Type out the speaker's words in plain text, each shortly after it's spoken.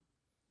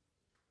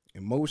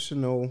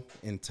Emotional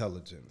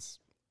intelligence.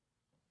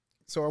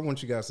 So I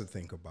want you guys to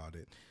think about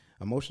it.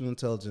 Emotional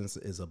intelligence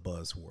is a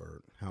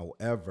buzzword.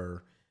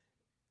 However,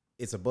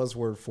 it's a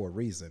buzzword for a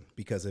reason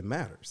because it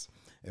matters.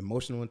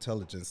 Emotional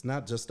intelligence,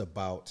 not just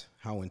about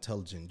how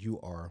intelligent you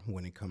are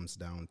when it comes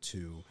down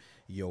to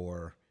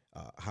your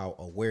how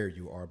aware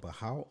you are, but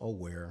how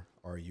aware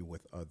are you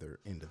with other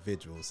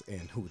individuals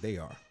and who they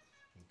are.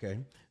 Okay,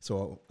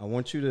 so I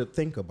want you to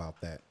think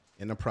about that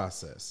in the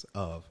process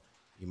of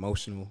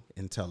emotional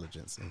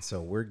intelligence. And so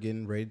we're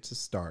getting ready to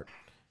start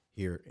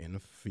here in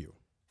a few.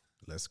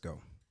 Let's go.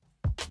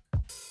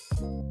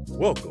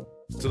 Welcome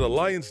to the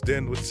Lion's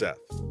Den with Seth,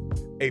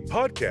 a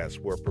podcast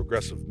where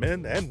progressive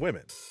men and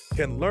women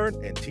can learn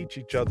and teach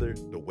each other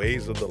the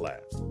ways of the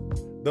land.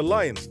 The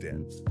Lion's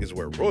Den is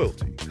where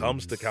royalty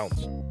comes to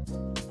council.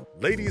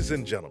 Ladies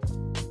and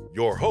gentlemen,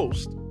 your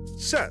host,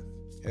 Seth.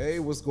 Hey,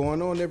 what's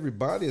going on,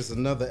 everybody? It's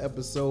another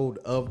episode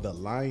of The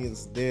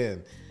Lion's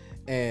Den.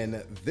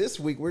 And this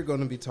week, we're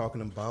going to be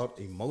talking about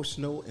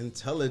emotional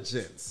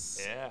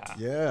intelligence.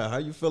 Yeah, how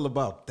you feel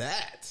about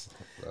that?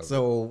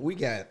 So we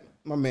got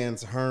my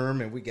man's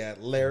Herm and we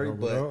got Larry,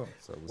 but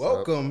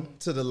welcome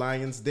to The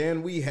Lion's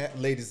Den. We have,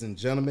 ladies and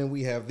gentlemen,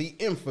 we have the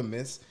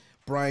infamous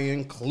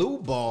Brian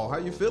Kluball. How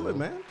you feeling,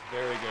 man?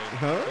 Very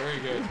good. Very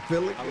good.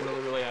 Feeling I'm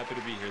good? really happy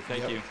to be here.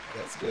 Thank you.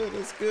 That's good.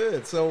 That's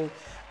good. So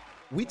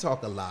we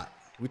talk a lot.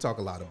 We talk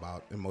a lot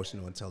about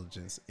emotional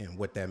intelligence and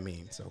what that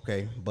means,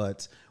 okay?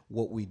 But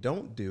what we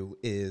don't do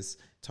is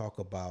talk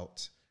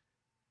about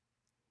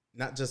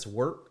not just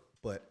work,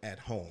 but at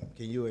home.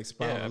 Can you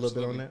expound a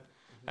little bit on that?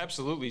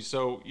 Absolutely.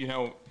 So,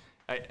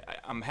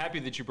 I'm happy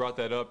that you brought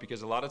that up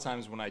because a lot of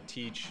times when I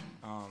teach,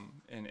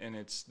 and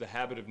it's the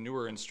habit of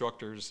newer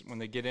instructors, when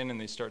they get in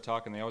and they start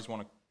talking, they always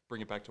want to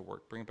bring it back to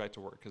work,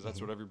 because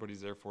that's what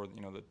everybody's there for,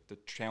 the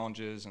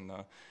challenges and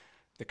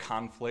the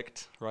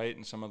conflict, right,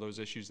 and some of those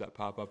issues that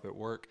pop up at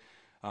work.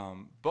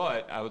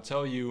 But I would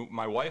tell you,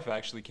 my wife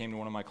actually came to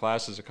one of my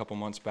classes a couple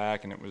months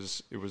back, and it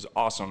was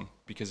awesome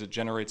because it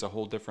generates a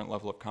whole different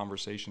level of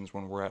conversations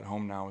when we're at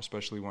home now,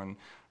 especially when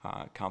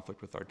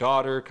conflict with our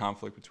daughter,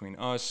 conflict between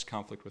us,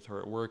 conflict with her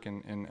at work,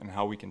 and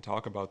how we can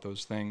talk about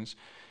those things.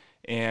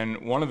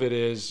 And one of it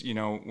is,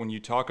 when you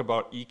talk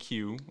about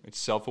EQ, it's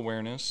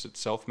self-awareness,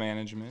 it's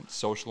self-management,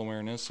 social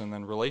awareness, and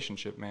then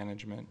relationship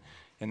management.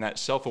 And that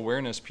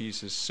self-awareness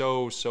piece is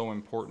so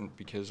important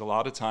because a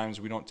lot of times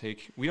we don't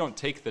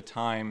take the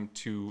time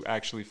to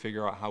actually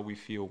figure out how we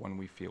feel when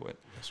we feel it.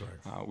 That's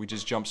right. We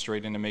just jump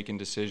straight into making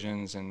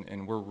decisions,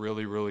 and we're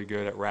really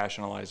good at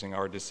rationalizing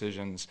our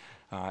decisions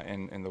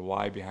and the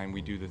why behind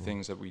we do the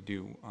things that we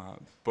do.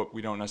 But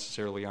we don't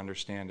necessarily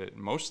understand it.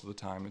 And most of the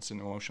time, it's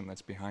an emotion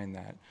that's behind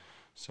that.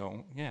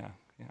 So, yeah.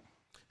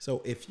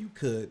 So if you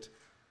could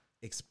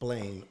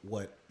explain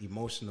what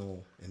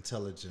emotional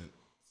intelligence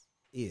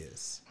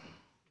is,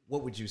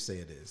 what would you say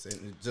it is?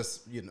 And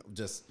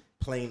just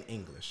plain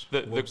English.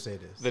 What would you say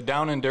it is? The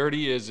down and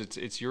dirty is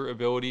it's your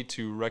ability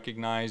to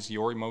recognize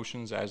your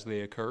emotions as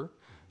they occur,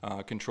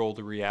 control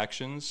the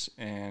reactions,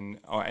 and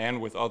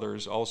with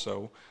others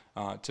also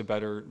to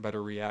better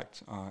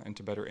react and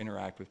to better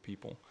interact with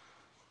people.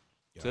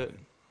 That's it.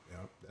 Yeah,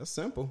 that's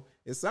simple.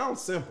 It sounds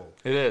simple.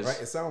 It is.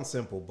 Right? It sounds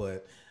simple,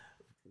 but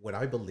what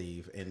I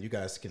believe, and you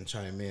guys can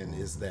chime in,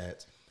 is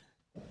that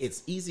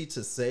it's easy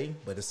to say,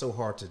 but it's so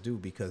hard to do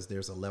because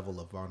there's a level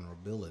of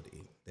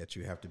vulnerability that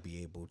you have to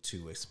be able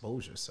to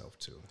expose yourself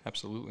to.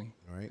 Absolutely.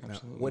 All right.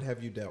 Absolutely. Now, what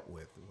have you dealt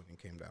with when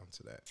it came down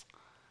to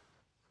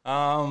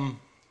that?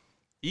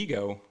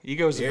 Ego.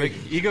 Ego's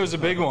a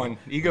big one.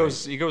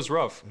 Ego's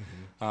rough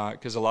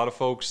because a lot of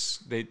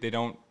folks they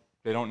don't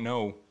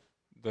know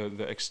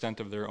the extent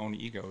of their own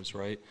egos,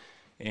 right?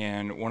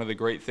 And one of the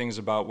great things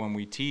about when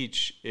we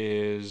teach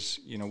is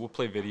we'll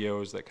play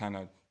videos that kind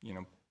of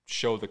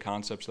show the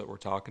concepts that we're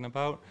talking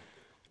about,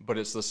 but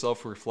it's the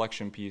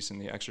self-reflection piece and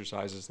the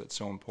exercises that's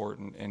so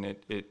important, and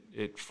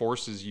it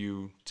forces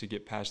you to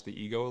get past the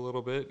ego a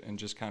little bit and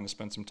just kind of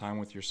spend some time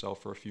with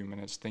yourself for a few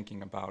minutes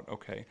thinking about,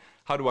 okay,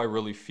 how do I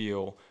really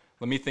feel?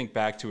 Let me think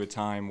back to a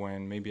time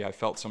when maybe I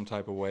felt some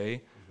type of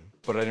way,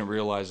 but I didn't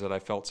realize that I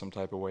felt some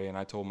type of way, and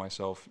I told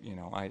myself,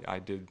 I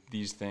did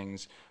these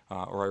things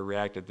or I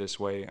reacted this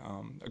way.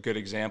 A good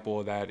example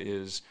of that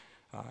is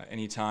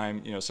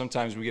anytime,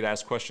 sometimes we get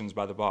asked questions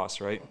by the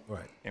boss, right?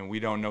 Right. And we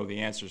don't know the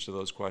answers to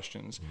those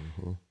questions.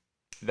 Mm-hmm.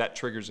 That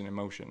triggers an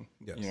emotion.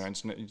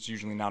 Yes. It's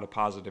usually not a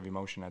positive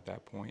emotion at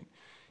that point.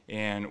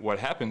 And what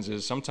happens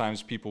is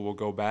sometimes people will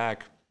go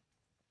back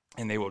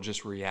and they will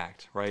just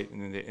react, right?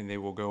 And they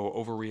will go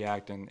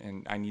overreact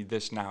and I need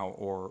this now,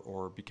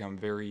 or become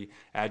very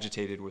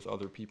agitated with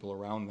other people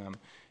around them.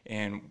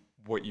 And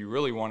what you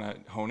really want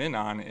to hone in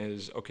on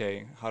is,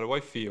 okay, how do I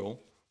feel?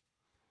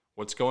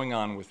 What's going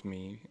on with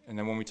me? And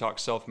then when we talk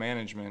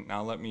self-management,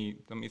 now let me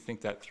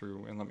think that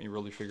through and let me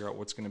really figure out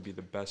what's going to be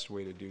the best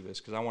way to do this,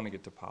 because I want to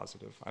get to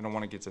positive. I don't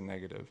want to get to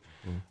negative.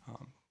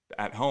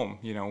 At home,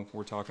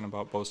 we're talking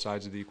about both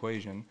sides of the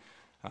equation.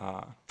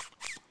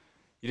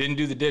 You didn't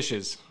do the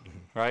dishes,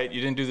 right? You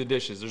didn't do the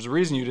dishes. There's a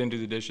reason you didn't do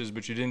the dishes,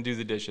 but you didn't do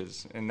the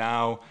dishes. And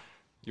now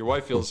your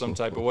wife feels some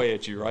type of way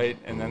at you, right?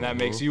 And then that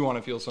makes you want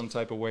to feel some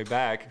type of way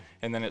back,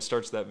 and then it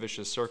starts that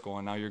vicious circle,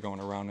 and now you're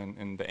going around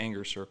in the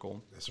anger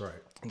circle. That's right.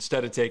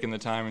 Instead of taking the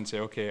time and say,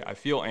 okay, I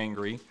feel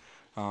angry.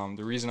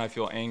 The reason I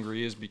feel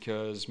angry is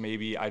because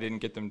maybe I didn't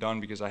get them done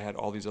because I had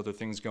all these other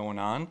things going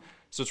on.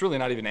 So it's really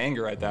not even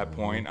anger at that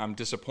point. I'm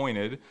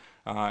disappointed.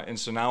 And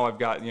so now I've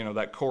got,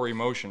 that core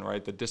emotion,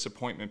 right? The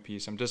disappointment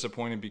piece. I'm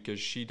disappointed because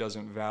she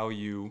doesn't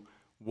value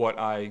what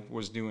I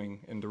was doing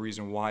and the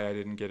reason why I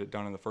didn't get it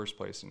done in the first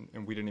place.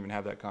 And we didn't even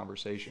have that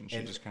conversation.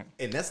 She just kind of...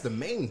 And that's the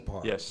main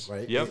part, yes.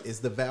 Right? Yep. It's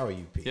the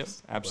value piece. Yep,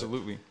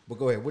 absolutely. But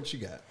go ahead, what you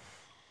got?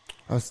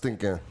 I was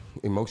thinking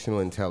emotional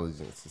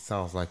intelligence. It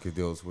sounds like it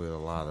deals with a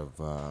lot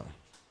of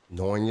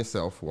knowing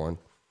yourself, one,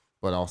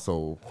 but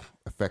also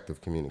effective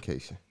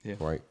communication,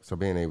 right? So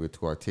being able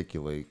to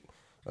articulate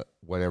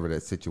whatever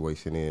that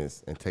situation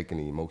is and taking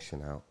the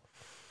emotion out.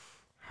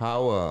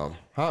 How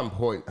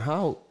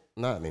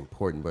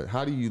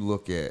do you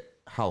look at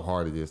how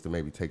hard it is to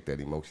maybe take that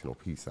emotional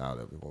piece out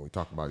of it when we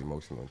talk about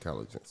emotional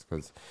intelligence?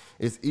 Because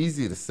it's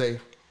easy to say,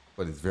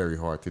 but it's very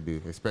hard to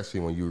do, especially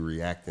when you're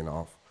reacting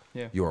off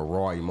your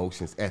raw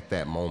emotions at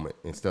that moment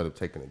instead of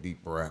taking a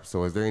deep breath.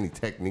 So is there any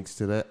techniques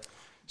to that?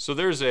 So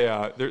there's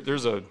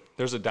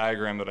a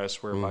diagram that I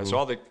swear by. So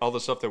all the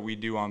stuff that we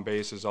do on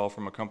base is all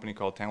from a company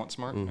called Talent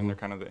Smart, and they're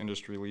kind of the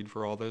industry lead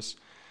for all this.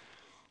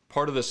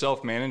 Part of the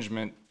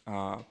self-management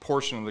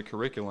portion of the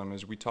curriculum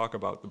is we talk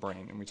about the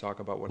brain and we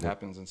talk about what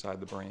happens inside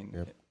the brain.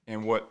 Yep.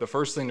 And what the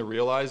first thing to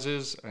realize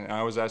is, and I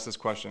always ask this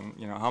question,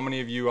 how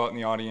many of you out in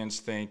the audience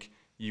think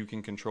you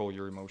can control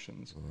your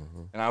emotions?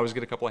 And I always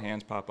get a couple of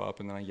hands pop up,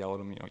 and then I yell at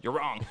them, you're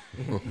wrong.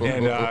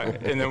 And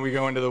then we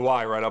go into the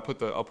why, right? I'll put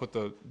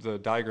the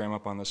diagram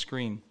up on the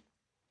screen.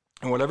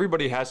 And what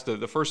everybody has to,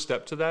 the first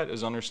step to that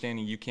is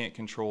understanding you can't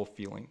control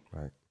feeling.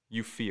 Right.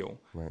 You feel.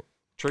 Right.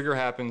 Trigger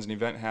happens, an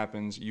event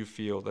happens, you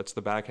feel. That's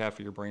the back half of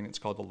your brain. It's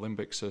called the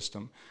limbic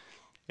system.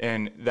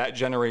 And that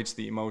generates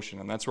the emotion.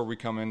 And that's where we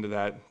come into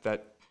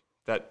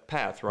that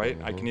path, right?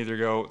 I can either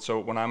go, so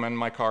when I'm in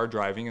my car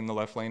driving in the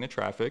left lane of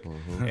traffic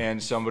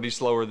and somebody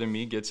slower than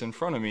me gets in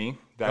front of me,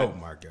 oh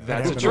my God.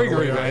 That's a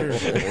trigger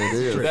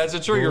event. That's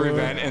a trigger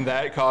event, and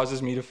that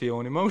causes me to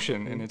feel an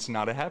emotion, and it's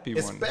not a happy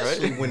one, right?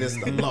 Especially when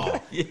it's the law.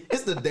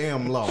 It's the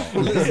damn law.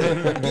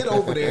 Listen, get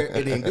over there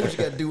and then do what you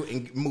got to do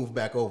and move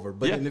back over.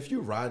 But then if you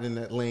ride in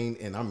that lane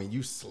and,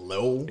 you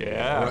slow.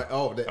 Yeah. Right?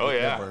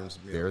 That burns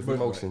me. There's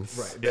emotions.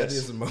 Right. That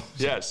is emotion.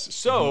 Yes.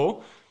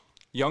 So,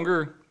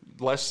 younger...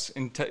 less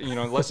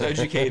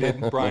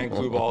educated Brian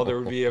Klubal, there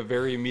would be a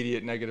very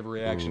immediate negative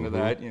reaction to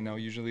that.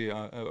 Usually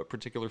a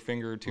particular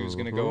finger or two is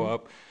going to go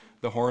up,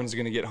 the horn's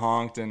going to get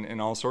honked,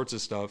 and all sorts of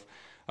stuff.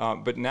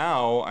 But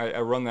now I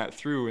run that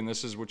through, and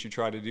this is what you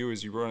try to do: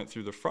 is you run it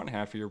through the front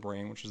half of your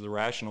brain, which is the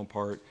rational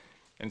part,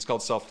 and it's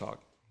called self-talk.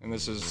 And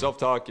this is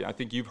self-talk. I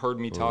think you've heard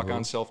me talk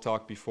on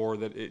self-talk before.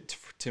 That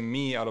to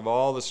me, out of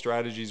all the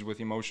strategies with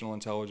emotional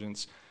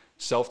intelligence,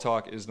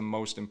 self-talk is the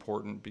most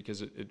important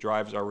because it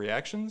drives our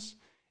reactions.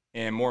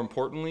 And more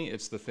importantly,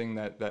 it's the thing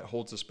that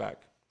holds us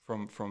back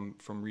from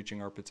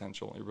reaching our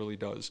potential. It really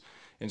does.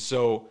 And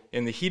so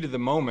in the heat of the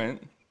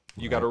moment,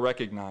 you got to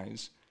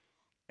recognize,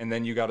 and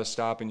then you got to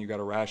stop and you got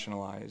to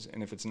rationalize.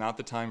 And if it's not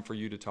the time for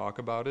you to talk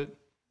about it,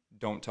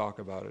 don't talk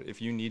about it.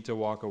 If you need to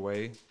walk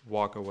away,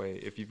 walk away.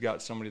 If you've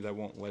got somebody that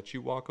won't let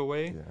you walk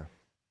away,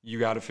 you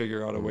got to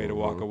figure out a way to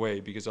walk away,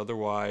 because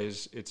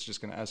otherwise it's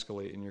just going to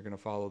escalate and you're going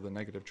to follow the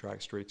negative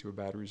track straight to a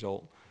bad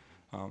result.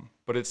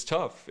 But it's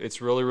tough.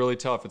 It's really, really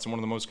tough. It's one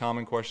of the most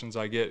common questions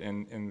I get.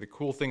 And the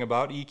cool thing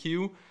about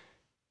EQ,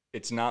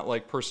 it's not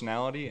like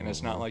personality and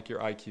it's not like your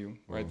IQ,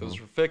 right? Those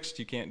are fixed.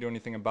 You can't do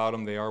anything about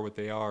them. They are what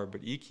they are.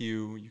 But EQ,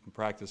 you can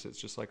practice it. It's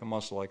just like a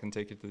muscle. I can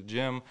take it to the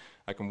gym.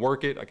 I can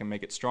work it. I can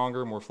make it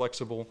stronger, more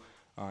flexible,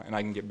 and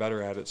I can get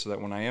better at it so that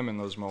when I am in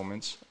those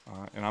moments,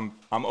 and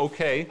I'm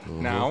okay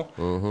now.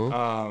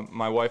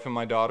 My wife and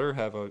my daughter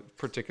have a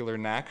particular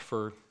knack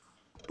for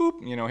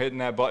hitting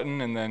that button,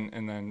 and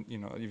then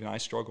even I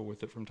struggle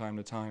with it from time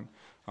to time,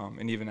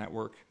 and even at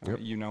work.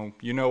 You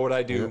know what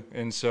I do,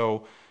 and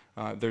so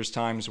there's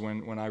times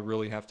when I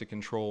really have to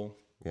control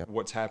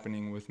what's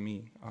happening with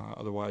me.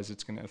 Otherwise,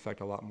 it's going to affect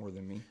a lot more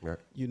than me.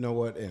 You know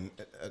what? And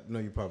I know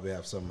you probably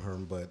have some,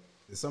 Herm, but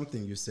it's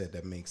something you said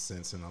that makes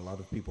sense, and a lot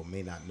of people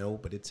may not know,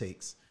 but it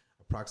takes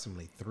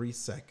approximately 3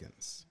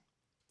 seconds.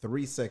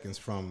 3 seconds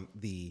from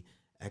the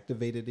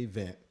activated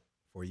event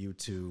for you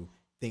to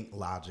think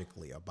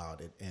logically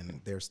about it. And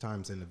there's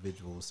times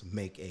individuals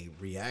make a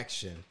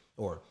reaction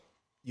or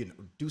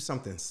do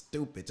something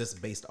stupid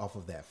just based off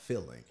of that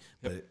feeling.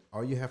 But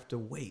all you have to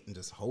wait and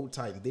just hold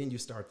tight, and then you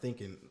start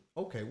thinking,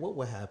 okay, what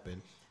would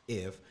happen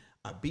if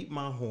I beat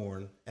my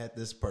horn at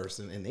this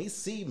person and they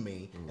see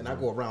me and I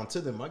go around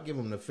to them, I give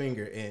them the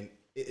finger, and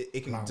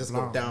it can just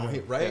go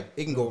downhill, right?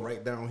 It can go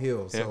right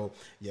downhill. So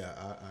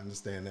I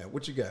understand that.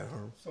 What you got,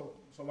 Herm? So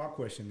my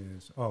question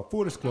is,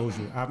 full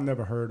disclosure, I've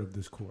never heard of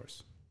this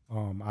course.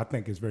 I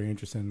think it's very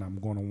interesting. I'm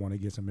going to want to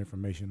get some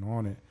information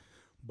on it.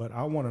 But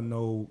I want to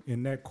know,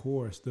 in that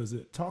course, does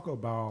it talk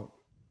about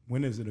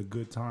when is it a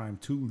good time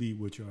to lead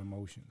with your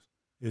emotions?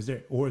 Is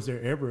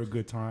there ever a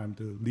good time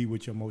to lead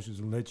with your emotions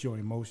and let your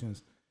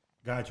emotions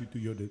guide you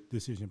through your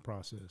decision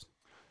process?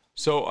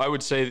 So I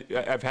would say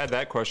I've had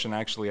that question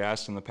actually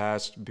asked in the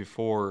past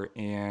before,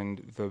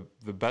 and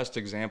the best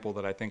example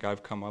that I think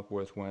I've come up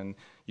with when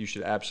you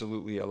should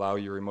absolutely allow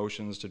your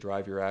emotions to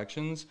drive your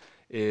actions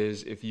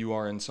is if you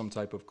are in some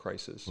type of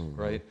crisis,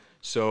 right?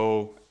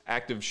 So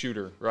active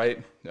shooter,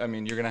 right? I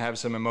mean, you're going to have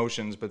some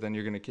emotions, but then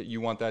you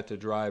want that to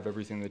drive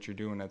everything that you're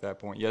doing at that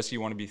point. Yes,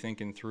 you want to be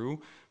thinking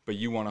through, but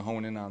you want to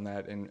hone in on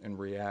that and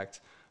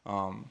react.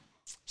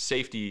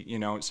 Safety,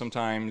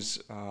 sometimes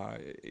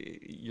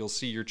you'll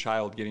see your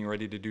child getting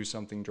ready to do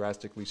something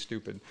drastically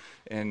stupid,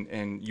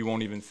 and you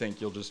won't even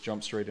think. You'll just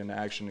jump straight into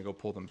action to go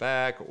pull them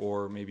back,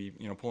 or maybe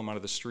pull them out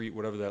of the street,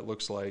 whatever that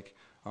looks like.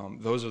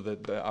 Those are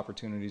the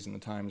opportunities and the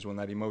times when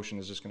that emotion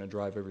is just going to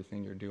drive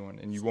everything you're doing,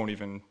 and you won't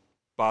even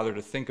bother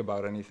to think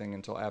about anything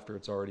until after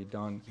it's already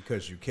done.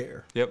 Because you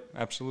care. Yep,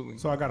 absolutely.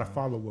 So I got to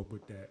follow up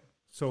with that.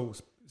 So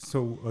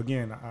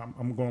again,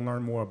 I'm going to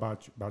learn more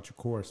about your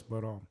course,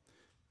 but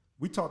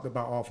we talked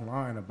about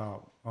offline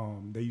about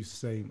they used to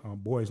say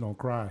boys don't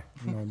cry.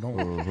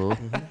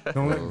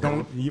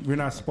 We're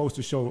not supposed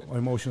to show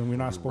emotion. We're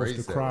not supposed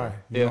to cry.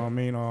 You know what I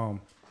mean?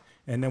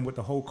 And then with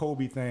the whole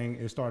Kobe thing,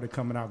 it started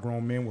coming out.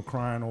 Grown men were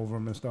crying over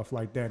him and stuff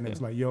like that. And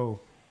it's like,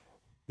 yo,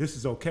 this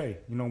is okay.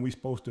 We're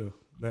supposed to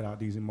let out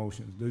these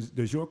emotions.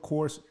 Does your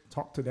course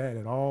talk to that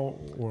at all,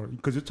 or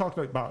because it talks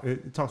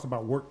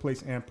about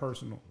workplace and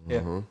personal?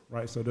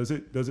 Right. So does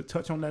it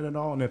touch on that at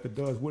all? And if it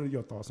does, what are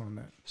your thoughts on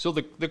that? So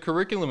the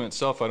curriculum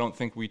itself, I don't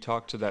think we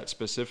talk to that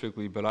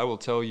specifically, but I will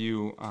tell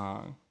you,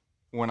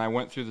 when I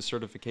went through the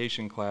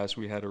certification class,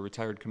 we had a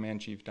retired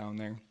command chief down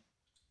there.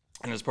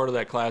 And as part of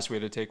that class, we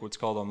had to take what's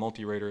called a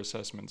multi-rater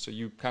assessment. So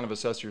you kind of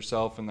assess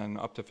yourself, and then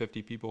up to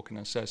 50 people can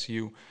assess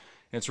you.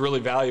 And it's really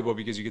valuable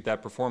because you get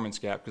that performance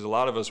gap. Because a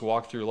lot of us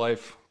walk through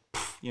life,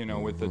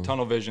 with the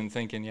tunnel vision,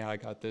 thinking, yeah, I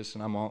got this,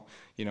 and I'm all,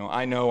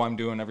 I know I'm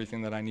doing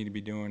everything that I need to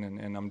be doing,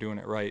 and I'm doing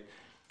it right.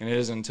 And it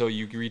isn't until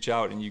you reach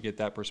out and you get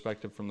that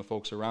perspective from the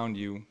folks around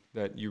you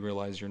that you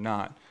realize you're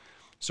not.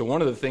 So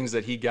one of the things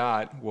that he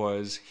got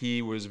was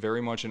he was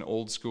very much an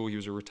old school. He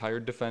was a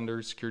retired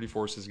Defender, security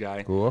forces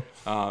guy. Cool.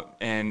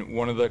 And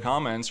one of the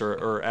comments,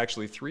 or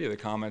actually three of the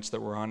comments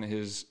that were on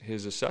his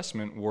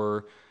assessment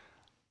were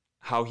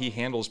how he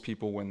handles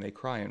people when they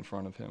cry in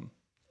front of him.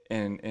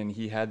 And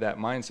he had that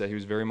mindset. He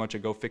was very much a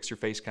go fix your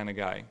face kind of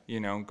guy,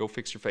 go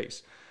fix your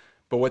face.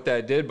 But what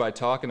that did by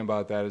talking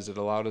about that is it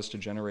allowed us to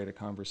generate a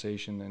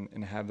conversation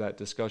and have that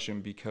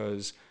discussion,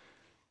 because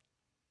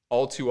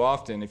all too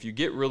often, if you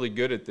get really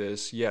good at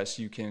this, yes,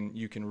 you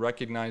can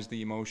recognize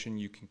the emotion,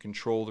 you can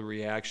control the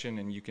reaction,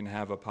 and you can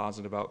have a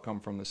positive outcome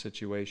from the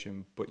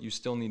situation, but you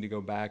still need to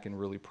go back and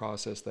really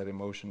process that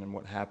emotion and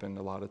what happened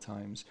a lot of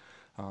times.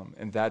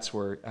 And that's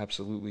where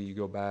absolutely you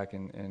go back,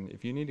 and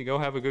if you need to go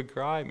have a good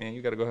cry, man,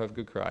 you got to go have a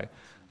good cry.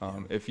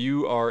 If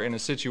you are in a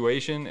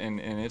situation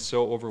and it's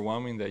so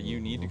overwhelming that you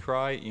need to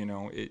cry,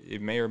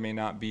 it may or may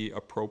not be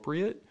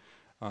appropriate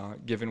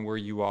given where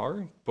you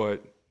are,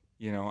 but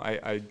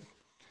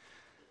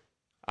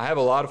I have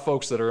a lot of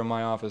folks that are in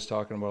my office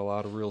talking about a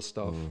lot of real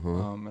stuff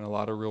and a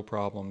lot of real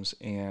problems.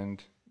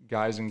 And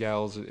guys and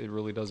gals, it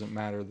really doesn't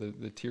matter.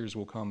 The tears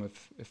will come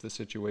if the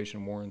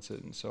situation warrants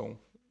it. And so,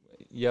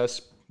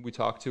 yes, we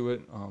talk to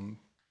it.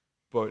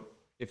 But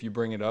if you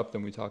bring it up,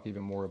 then we talk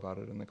even more about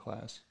it in the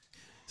class.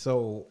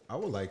 So I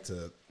would like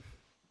to,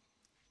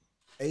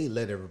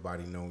 let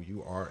everybody know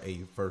you are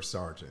a first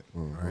sergeant,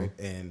 right?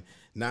 And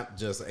not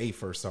just a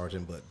first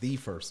sergeant, but the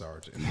first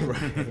sergeant,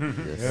 right?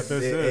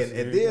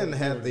 And then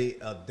have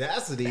the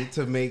audacity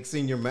to make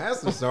senior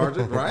master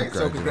sergeant, right?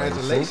 So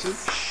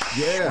congratulations.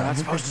 Yeah. We're not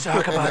supposed to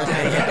talk about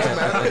that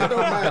yet. It don't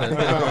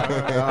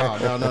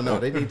matter. No.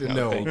 They need to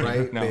know,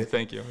 right? No,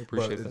 thank you. I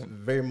appreciate that. It's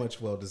very much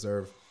well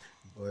deserved.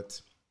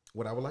 But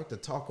what I would like to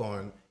talk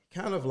on,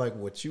 kind of like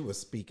what you were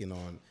speaking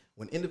on,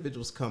 when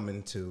individuals come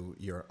into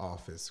your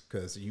office,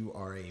 because you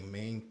are a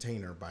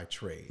maintainer by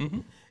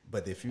trade,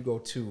 but if you go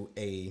to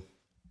a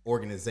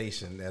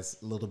organization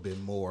that's a little bit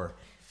more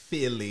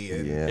Philly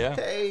and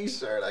hey,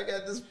 shirt, I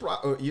got this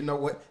you know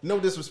what? No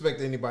disrespect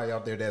to anybody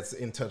out there that's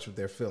in touch with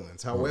their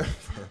feelings.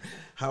 However,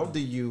 how do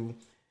you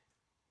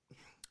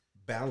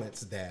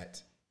balance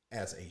that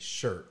as a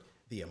shirt,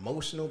 the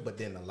emotional, but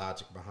then the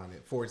logic behind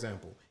it? For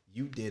example,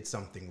 you did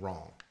something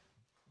wrong.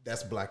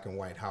 That's black and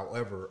white.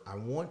 However, I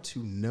want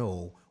to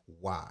know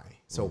why.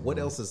 So what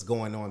else is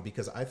going on?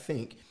 Because I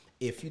think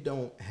if you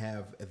don't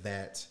have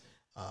that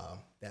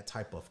that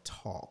type of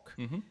talk,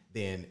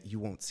 then you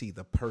won't see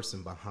the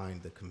person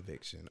behind the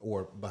conviction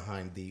or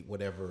behind the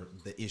whatever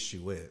the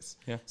issue is.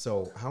 Yeah.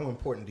 So how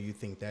important do you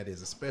think that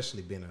is,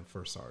 especially being a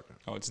first sergeant?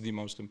 Oh, it's the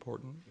most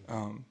important.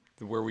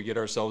 Where we get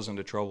ourselves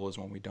into trouble is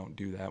when we don't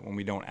do that, when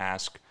we don't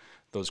ask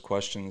those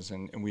questions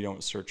and we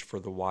don't search for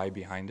the why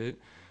behind it.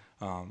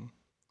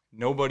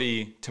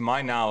 Nobody, to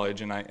my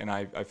knowledge, and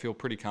I feel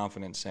pretty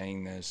confident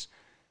saying this,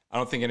 I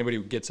don't think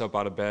anybody gets up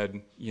out of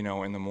bed,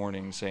 in the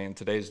morning saying,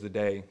 today's the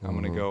day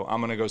I'm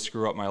going to go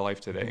screw up my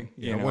life today.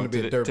 I want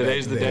to be a dirtbag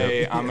today's the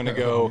day I'm going to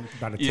go.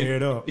 Got to tear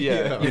it up.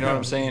 Yeah. You know what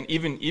I'm saying?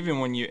 Even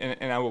when you,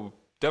 and I will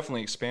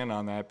definitely expand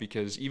on that,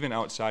 because even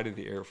outside of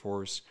the Air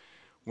Force,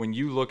 when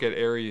you look at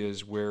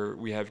areas where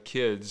we have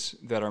kids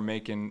that are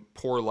making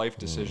poor life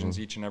decisions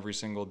each and every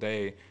single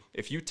day,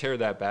 if you tear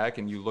that back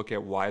and you look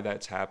at why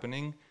that's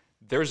happening,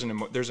 there's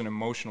an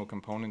emotional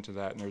component to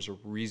that, and there's a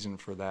reason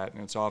for that,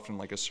 and it's often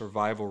like a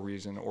survival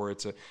reason, or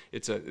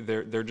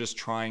they're just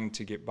trying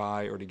to get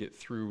by or to get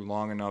through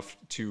long enough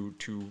to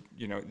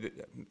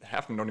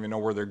half of them don't even know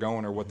where they're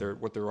going or what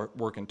they're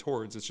working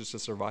towards. It's just a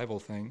survival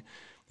thing,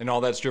 and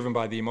all that's driven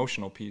by the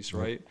emotional piece,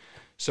 right?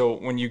 So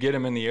when you get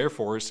them in the Air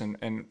Force,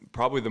 and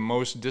probably the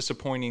most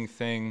disappointing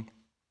thing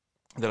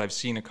that I've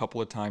seen a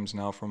couple of times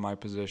now from my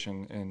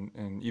position,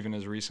 and even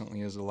as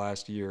recently as the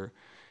last year,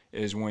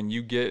 is when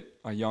you get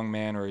a young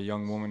man or a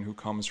young woman who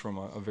comes from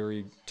a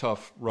very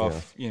tough,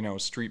 rough,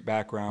 street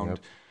background,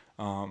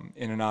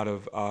 in and out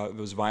of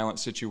those violent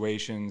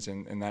situations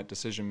and that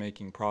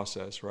decision-making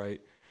process,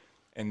 right?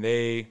 And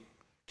they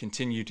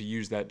continue to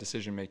use that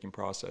decision-making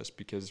process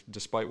because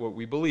despite what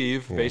we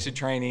believe, basic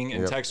training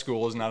and tech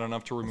school is not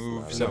enough to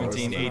remove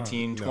 17,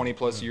 18,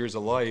 20-plus years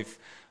of life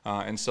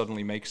and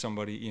suddenly make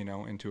somebody,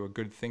 into a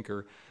good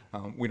thinker.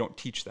 We don't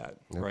teach that,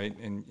 right?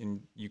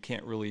 And you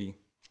can't really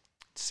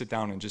sit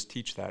down and just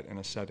teach that in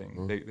a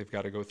setting. They've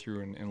got to go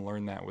through and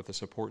learn that with a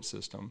support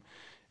system.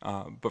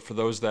 But for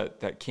those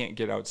that can't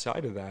get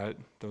outside of that,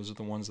 those are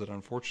the ones that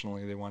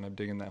unfortunately they wind up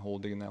digging that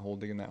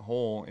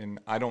hole. And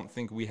I don't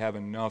think we have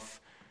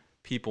enough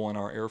people in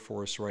our Air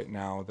Force right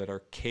now that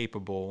are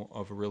capable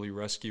of really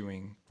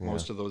rescuing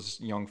most of those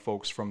young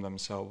folks from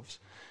themselves.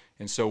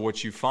 And so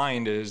what you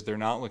find is they're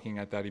not looking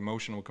at that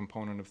emotional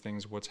component of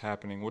things, what's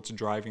happening, what's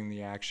driving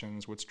the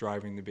actions, what's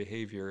driving the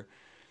behavior,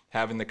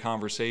 having the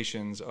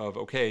conversations of,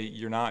 okay,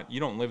 you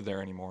don't live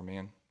there anymore,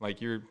 man. Like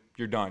you're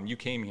done. You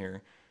came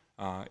here,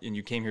 and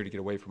you came here to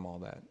get away from all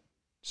that.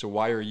 So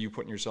why are you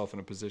putting yourself in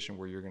a position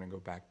where you're going to go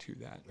back to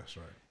that? That's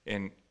right.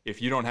 And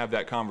if you don't have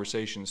that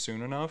conversation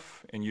soon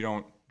enough, and you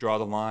don't draw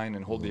the line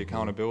and hold the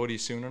accountability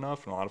soon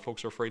enough, and a lot of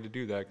folks are afraid to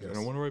do that because they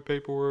don't want to write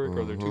paperwork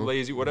or they're too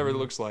lazy, whatever it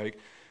looks like.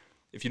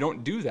 If you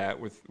don't do that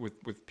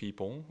with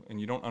people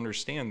and you don't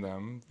understand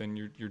them, then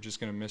you're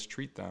just going to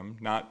mistreat them.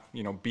 Not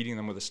beating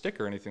them with a stick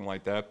or anything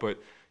like that, but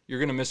you're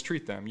going to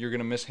mistreat them. You're going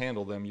to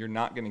mishandle them. You're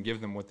not going to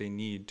give them what they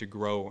need to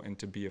grow and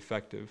to be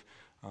effective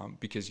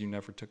because you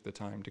never took the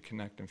time to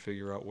connect and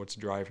figure out what's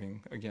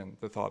driving, again,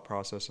 the thought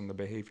process and the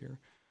behavior.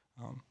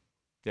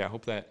 I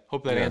hope that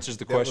answers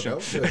the question. That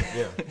was good.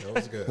 Yeah, that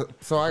was good.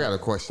 So I got a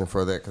question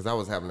for that because I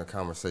was having a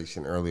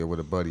conversation earlier with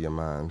a buddy of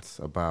mine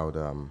about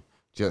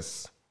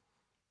just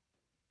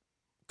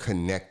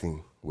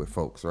connecting with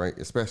folks, right?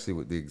 Especially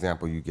with the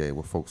example you gave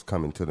with folks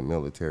coming to the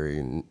military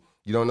and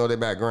you don't know their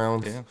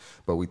backgrounds,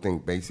 but we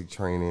think basic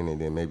training and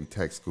then maybe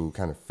tech school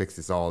kind of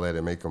fixes all that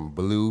and make them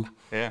blue.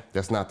 Yeah.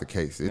 That's not the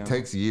case. It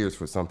takes years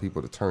for some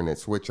people to turn that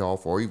switch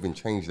off or even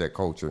change that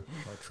culture.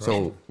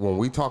 So when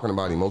we're talking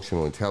about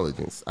emotional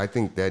intelligence, I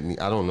think that,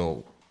 I don't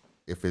know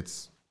if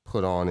it's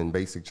put on in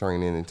basic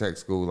training in tech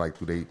school, like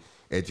do they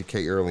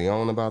educate early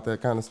on about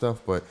that kind of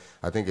stuff? But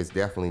I think it's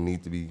definitely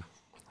need to be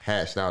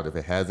hashed out if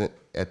it hasn't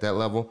at that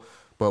level.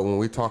 But when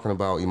we're talking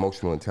about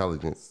emotional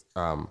intelligence,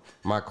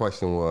 my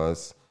question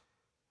was,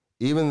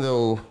 even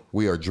though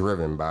we are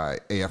driven by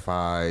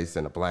AFIs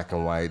and a black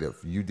and white,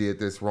 if you did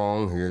this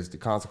wrong, here's the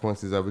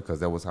consequences of it, because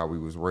that was how we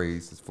was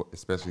raised,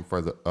 especially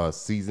for the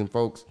seasoned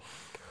folks.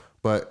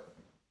 But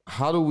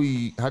how do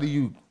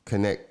you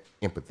connect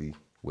empathy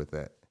with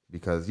that?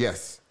 Because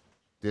yes,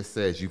 this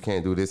says you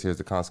can't do this. Here's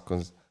the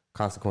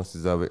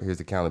consequences of it. Here's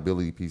the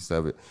accountability piece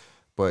of it.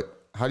 But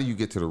how do you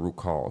get to the root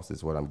cause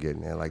is what I'm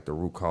getting at, like the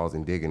root cause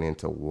and digging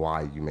into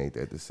why you made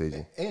that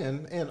decision.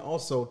 And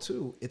also,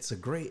 too, it's a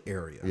gray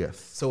area. Yes.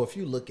 So if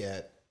you look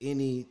at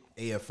any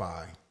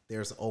AFI,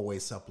 there's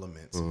always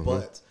supplements.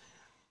 But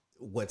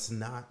what's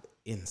not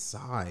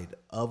inside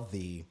of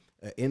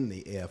in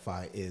the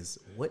AFI is,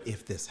 what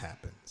if this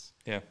happens?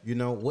 Yeah.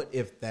 What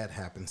if that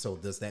happens? So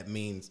does that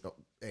mean,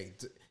 hey,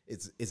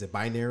 is it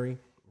binary,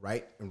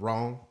 right and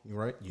wrong,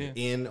 right? You're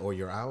in or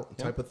you're out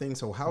type of thing.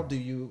 So how do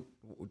you,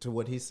 to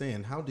what he's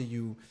saying, how do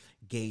you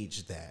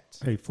gauge that?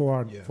 Hey,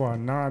 for our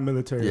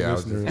non-military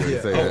listeners,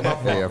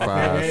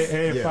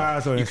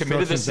 AFIs are you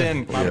committed the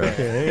sin.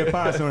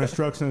 AFIs are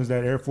instructions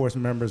that Air Force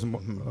members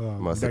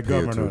must that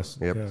govern to. us.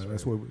 Yep.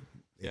 That's what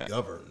It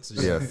governs.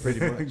 Yes, pretty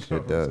much.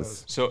 It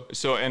does.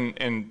 So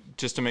and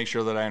just to make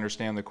sure that I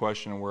understand the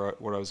question and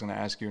what I was going to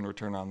ask you in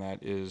return on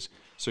that is,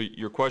 so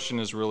your question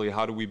is really,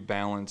 how do we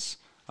balance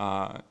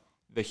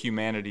the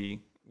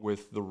humanity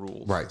with the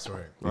rules? Right. That's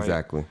right.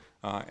 Exactly.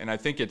 And I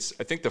think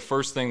the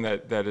first thing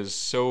that is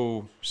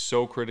so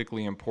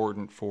critically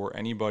important for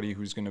anybody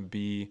who's going to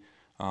be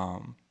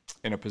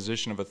in a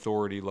position of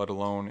authority, let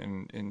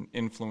alone in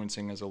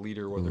influencing as a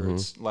leader, whether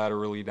it's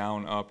laterally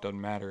down, up, doesn't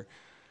matter.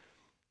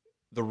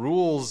 The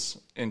rules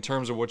in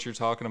terms of what you're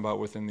talking about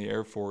within the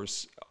Air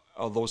Force,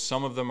 although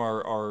some of them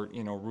are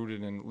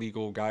rooted in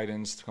legal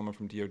guidance coming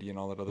from DOD and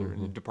all that other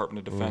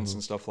Department of Defense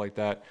and stuff like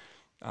that,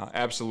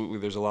 absolutely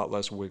there's a lot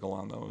less wiggle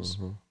on those.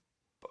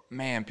 But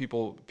man,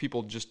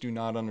 people just do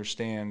not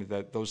understand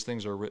that those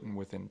things are written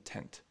with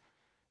intent.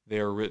 They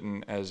are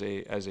written as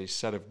a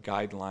set of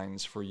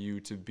guidelines for you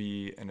to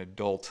be an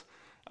adult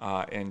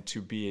and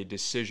to be a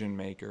decision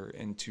maker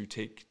and to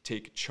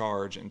take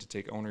charge and to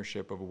take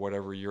ownership of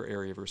whatever your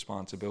area of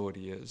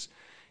responsibility is.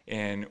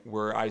 And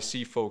where I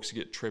see folks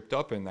get tripped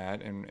up in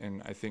that,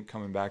 and I think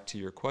coming back to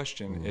your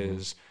question,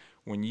 is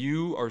when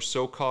you are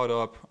so caught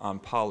up on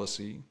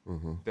policy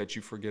that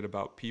you forget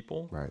about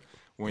people. Right.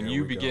 When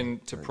you begin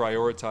to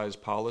prioritize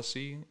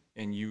policy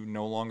and you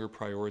no longer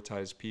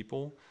prioritize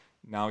people,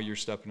 now you're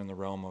stepping in the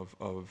realm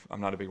of I'm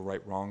not a big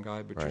right-wrong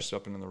guy, but you're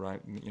stepping in the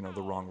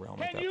the wrong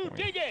realm at that point.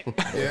 Can you dig it?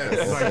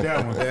 Yeah, like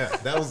that one. Yeah,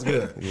 that was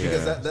good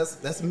because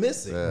that's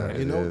missing. Yeah,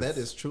 that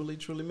is truly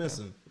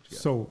missing.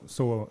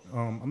 So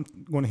I'm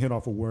going to hit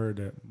off a word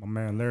that my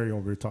man Larry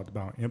over here talked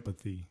about,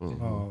 empathy.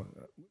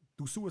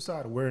 Through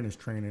suicide awareness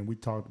training,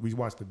 we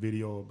watched the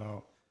video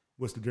about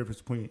what's the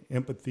difference between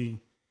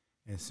empathy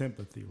and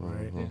sympathy,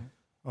 right?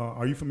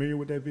 Are you familiar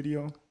with that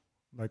video?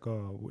 Like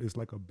it's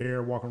like a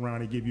bear walking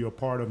around. They give you a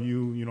part of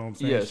you, you know what I'm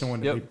saying,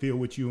 showing that they feel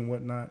with you and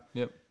whatnot.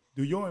 Yep.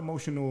 Do your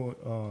emotional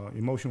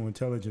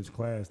intelligence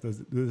class does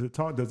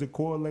it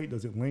correlate?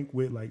 Does it link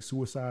with like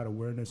suicide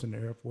awareness in the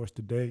Air Force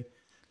today?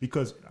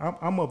 Because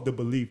I'm of the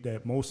belief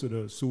that most of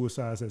the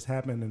suicides that's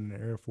happening in the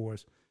Air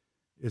Force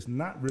is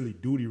not really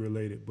duty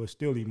related, but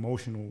still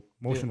emotional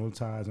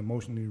ties,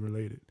 emotionally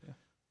related.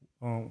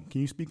 Yeah.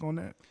 Can you speak on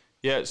that?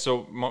 Yeah,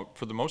 so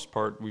for the most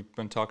part, we've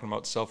been talking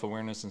about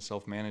self-awareness and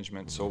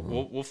self-management. So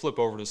we'll flip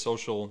over to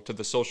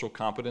the social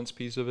competence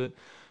piece of it,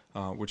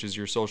 which is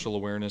your social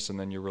awareness and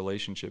then your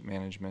relationship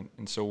management.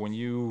 And so when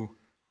you,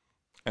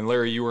 and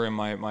Larry, you were in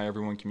my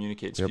Everyone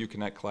Communicates View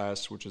Connect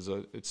class, which is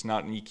it's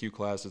not an EQ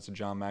class, it's a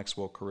John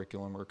Maxwell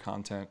curriculum or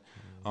content,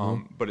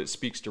 but it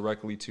speaks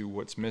directly to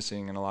what's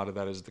missing, and a lot of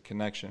that is the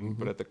connection.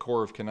 But at the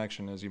core of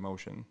connection is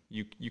emotion.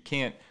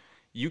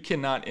 You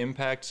cannot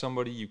impact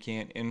somebody. You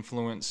can't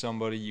influence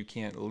somebody. You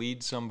can't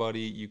lead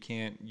somebody. You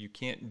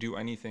can't do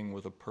anything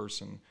with a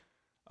person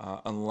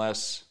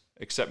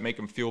except make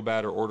them feel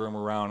bad or order them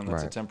around, and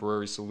that's a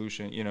temporary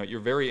solution.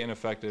 You're very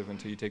ineffective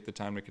until you take the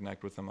time to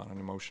connect with them on an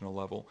emotional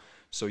level.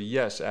 So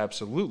yes,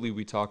 absolutely,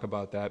 we talk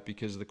about that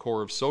because the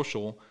core of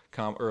social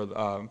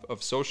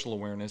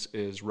awareness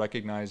is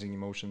recognizing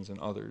emotions in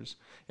others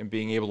and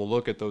being able to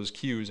look at those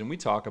cues. And we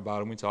talk about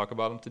them. We talk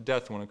about them to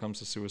death when it comes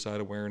to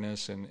suicide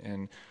awareness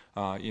and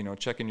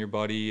checking your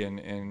buddy and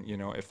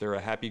if they're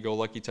a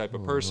happy-go-lucky type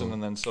of person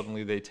and then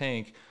suddenly they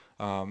tank,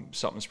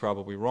 something's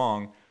probably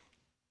wrong.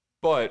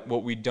 But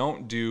what we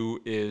don't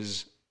do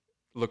is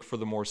look for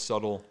the more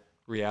subtle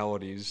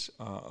realities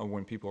of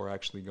when people are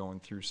actually going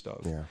through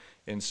stuff. Yeah.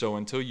 And so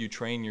until you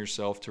train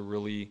yourself to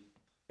really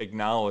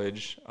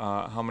acknowledge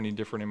how many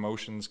different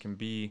emotions can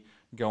be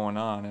going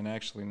on, and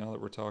actually now that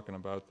we're talking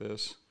about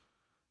this,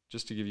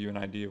 just to give you an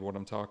idea of what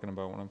I'm talking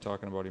about when I'm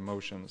talking about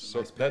emotions.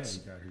 So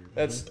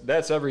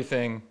that's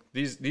everything.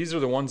 These are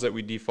the ones that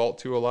we default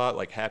to a lot,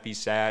 like happy,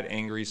 sad,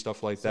 angry,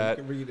 stuff like that.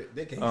 They can read it.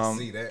 They can't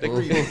see that. They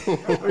read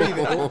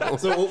it.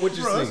 So what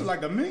you see? It's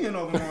like a million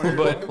of them on here.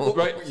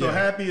 But, so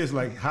happy is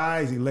like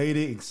high, is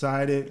elated,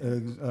 excited.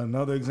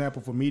 Another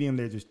example for medium,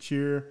 they're just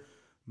cheer,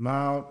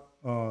 mild,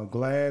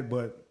 glad,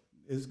 but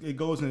it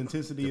goes in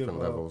intensity of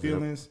levels,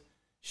 feelings,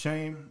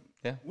 shame.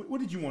 Yeah. What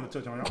did you want to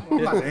touch on?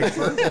 I'm not the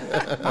expert.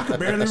 I can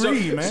barely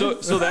read,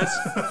 man. So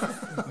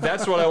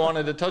that's what I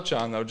wanted to touch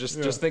on, though.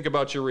 Just think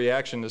about your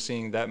reaction to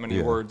seeing that many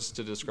words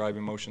to describe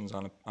emotions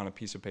on a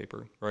piece of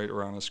paper, right,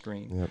 or on a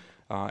screen.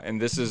 Yep.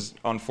 And this is,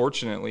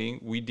 unfortunately,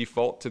 we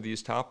default to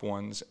these top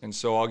ones. And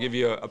so I'll give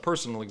you a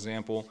personal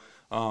example.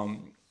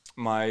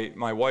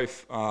 My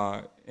wife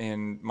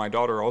and my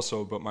daughter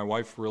also, but my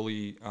wife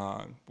really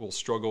will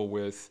struggle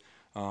with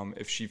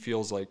if she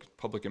feels like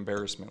public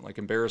embarrassment. Like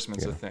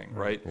embarrassment's a thing,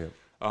 right?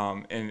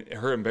 Yeah. And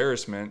her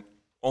embarrassment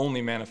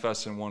only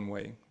manifests in one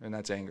way, and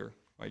that's anger.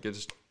 Like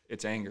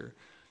it's anger.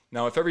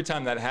 Now, if every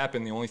time that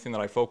happened, the only thing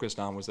that I focused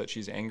on was that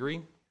she's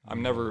angry,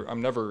 I'm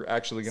never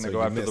actually going to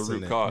go after the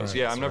root cause.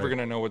 Right, I'm never going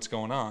to know what's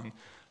going on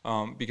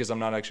because I'm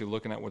not actually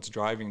looking at what's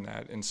driving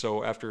that. And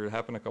so after it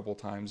happened a couple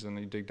times and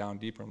they dig down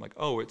deeper, I'm like,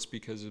 oh, it's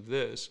because of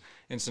this.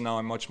 And so now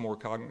I'm much more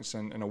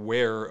cognizant and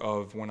aware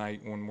of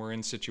when we're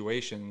in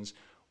situations,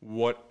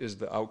 what is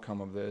the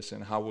outcome of this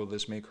and how will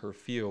this make her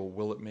feel?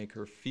 Will it make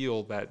her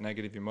feel that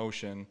negative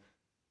emotion?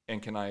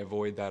 And can I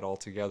avoid that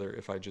altogether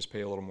if I just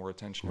pay a little more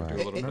attention or do a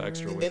little bit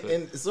extra with it?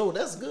 And so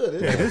that's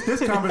good. Yeah, this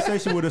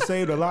conversation would have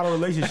saved a lot of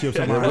relationships.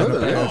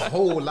 A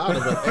whole lot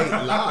of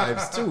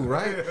lives too,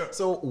 right?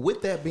 So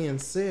with that being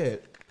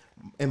said,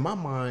 in my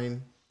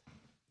mind,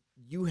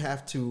 you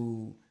have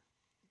to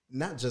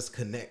not just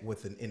connect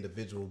with an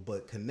individual,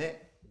 but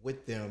connect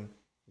with them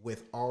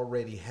with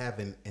already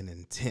having an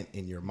intent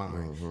in your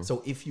mind.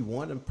 So if you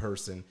want a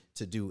person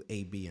to do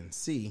A, B, and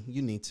C,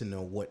 you need to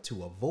know what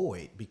to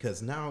avoid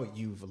because now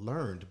you've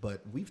learned,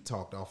 but we've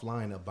talked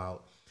offline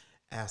about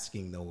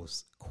asking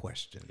those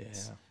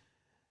questions. Yeah.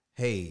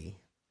 Hey,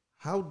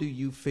 how do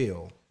you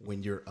feel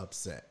when you're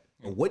upset?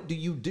 Or what do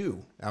you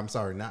do? I'm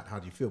sorry, not how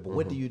do you feel, but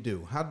what do you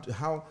do?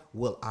 How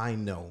will I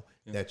know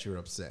that you're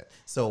upset?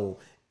 So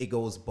it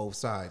goes both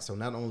sides. So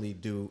not only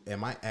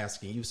am I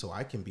asking you so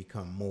I can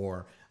become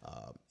more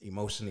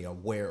emotionally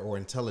aware or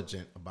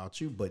intelligent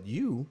about you, but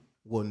you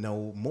will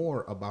know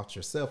more about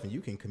yourself and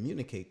you can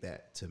communicate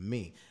that to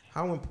me.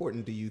 How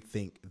important do you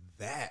think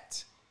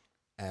that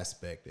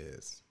aspect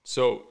is?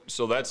 So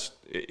that's,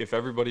 if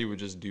everybody would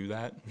just do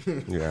that.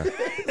 Yeah.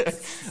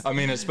 I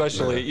mean,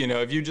 especially, you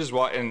know, if you just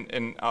watch,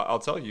 and I'll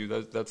tell you,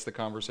 that's the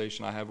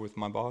conversation I have with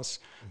my boss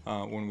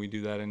when we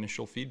do that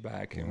initial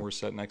feedback and we're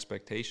setting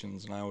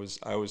expectations. And I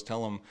always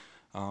tell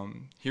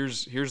them,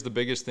 here's the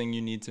biggest thing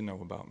you need to know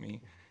about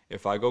me.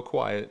 If I go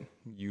quiet,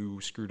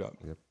 you screwed up.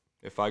 Yep.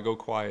 If I go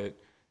quiet,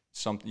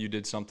 you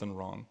did something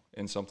wrong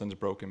and something's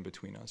broken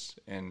between us.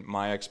 And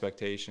my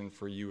expectation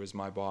for you as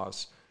my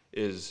boss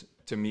is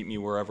to meet me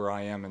wherever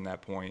I am in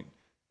that point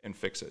and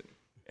fix it.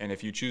 And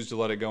if you choose to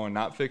let it go and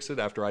not fix it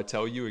after I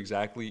tell you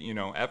exactly, you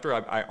know, after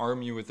I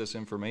arm you with this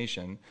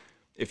information,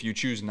 if you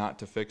choose not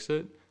to fix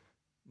it,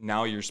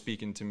 now you're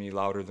speaking to me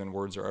louder than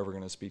words are ever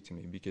going to speak to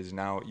me, because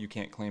now you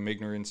can't claim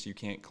ignorance. You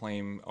can't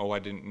claim, oh, I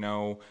didn't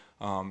know.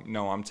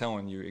 No, I'm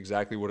telling you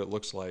exactly what it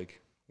looks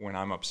like when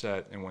I'm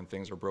upset and when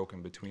things are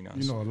broken between us.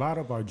 You know, a lot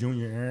of our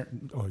junior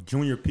airmen,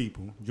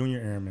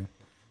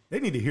 they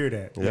need to hear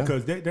that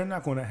because they're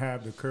not going to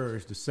have the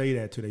courage to say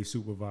that to their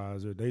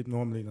supervisor. They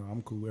normally, no,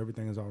 I'm cool.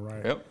 Everything is all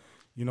right. Yep.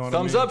 You know what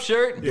Thumbs I mean? up,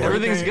 shirt. Yeah,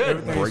 everything's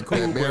good. Break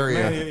that barrier.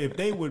 Man, if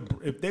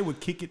they would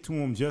kick it to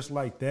them just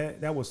like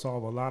that, that would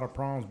solve a lot of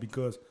problems,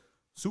 because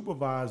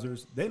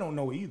supervisors, they don't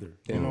know either.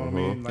 You know what I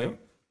mean? Like,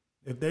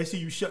 if they see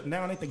you shutting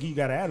down, they think you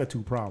got an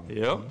attitude problem.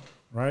 Yep.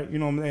 Right? You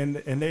know,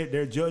 and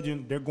they're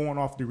judging, they're going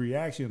off the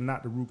reaction,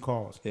 not the root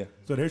cause. Yeah.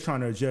 So they're trying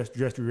to address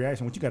the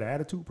reaction. When you got an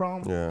attitude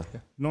problem, you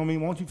know what I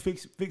mean? Why don't you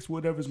fix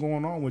whatever's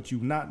going on with you,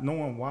 not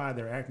knowing why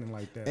they're acting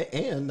like that.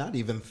 And not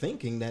even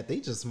thinking that they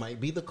just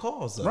might be the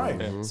cause of right.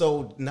 it. Mm-hmm.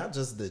 So not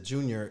just the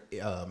junior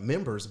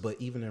members, but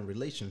even in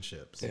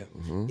relationships. Yeah.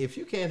 Mm-hmm. If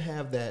you can't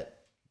have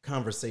that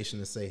conversation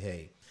to say,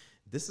 hey,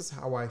 this is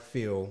how I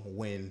feel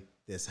when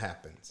this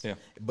happens,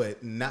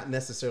 but not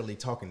necessarily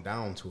talking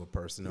down to a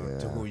person or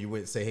to who you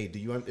would say, hey,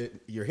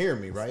 you're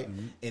hearing me, right?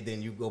 Mm-hmm. And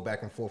then you go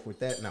back and forth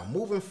with that. Now,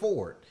 moving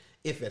forward,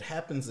 if it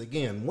happens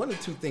again, one of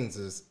two things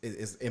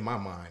is in my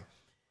mind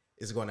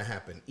is going to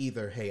happen.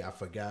 Either, hey, I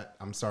forgot,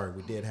 I'm sorry,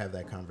 we did have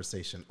that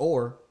conversation,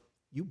 or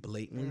you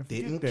blatantly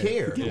didn't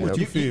care. Forget what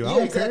you feel.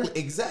 Yeah,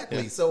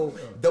 exactly. Yeah. So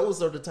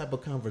those are the type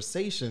of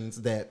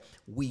conversations that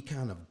we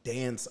kind of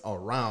dance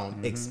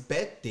around,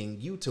 expecting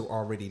you to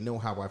already know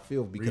how I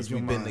feel because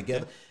we've been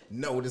together.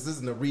 No, this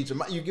isn't a read your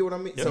mind. You get what I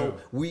mean? Yeah. So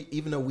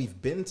even though we've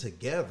been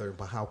together,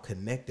 but how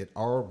connected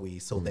are we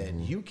so that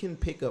you can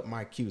pick up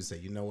my cues, say,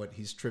 you know what,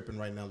 he's tripping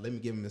right now. Let me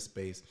give him his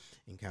space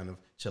and kind of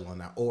chill on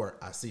out. Or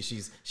I see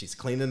she's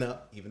cleaning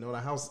up, even though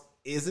the house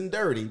isn't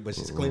dirty, but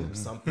she's cleaning.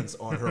 Something's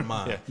on her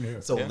mind.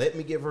 So let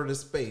me give her the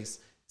space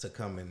to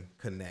come and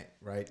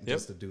connect, right?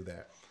 Just to do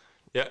that.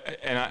 Yeah,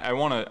 and I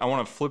want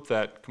to flip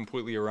that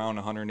completely around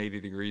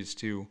 180 degrees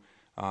too.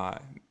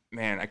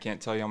 Man, I can't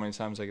tell you how many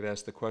times I get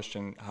asked the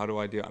question, how do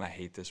I deal, and I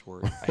hate this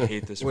word. I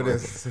hate this word.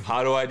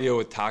 How do I deal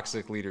with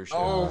toxic leadership?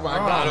 Oh my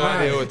God. How do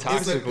I deal with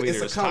toxic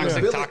leaders?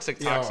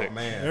 Toxic. Oh,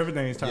 man.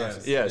 Everything's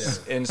toxic.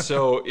 Yes. And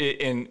so,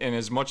 and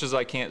as much as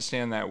I can't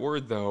stand that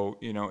word though,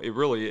 you know,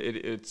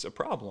 it's a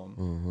problem.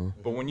 Mm-hmm.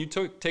 But when you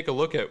take a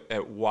look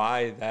at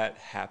why that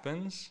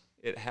happens,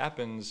 it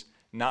happens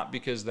not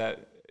because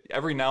that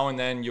every now and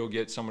then you'll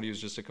get somebody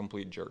who's just a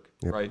complete jerk,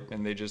 right?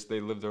 And they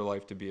live their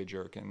life to be a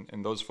jerk.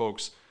 And those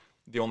folks,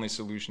 the only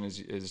solution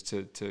is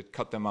to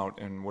cut them out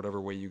in whatever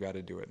way you got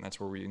to do it. And that's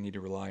where we need to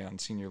rely on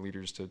senior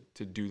leaders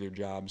to do their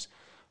jobs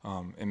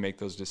and make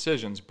those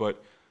decisions.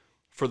 But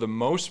for the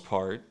most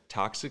part,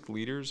 toxic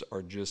leaders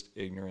are just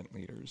ignorant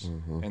leaders.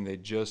 Mm-hmm. And they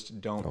just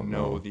don't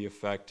know the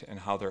effect and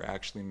how they're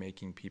actually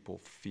making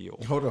people feel.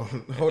 Hold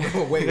on.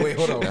 Wait,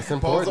 hold on. That's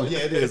important. Yeah,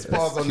 it is.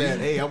 Pause on that.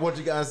 Hey, I want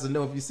you guys to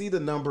know, if you see the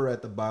number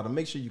at the bottom,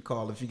 make sure you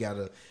call if you got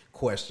a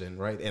question,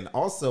 right? And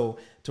also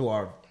to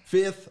our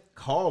fifth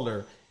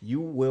caller, you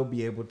will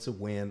be able to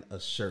win a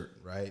shirt,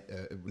 right?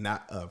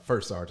 Not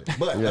First Sergeant,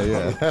 but from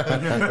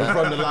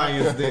the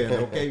Lions Den,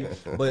 okay?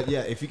 But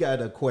yeah, if you got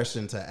a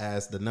question to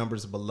ask, the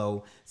number's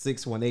below,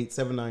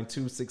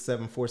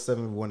 618-792-6747.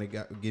 We want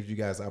to give you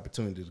guys the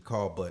opportunity to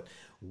call, but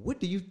what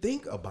do you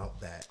think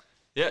about that?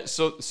 Yeah,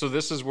 so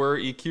this is where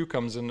EQ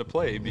comes into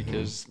play,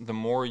 because the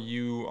more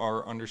you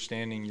are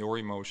understanding your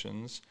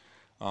emotions,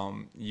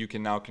 you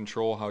can now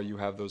control how you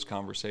have those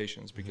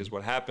conversations, because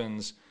what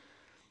happens...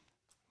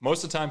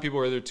 Most of the time, people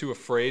are either too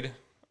afraid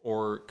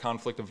or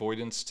conflict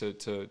avoidance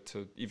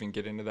to even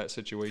get into that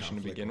situation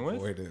to begin with.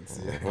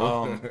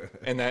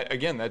 And that,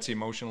 again, that's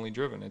emotionally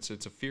driven. It's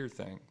a fear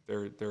thing.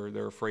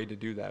 They're afraid to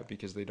do that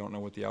because they don't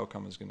know what the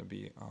outcome is going to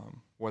be.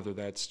 Whether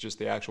that's just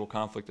the actual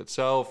conflict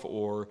itself,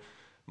 or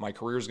my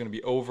career is going to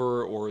be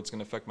over, or it's going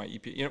to affect my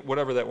EP,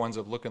 whatever that winds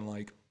up looking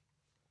like.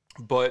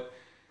 But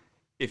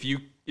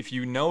if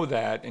you know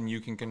that and you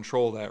can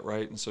control that,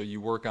 right, and so you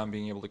work on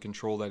being able to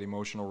control that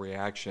emotional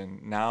reaction,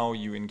 now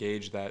you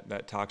engage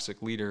that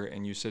toxic leader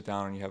and you sit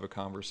down and you have a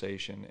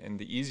conversation. And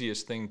the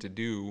easiest thing to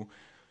do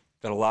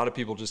that a lot of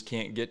people just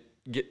can't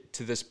get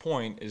to this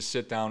point is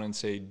sit down and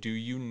say, do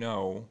you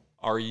know,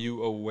 are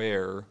you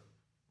aware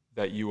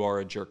that you are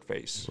a jerk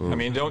face? I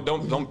mean,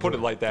 don't put it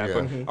like that,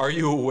 but are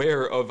you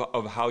aware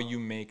of how you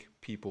make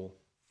people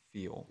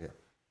feel?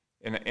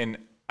 Yeah. And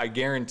I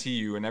guarantee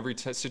you, in every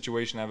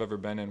situation I've ever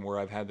been in where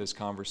I've had this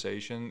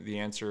conversation, the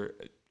answer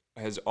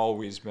has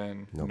always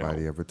been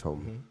nobody no. ever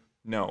told me.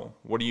 No.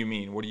 What do you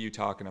mean? What are you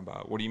talking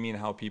about? What do you mean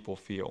how people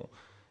feel?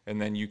 And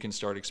then you can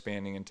start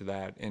expanding into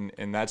that.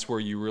 And that's where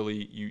you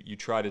really, you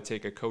try to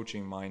take a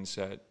coaching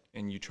mindset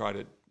and you try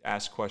to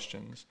ask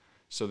questions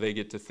so they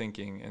get to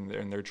thinking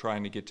and they're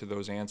trying to get to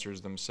those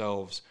answers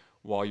themselves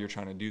while you're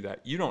trying to do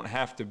that. You don't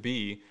have to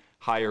be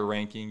higher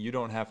ranking. You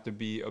don't have to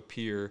be a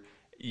peer.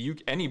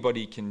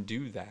 Anybody can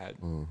do that.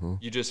 Mm-hmm.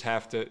 You just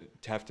have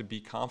to be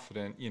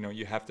confident.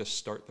 You have to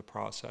start the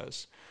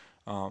process.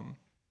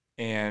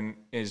 And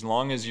as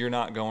long as you're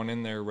not going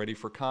in there ready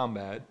for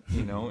combat,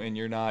 and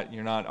you're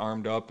not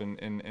armed up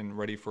and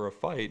ready for a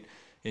fight,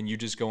 and you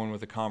just go in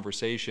with a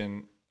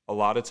conversation, a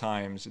lot of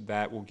times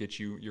that will get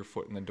you your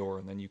foot in the door,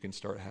 and then you can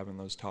start having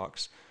those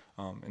talks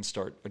and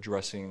start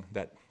addressing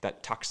that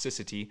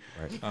toxicity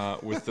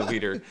with the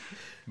leader.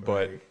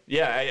 But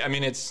yeah, I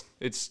mean, it's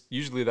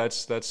usually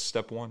that's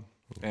step one,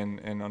 and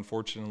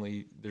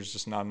unfortunately, there's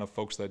just not enough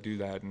folks that do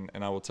that.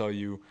 And I will tell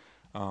you,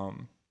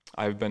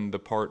 I've been the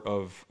part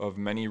of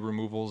many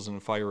removals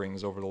and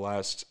firings over the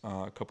last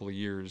couple of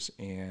years,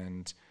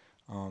 and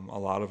a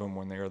lot of them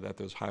when they are at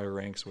those higher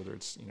ranks, whether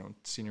it's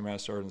senior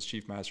master sergeants,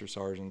 chief master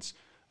sergeants,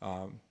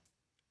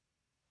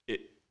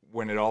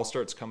 when it all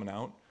starts coming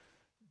out,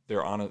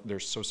 they're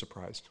so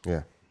surprised.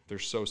 Yeah, they're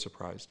so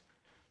surprised,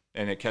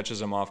 and it catches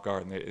them off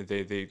guard, and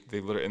they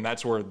literally, and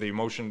that's where the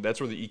emotion,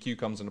 that's where the EQ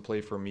comes into play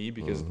for me,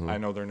 because I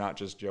know they're not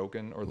just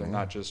joking, or they're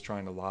not just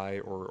trying to lie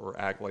or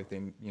act like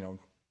they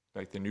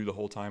like they knew the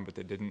whole time, but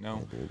they didn't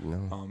know.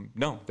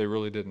 No, they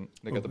really didn't.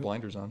 They got the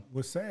blinders on.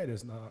 What's sad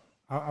is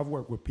I've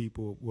worked with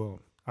people.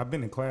 Well, I've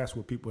been in class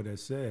with people that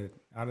said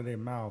out of their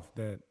mouth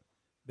that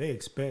they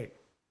expect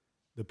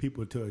the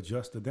people to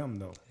adjust to them,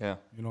 though. Yeah.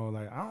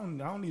 Like I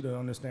don't need to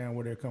understand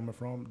where they're coming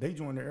from. They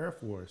joined the Air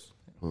Force.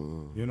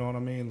 You know what I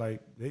mean?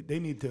 Like they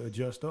need to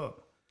adjust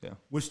up. Yeah.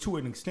 Which to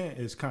an extent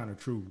is kind of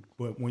true.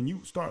 But when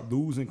you start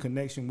losing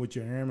connection with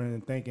your airmen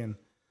and thinking,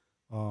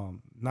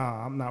 I'm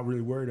not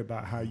really worried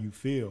about how you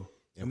feel.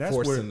 And that's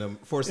forcing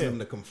them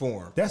to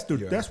conform.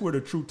 That's where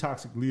the true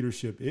toxic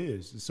leadership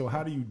is. So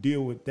how do you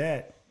deal with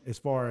that as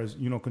far as,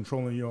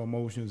 controlling your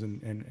emotions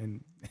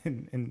and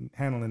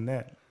handling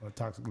that, a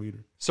toxic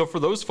leader? So for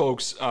those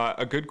folks,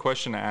 a good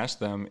question to ask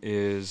them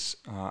is,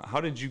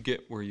 how did you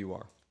get where you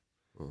are?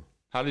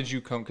 How did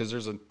you come? Because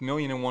there's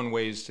 1,000,001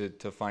 ways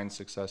to find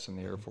success in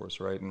the Air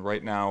Force, right? And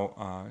right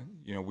now,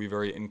 we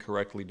very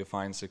incorrectly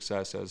define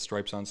success as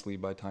stripes on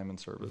sleeve by time and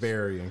service.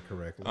 Very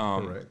incorrectly,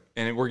 correct.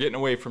 And we're getting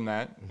away from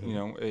that.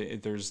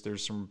 There's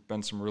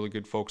been some really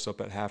good folks up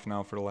at HAF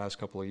now for the last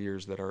couple of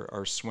years that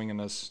are swinging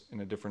us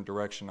in a different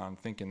direction on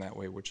thinking that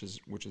way, which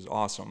is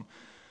awesome.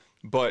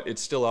 But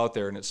it's still out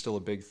there, and it's still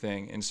a big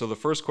thing. And so the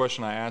first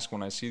question I ask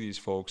when I see these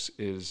folks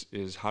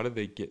is how did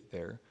they get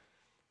there?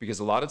 Because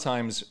a lot of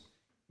times,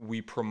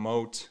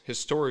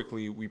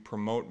 historically, we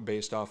promote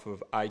based off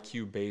of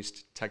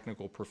IQ-based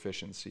technical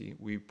proficiency.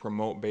 We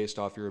promote based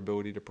off your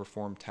ability to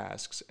perform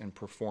tasks and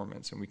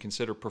performance. And we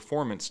consider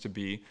performance to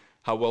be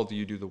how well do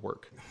you do the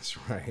work. That's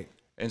right.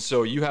 And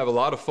so you have a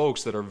lot of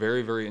folks that are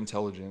very, very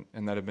intelligent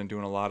and that have been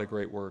doing a lot of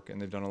great work,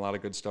 and they've done a lot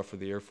of good stuff for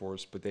the Air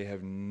Force, but they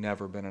have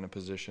never been in a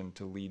position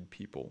to lead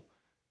people.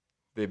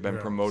 They've been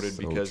promoted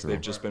because they've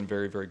just been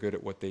very, very good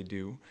at what they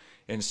do.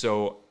 And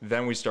so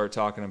then we start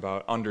talking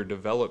about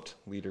underdeveloped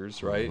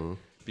leaders, right?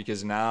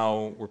 Because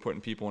now we're putting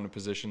people into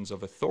positions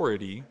of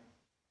authority,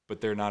 but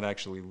they're not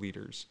actually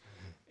leaders.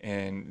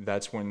 And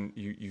that's when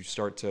you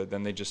start to,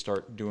 then they just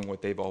start doing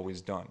what they've always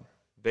done.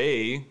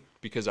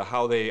 Because of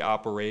how they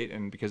operate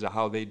and because of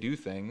how they do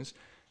things,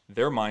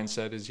 their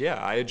mindset is,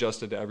 I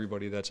adjusted to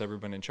everybody that's ever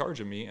been in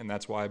charge of me, and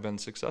that's why I've been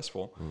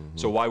successful.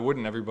 So why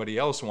wouldn't everybody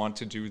else want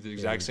to do the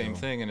exact same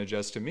thing and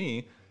adjust to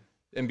me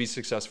and be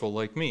successful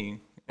like me?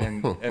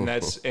 And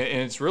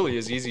it's really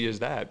as easy as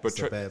that. But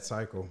it's a bad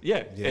cycle.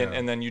 Yeah.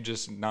 And then you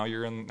just now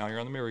you're on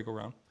the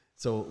merry-go-round.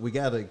 So we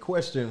got a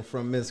question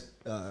from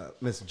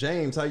Miss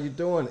James. How you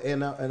doing?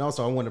 And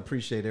also I want to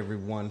appreciate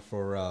everyone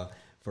for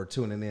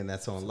tuning in.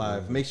 That's on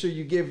live. Make sure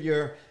you give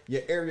your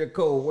area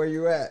code where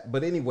you're at.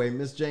 But anyway,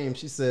 Miss James,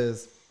 she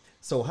says,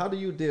 so how do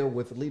you deal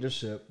with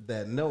leadership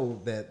that know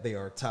that they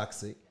are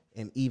toxic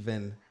and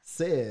even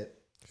stated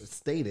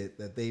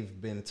that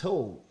they've been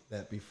told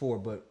that before,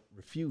 but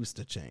refuse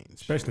to change?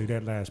 Especially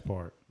that last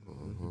part.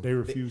 They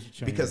refuse to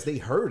change. Because they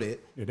heard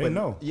it. Yeah, they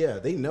know. Yeah,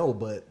 they know,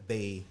 but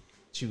they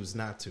choose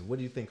not to. What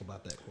do you think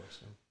about that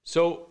question?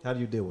 So how do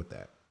you deal with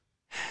that?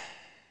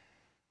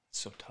 It's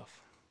so tough.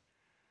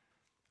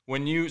 So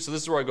this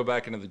is where I go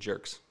back into the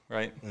jerks,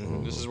 right?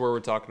 This is where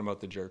we're talking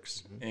about the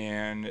jerks.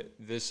 And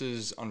this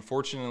is,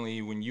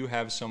 unfortunately, when you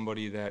have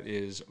somebody that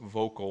is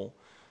vocal,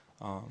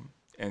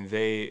 and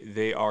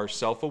they are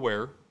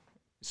self-aware,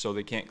 so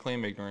they can't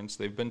claim ignorance.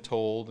 They've been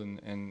told,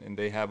 and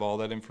they have all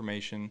that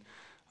information,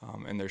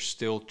 and they're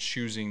still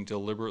choosing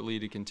deliberately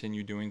to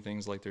continue doing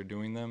things like they're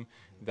doing them.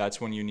 That's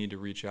when you need to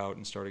reach out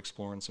and start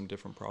exploring some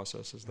different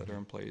processes that are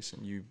in place.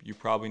 And you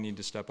probably need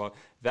to step out.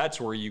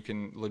 That's where you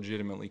can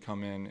legitimately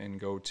come in and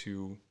go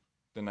to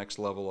the next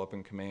level up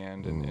in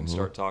command and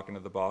start talking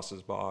to the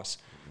boss's boss,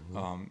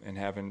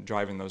 and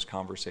driving those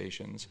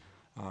conversations.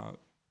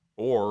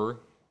 Or,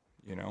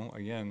 you know,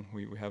 again,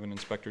 we have an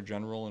inspector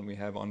general and we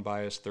have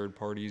unbiased third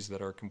parties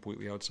that are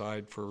completely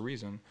outside for a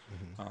reason.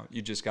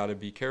 You just got to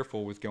be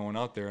careful with going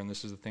out there. And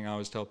this is the thing I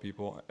always tell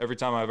people. Every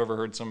time I've ever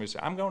heard somebody say,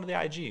 I'm going to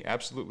the IG,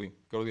 absolutely,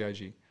 go to the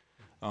IG.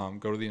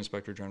 Go to the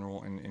inspector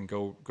general and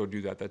go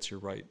do that. That's your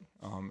right.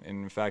 And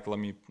in fact, let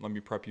me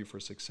prep you for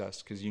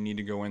success, because you need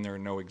to go in there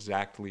and know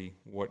exactly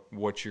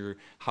what you're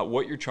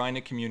trying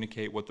to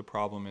communicate, what the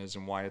problem is,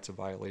 and why it's a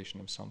violation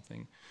of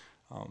something.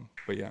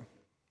 But yeah.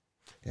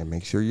 And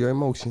make sure your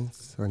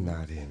emotions are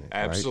not in it.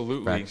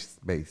 Absolutely. Right?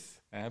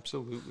 Facts-based.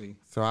 Absolutely.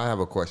 So I have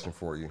a question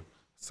for you.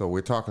 So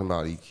we're talking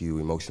about EQ,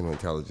 emotional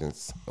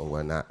intelligence, and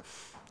whatnot.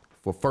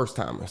 For first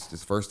timers,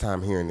 this first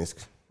time hearing this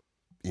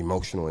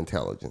emotional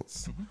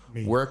intelligence,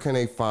 where can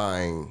they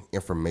find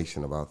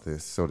information about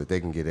this so that they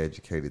can get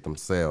educated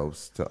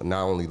themselves to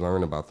not only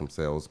learn about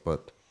themselves,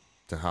 but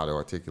to how to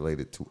articulate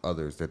it to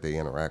others that they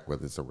interact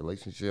with? It's a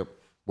relationship,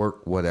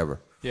 work,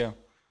 whatever. Yeah.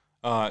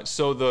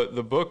 So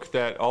the book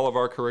that all of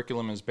our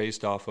curriculum is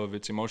based off of,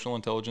 it's Emotional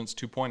Intelligence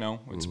 2.0.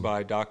 It's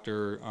by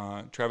Dr.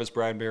 Travis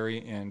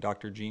Bradbury and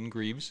Dr. Gene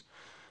Greaves.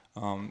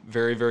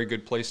 Very, very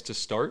good place to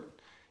start.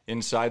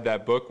 Inside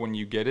that book, when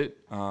you get it,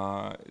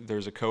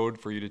 there's a code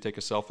for you to take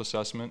a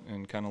self-assessment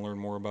and kind of learn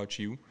more about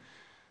you.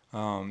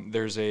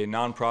 There's a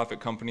nonprofit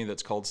company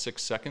that's called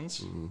 6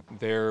 Seconds.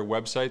 Their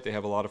website, they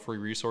have a lot of free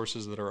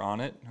resources that are on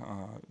it.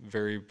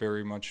 Very,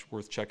 very much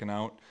worth checking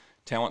out.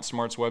 Talent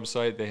Smart's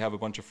website, they have a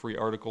bunch of free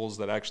articles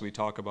that actually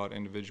talk about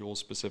individual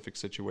specific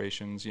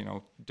situations, you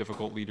know,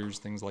 difficult leaders,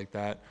 things like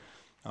that.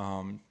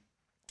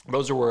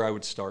 Those are where I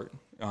would start.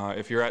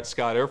 If you're at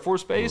Scott Air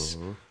Force Base,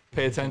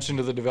 pay attention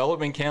to the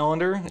development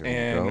calendar,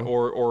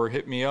 or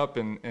hit me up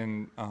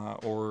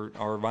or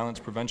our violence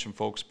prevention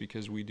folks,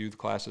 because we do the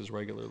classes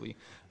regularly.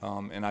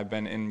 And I've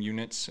been in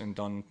units and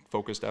done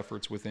focused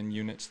efforts within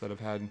units that have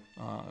had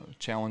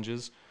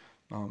challenges.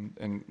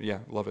 And yeah,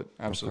 love it.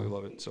 Absolutely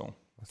love it. So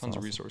tons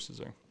of resources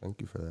there. Thank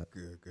you for that.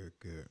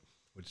 Good.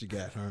 What you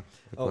got,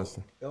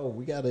 huh?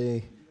 We got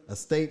a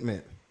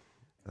statement.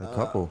 A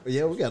couple.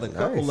 Yeah, we got a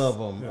couple of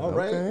them. All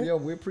right. Okay. Yeah,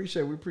 we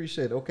appreciate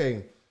it.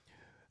 Okay.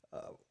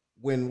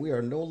 When we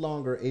are no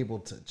longer able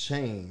to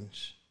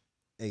change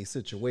a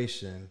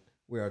situation,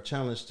 we are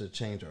challenged to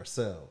change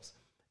ourselves.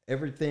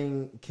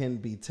 Everything can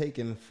be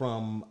taken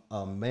from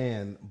a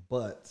man,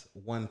 but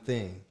one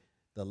thing,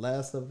 the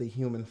last of the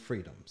human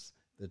freedoms,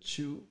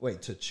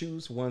 to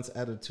choose one's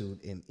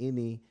attitude in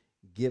any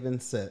given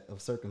set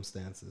of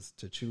circumstances,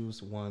 to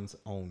choose one's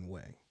own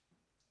way.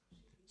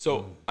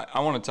 So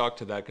I want to talk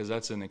to that, because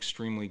that's an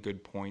extremely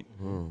good point.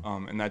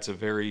 And that's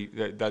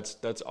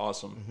that's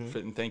awesome.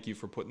 And thank you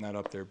for putting that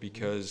up there,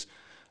 because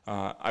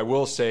I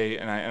will say,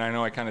 and I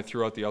know I kind of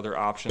threw out the other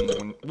options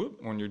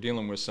when you're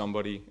dealing with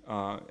somebody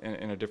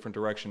in a different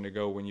direction to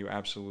go, when you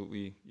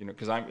absolutely, you know,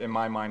 because I'm, in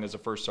my mind as a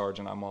first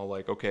sergeant, I'm all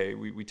like, okay,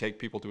 we take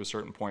people to a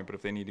certain point, but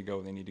if they need to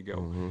go, they need to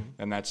go.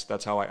 And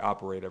that's how I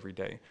operate every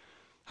day.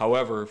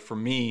 However, for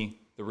me,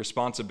 the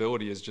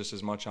responsibility is just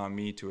as much on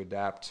me to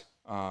adapt.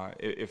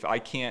 If I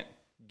can't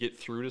get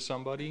through to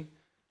somebody,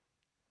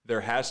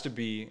 there has to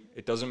be,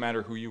 it doesn't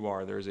matter who you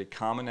are, there's a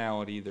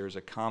commonality, there's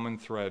a common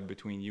thread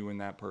between you and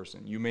that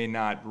person. You may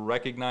not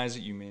recognize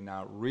it, you may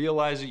not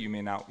realize it, you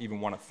may not even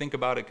want to think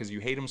about it because you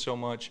hate them so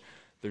much.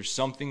 There's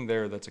something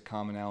there that's a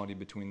commonality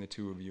between the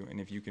two of you.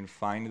 And if you can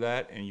find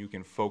that and you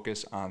can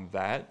focus on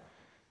that,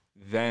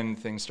 then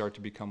things start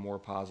to become more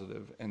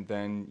positive. And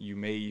then you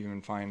may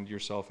even find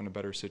yourself in a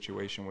better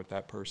situation with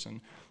that person.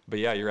 But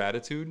yeah, your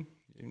attitude,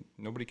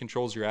 nobody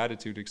controls your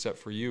attitude except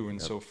for you.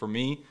 And so for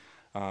me,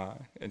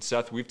 and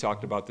Seth, we've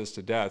talked about this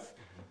to death.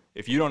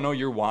 If you don't know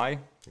your why,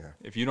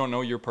 if you don't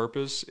know your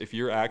purpose, if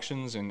your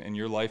actions and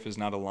your life is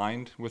not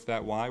aligned with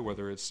that why,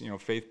 whether it's, you know,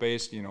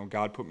 faith-based, you know,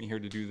 God put me here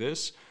to do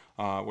this,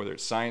 whether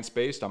it's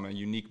science-based, I'm a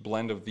unique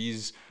blend of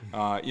these,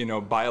 you know,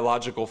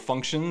 biological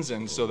functions,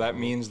 and so that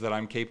means that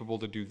I'm capable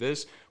to do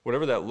this,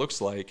 whatever that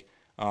looks like,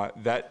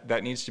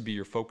 that needs to be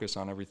your focus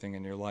on everything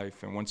in your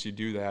life. And once you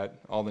do that,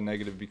 all the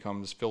negative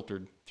becomes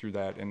filtered through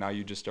that, and now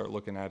you just start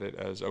looking at it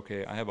as,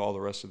 okay, I have all the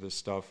rest of this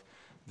stuff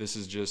this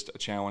is just a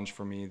challenge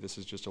for me. This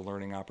is just a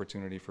learning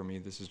opportunity for me.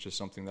 This is just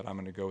something that I'm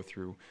going to go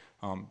through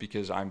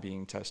because I'm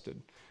being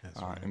tested,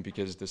 and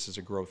because this is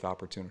a growth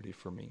opportunity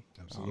for me.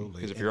 Absolutely.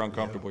 Because if you're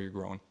uncomfortable, you're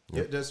growing.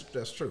 Yeah,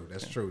 that's true.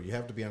 That's true. You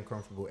have to be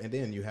uncomfortable, and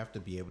then you have to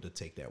be able to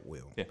take that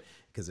will. Yeah.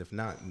 Because if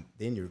not,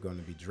 then you're going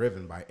to be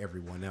driven by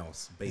everyone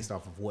else based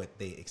off of what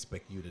they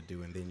expect you to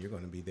do, and then you're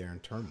going to be there in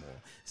turmoil.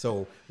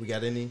 So we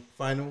got any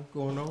final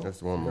going on?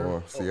 That's one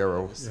more.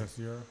 Sierra. Yes,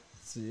 Sierra.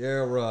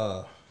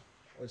 Sierra,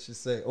 what'd she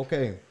say?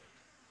 Okay.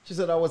 She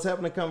said, I was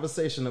having a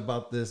conversation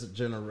about this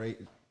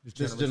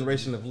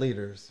generation of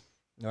leaders.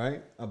 All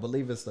right. I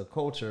believe it's the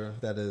culture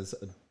that is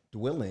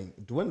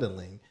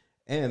dwindling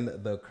and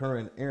the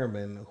current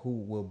airmen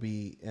who will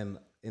be in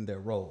their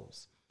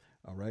roles.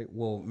 All right.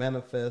 Will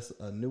manifest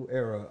a new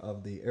era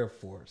of the Air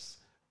Force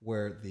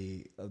where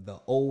the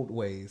old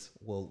ways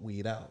will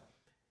weed out.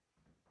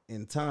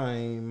 In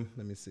time,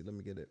 let me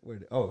get it.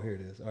 Here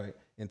it is. All right.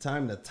 In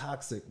time, the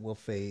toxic will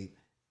fade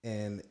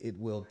and it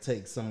will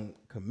take some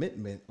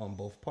commitment on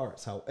both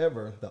parts.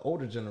 However, the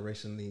older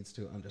generation needs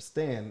to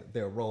understand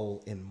their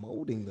role in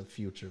molding the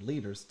future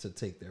leaders to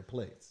take their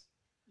place.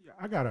 Yeah,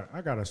 I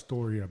got a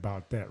story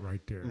about that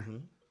right there.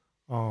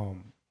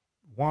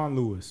 Juan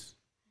Lewis,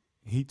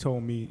 he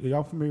told me, are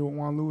y'all familiar with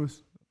Juan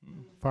Lewis?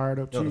 Fired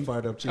Up Chief? The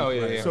Fired Up Chief. Oh,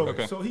 yeah,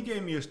 yeah. So he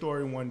gave me a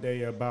story one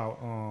day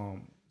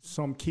about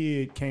some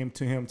kid came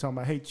to him talking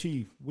about, hey,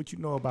 Chief, what you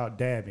know about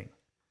dabbing?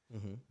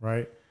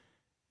 Right?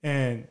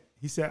 And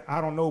he said, I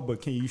don't know, but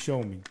can you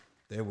show me?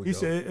 There we go. He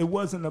said it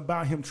wasn't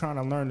about him trying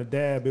to learn to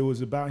dab. It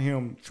was about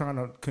him trying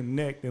to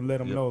connect and let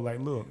him know,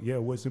 like, look,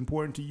 what's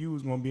important to you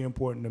is going to be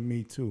important to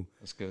me too.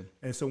 That's good.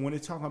 And so when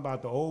it's talking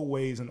about the old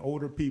ways and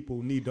older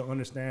people need to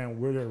understand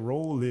where their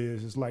role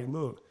is, it's like,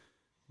 look,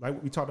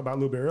 like we talked about a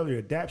little bit earlier,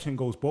 adaptation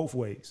goes both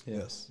ways.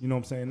 Yes. You know what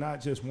I'm saying? Not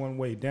just one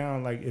way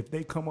down. Like if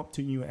they come up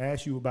to you and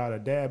ask you about a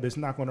dab, it's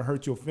not going to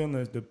hurt your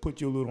feelings to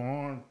put your little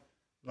arm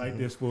like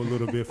this for a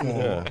little bit for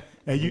them.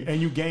 And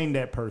you gain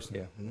that person.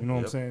 Yeah. You know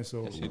what I'm saying?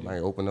 So It might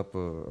open up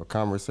a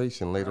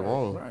conversation later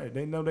on. Right.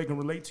 They know they can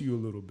relate to you a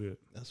little bit.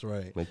 That's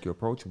right. Make you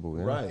approachable.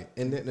 Yeah. Right.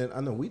 And then I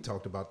know we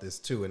talked about this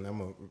too, and I'm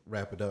going to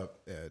wrap it up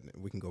and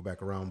we can go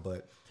back around.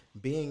 But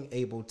being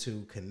able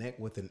to connect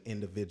with an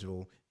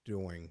individual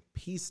during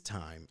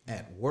peacetime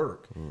at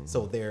work.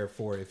 So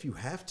therefore, if you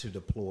have to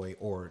deploy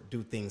or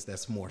do things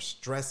that's more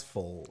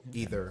stressful,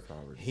 either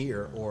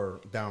here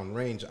or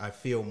downrange, I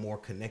feel more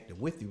connected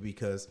with you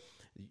because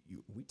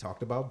we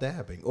talked about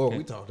dabbing, or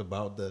we talked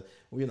about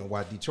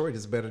why Detroit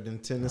is better than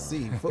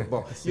Tennessee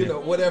football,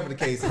 whatever the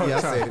case. Yeah,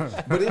 I said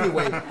it. But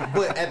anyway,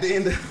 but at the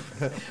end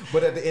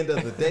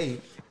of the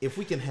day, if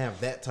we can have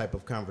that type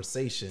of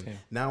conversation,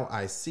 now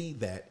I see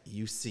that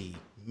you see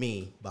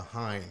me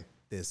behind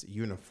this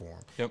uniform.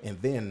 And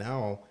then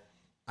now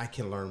I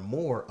can learn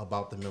more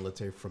about the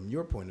military from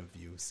your point of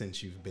view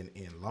since you've been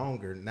in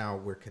longer. Now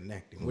we're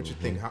connecting. What you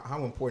think?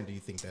 How important do you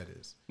think that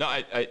is? No,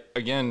 I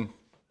again,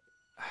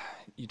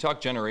 you talk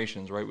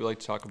generations, right? We like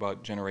to talk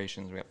about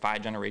generations. We have 5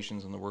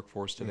 generations in the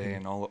workforce today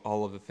and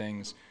all of the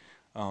things.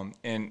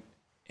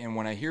 And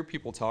when I hear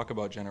people talk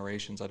about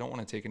generations, I don't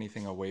want to take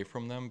anything away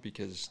from them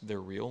because they're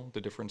real.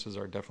 The differences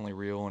are definitely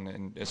real,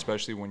 and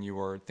especially when you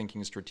are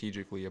thinking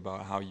strategically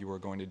about how you are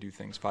going to do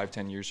things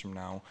 5-10 years from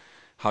now,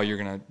 how you're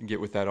going to get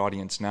with that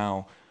audience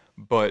now.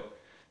 But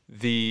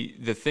the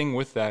thing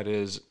with that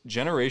is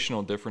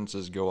generational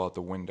differences go out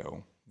the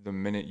window the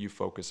minute you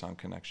focus on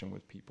connection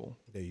with people.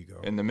 There you go.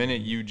 And the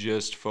minute you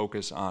just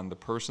focus on the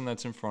person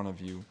that's in front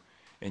of you,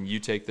 and you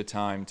take the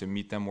time to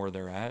meet them where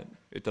they're at,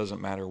 it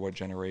doesn't matter what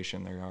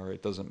generation they are.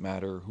 It doesn't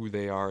matter who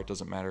they are. It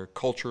doesn't matter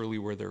culturally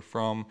where they're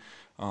from.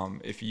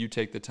 If you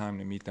take the time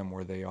to meet them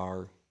where they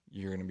are,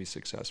 you're going to be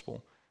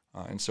successful.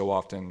 And so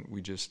often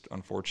we just,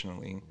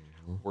 unfortunately,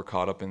 we're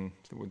caught up in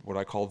what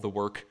I call the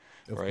work,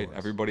 right?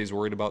 Everybody's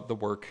worried about the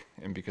work.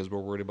 And because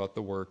we're worried about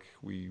the work,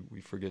 we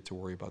forget to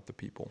worry about the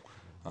people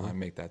and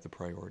make that the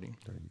priority.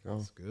 There you go.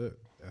 That's good.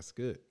 That's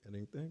good.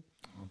 Anything?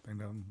 I don't think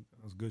that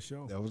was a good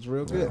show. That was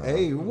real good.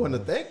 Hey, we want to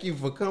thank you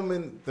for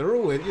coming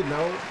through and,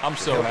 I'm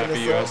so happy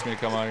you asked me to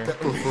come out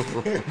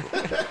here.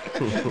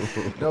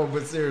 No,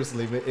 but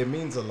seriously, it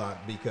means a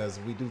lot because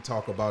we do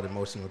talk about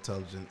emotional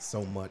intelligence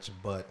so much,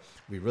 but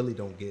we really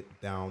don't get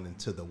down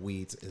into the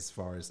weeds as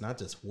far as not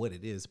just what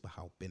it is, but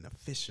how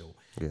beneficial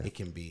it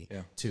can be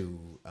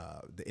to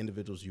the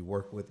individuals you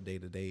work with day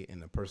to day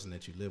and the person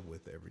that you live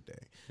with every day.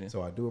 Yeah.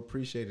 So I do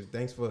appreciate it.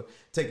 Thanks for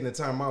taking the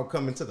time out,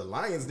 coming to the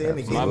Lions Den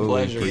and my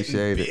pleasure.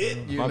 Appreciate it.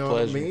 You my know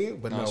pleasure. what I mean?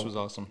 But this was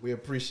awesome. We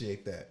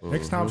appreciate that.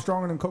 Next time,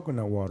 stronger than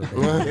coconut water.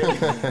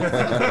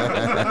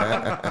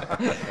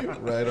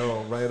 Right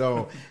on, right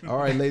on. All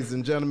right, ladies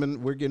and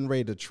gentlemen, we're getting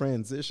ready to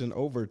transition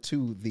over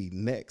to the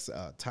next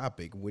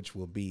topic, which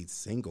will be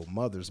single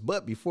mothers.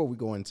 But before we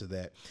go into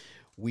that,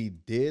 we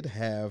did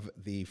have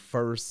the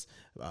first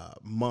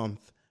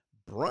month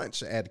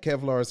brunch at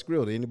Kevlar's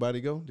Grill. Did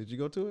anybody go? Did you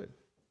go to it?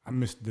 I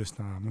missed this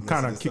time. I'm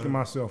kind of kicking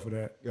myself for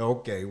that.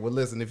 Okay. Well,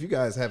 listen, if you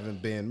guys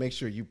haven't been, make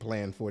sure you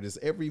plan for this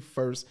every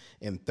first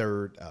and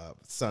third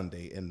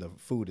Sunday, and the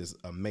food is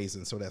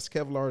amazing. So that's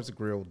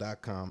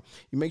KevlarsGrill.com.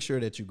 You make sure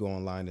that you go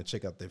online and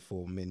check out their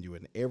full menu,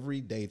 and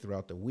every day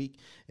throughout the week,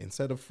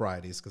 instead of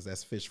Fridays, because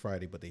that's Fish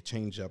Friday, but they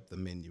change up the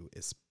menu.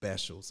 It's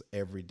specials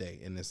every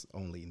day, and it's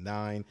only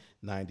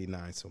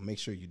 $9.99. So make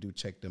sure you do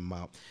check them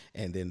out.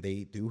 And then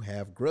they do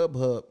have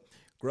Grubhub.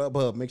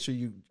 Make sure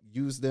you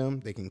use them.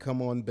 They can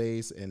come on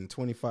base in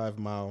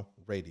 25-mile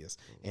radius,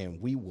 and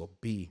we will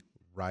be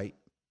right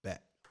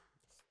back.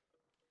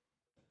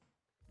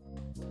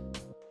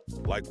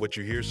 Like what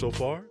you hear so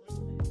far?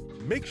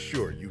 Make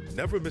sure you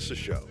never miss a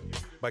show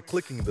by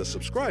clicking the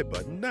subscribe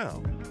button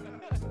now.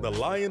 The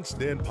Lion's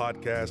Den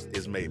podcast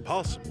is made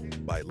possible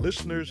by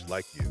listeners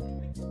like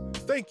you.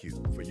 Thank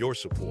you for your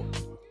support.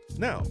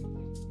 Now,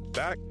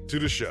 back to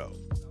the show.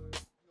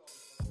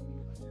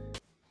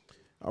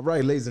 All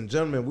right, ladies and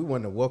gentlemen, we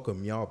want to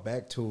welcome y'all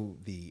back to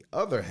the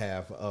other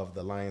half of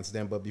the Lion's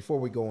Den. But before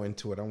we go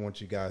into it, I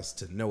want you guys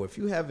to know, if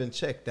you haven't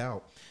checked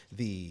out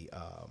the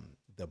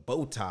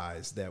bow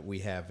ties that we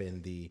have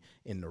in the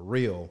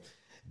reel,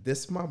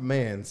 this my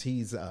man's.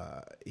 He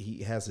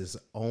has his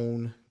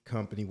own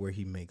company where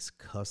he makes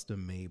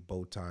custom made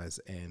bow ties,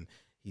 and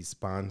he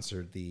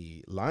sponsored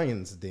the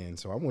Lion's Den.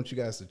 So I want you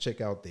guys to check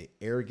out the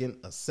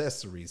Arrogant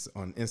Accessories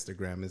on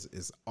Instagram.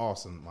 It's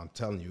awesome, I'm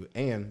telling you.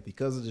 And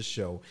because of the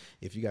show,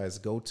 if you guys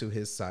go to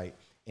his site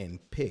and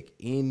pick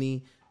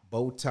any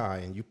bow tie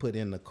and you put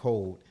in the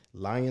code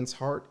Lion's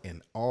Heart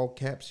in all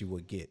caps, you will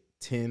get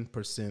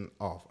 10%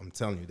 off. I'm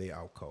telling you, they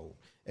out cold.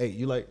 Hey,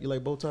 you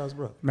like bow ties,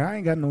 bro? Man, I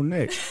ain't got no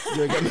neck.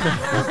 You ain't got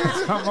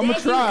no I'm gonna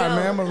try,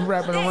 man. I'm gonna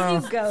wrap it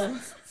around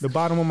the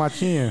bottom of my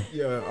chin.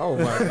 Yeah. Oh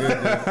my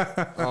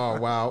goodness. Oh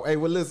wow. Hey,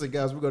 well, listen,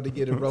 guys, we're going to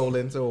get it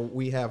rolling. So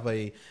we have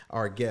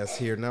our guest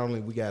here. Not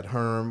only we got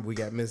Herm, we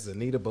got Miss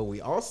Anita, but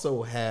we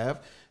also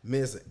have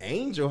Miss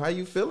Angel. How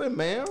you feeling,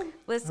 ma'am?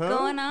 What's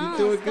going on? You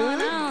doing What's good?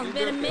 going on? It's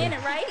been a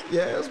minute, right?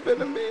 Yeah, it's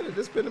been a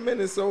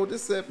minute. So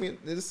this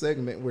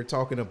segment, we're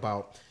talking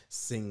about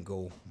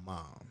single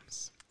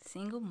moms.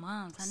 Single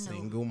moms, I know.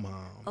 Single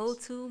moms. Oh,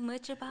 too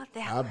much about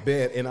that. I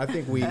bet, and I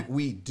think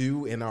we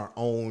do in our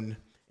own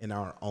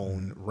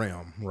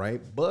realm,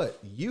 right? But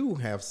you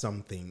have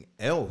something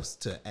else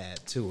to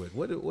add to it.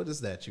 What is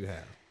that you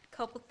have?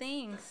 Couple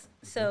things.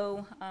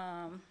 So,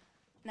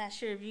 not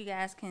sure if you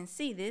guys can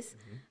see this,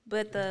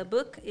 but the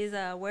book is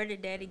Where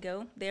Did Daddy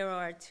Go? There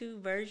are two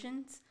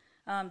versions.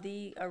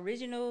 The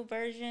original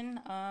version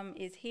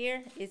is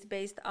here. It's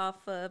based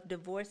off of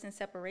divorce and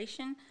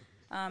separation.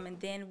 And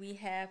then we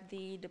have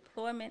the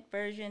deployment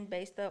version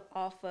based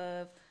off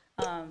of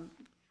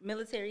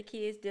military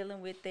kids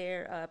dealing with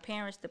their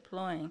parents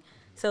deploying.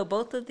 So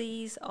both of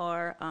these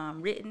are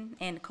written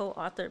and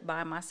co-authored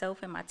by myself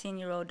and my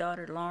 10-year-old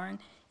daughter, Lauren,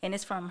 and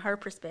it's from her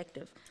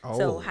perspective.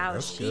 So how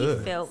she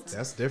felt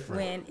that's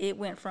different when it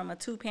went from a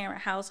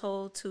two-parent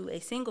household to a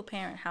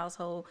single-parent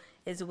household,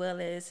 as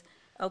well as,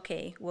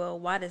 okay, well,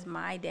 why does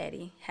my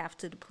daddy have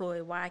to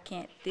deploy? Why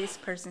can't this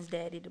person's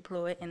daddy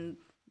deploy? And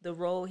the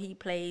role he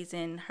plays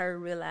in her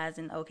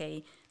realizing,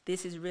 okay,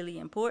 this is really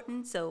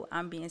important, so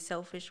I'm being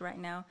selfish right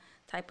now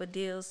type of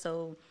deal.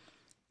 So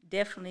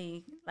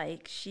definitely,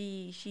 like,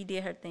 she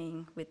did her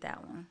thing with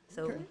that one.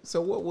 So okay. So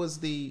what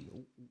was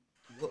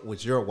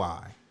your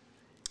why?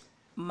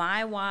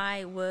 My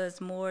why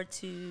was more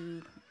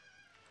to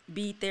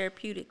be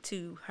therapeutic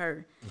to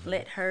her.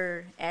 Let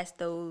her ask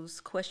those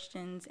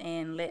questions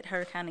and let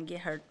her kind of get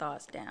her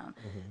thoughts down.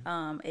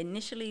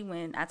 Initially,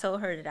 when I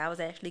told her that I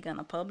was actually going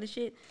to publish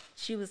it,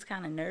 she was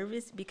kind of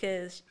nervous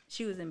because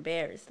she was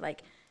embarrassed.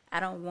 Like, I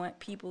don't want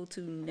people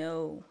to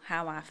know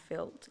how I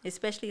felt,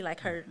 especially like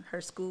her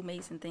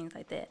schoolmates and things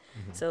like that.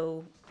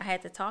 So I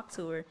had to talk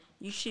to her.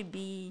 You shouldn't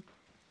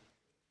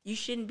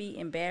be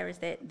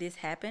embarrassed that this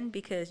happened,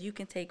 because you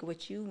can take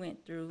what you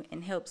went through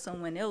and help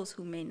someone else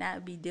who may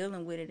not be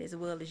dealing with it as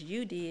well as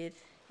you did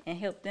and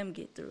help them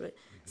get through it.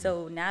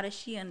 So now that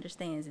she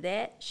understands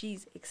that,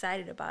 she's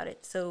excited about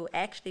it. So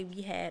actually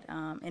we had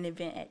an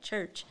event at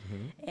church,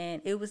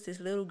 and it was this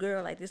little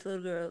girl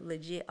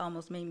legit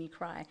almost made me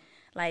cry.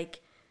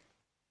 Like,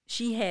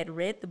 she had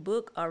read the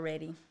book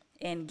already,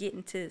 and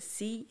getting to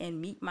see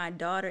and meet my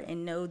daughter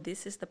and know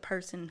this is the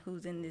person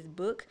who's in this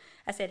book.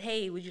 I said,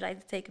 hey, would you like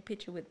to take a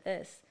picture with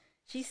us?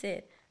 She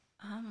said,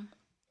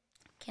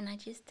 can I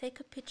just take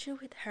a picture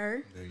with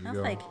her? There you I was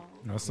go. like,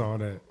 I saw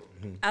that.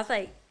 I was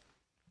like,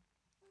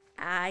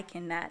 I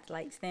cannot,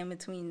 like, stand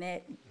between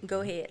that. Go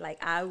ahead.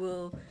 Like, I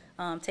will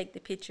take the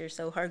picture.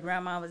 So her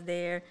grandma was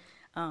there.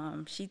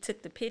 She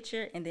took the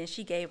picture, and then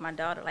she gave my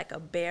daughter, like, a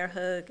bear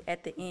hug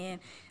at the end.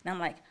 And I'm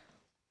like,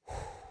 whew.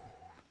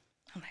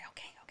 I'm like,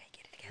 okay,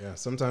 get it together. Yeah,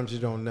 sometimes you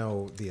don't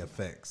know the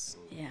effects.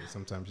 Yeah.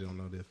 Sometimes you don't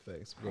know the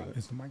effects. But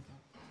Is the mic?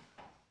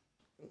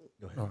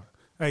 go ahead.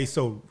 Hey,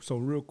 so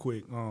real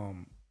quick,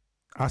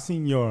 I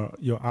seen your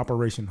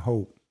Operation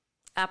Hope.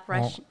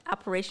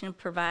 Operation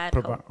Provide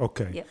Hope.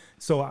 Okay. Yep.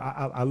 So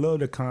I love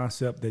the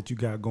concept that you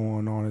got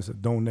going on. It's a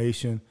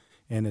donation,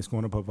 and it's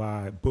going to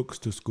provide books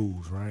to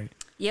schools, right?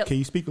 Yep. Can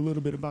you speak a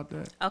little bit about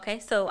that? Okay,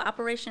 so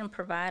Operation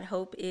Provide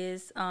Hope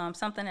is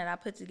something that I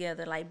put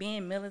together. Like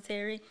being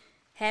military,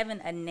 having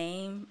a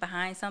name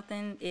behind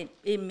something,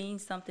 it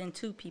means something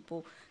to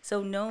people.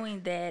 So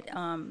knowing that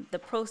the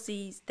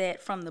proceeds that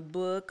from the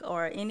book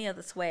or any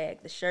other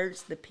swag, the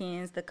shirts, the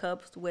pens, the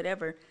cups,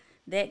 whatever,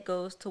 that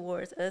goes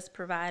towards us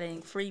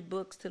providing free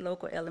books to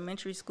local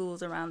elementary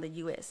schools around the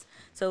U.S.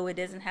 So it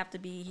doesn't have to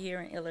be here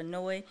in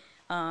Illinois.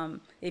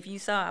 If you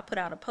saw, I put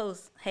out a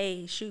post,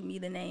 hey, shoot me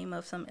the name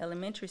of some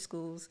elementary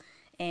schools.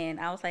 And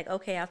I was like,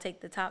 okay, I'll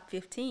take the top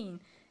 15.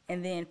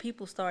 And then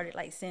people started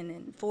like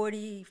sending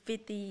 $40,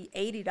 $50,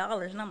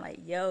 $80. And I'm like,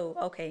 yo,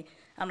 okay.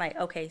 I'm like,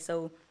 okay,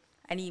 so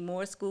I need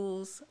more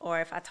schools.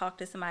 Or if I talk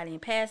to somebody in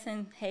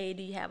passing, hey,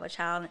 do you have a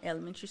child in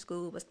elementary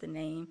school? What's the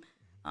name?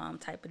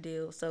 Type of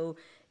deal. So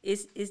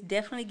it's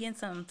definitely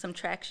getting some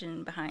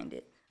traction behind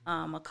it.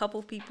 A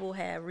couple people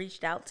have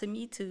reached out to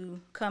me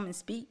to come and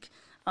speak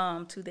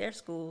to their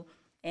school.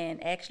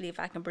 And actually, if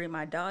I can bring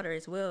my daughter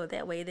as well,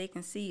 that way they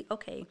can see,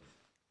 okay,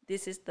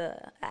 this is the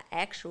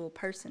actual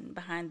person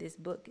behind this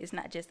book. It's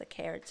not just a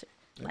character.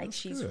 Like,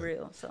 she's good.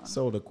 Real.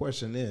 So the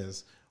question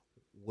is,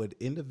 would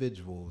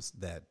individuals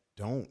that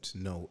don't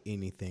know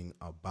anything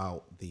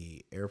about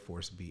the Air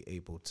Force be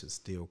able to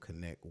still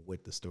connect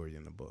with the story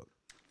in the book?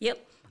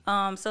 Yep.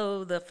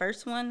 So the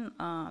first one,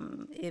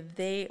 if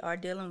they are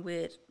dealing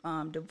with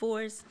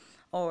divorce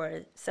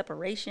or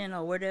separation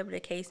or whatever the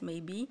case may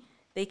be,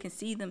 they can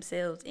see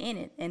themselves in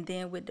it. And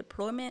then with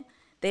deployment,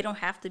 they don't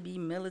have to be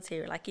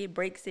military. Like, it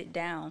breaks it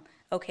down.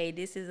 Okay,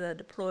 this is a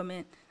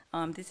deployment.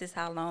 This is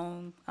how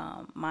long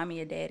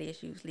mommy or daddy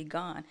is usually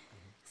gone.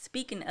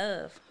 Speaking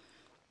of,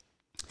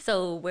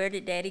 so where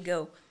did daddy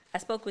go? I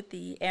spoke with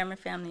the Airman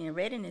Family and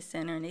Readiness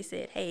Center, and they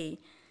said, hey,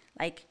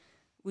 like,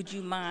 would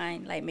you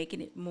mind like making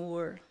it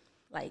more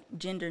like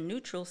gender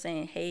neutral,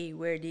 saying, hey,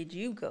 where did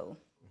you go?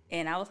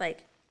 And I was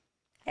like,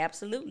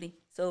 absolutely.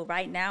 So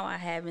right now I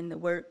have in the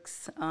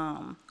works,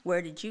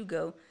 where did you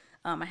go?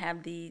 I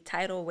have the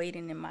title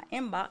waiting in my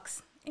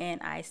inbox,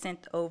 and I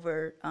sent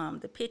over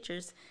the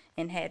pictures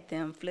and had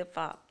them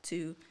flip-flop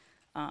to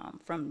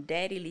from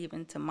daddy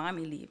leaving to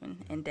mommy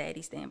leaving and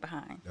daddy staying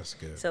behind. That's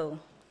good. So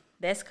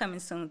that's coming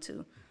soon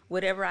too.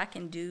 Whatever I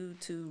can do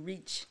to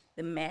reach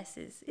the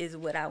masses is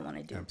what I want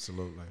to do.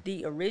 Absolutely.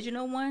 The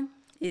original one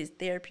is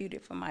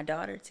therapeutic for my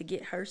daughter to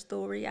get her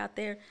story out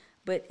there.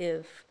 But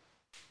if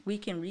we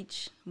can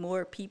reach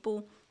more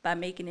people by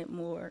making it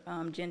more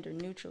gender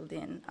neutral,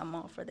 then I'm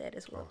all for that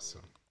as well.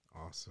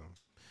 Awesome.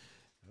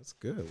 That's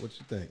good. What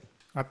you think?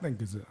 I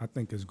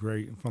think it's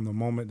great. From the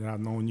moment that I've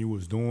known you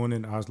was doing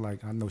it, I was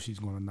like, I know she's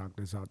going to knock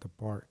this out the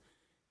park.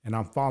 And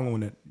I'm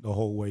following it the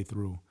whole way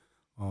through.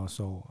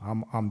 So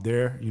I'm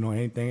there,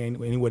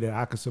 any way that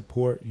I can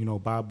support,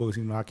 buy books.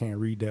 I can't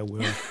read that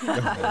well,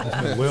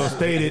 well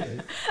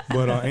stated,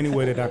 but any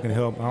way that I can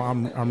help,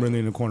 I'm really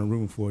in the corner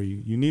rooting for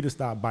you. You need to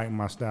stop biting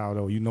my style,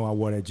 though. I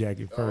wore that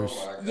jacket first.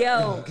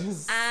 Yo,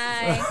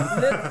 I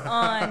looked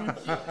on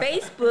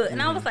Facebook and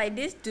I was like,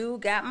 this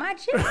dude got my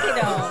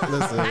jacket on.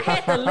 Listen. I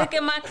had to look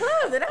in my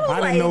closet.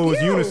 I didn't know it was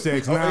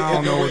unisex. Now I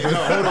don't know.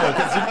 Hold on,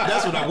 because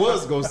that's what I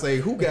was gonna say.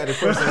 Who got it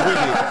first, and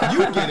where did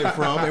you get it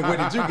from, and where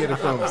did you get it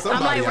from?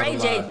 Somebody. I'm like Ray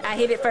J. I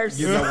hit it first.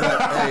 You know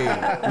what?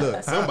 Hey,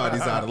 look,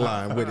 somebody's out of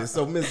line with it.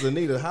 So, Ms.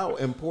 Anita, how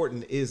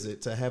important is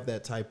it to have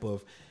that type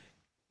of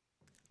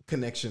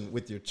connection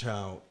with your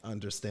child,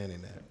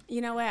 understanding that?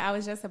 You know what? I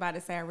was just about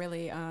to say I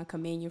really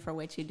commend you for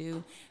what you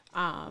do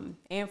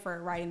and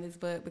for writing this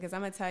book, because I'm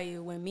going to tell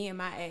you, when me and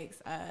my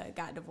ex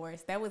got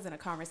divorced, that wasn't a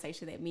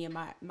conversation that me and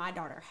my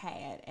daughter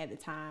had at the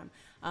time.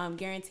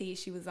 Guaranteed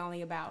she was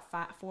only about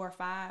 4 or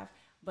 5.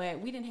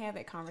 But we didn't have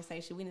that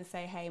conversation. We didn't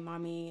say, hey,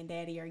 mommy and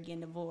daddy are getting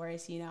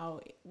divorced.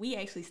 We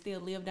actually still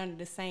lived under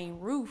the same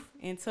roof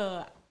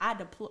until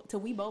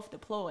we both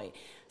deployed.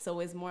 So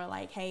it's more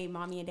like, hey,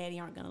 mommy and daddy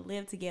aren't going to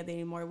live together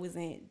anymore. It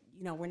wasn't,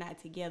 we're not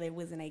together. It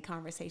wasn't a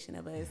conversation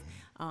of us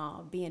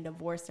being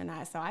divorced or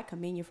not. So I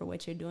commend you for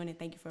what you're doing, and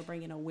thank you for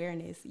bringing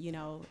awareness,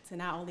 to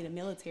not only the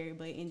military,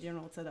 but in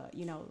general to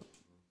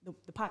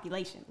the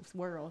population, this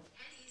world.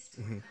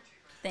 Mm-hmm.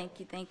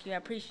 Thank you. I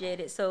appreciate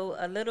it. So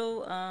a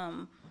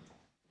little...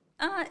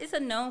 it's a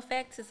known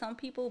fact to some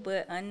people,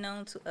 but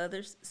unknown to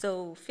others.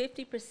 So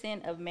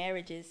 50% of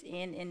marriages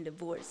end in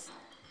divorce,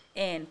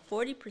 and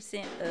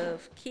 40%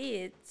 of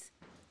kids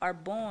are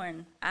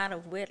born out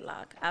of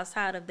wedlock,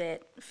 outside of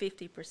that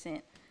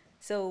 50%.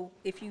 So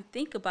if you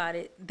think about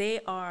it,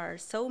 there are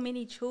so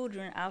many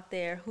children out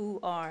there who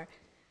are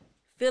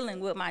feeling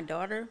what my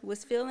daughter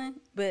was feeling,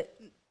 but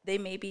they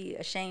may be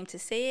ashamed to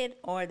say it,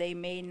 or they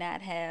may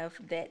not have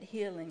that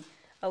healing.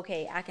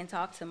 Okay, I can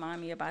talk to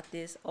mommy about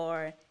this,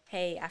 or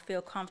hey, I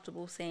feel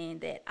comfortable saying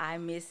that I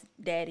miss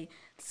daddy.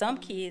 Some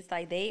kids,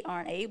 like, they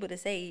aren't able to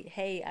say,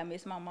 hey, I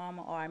miss my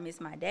mama or I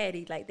miss my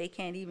daddy. Like, they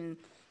can't even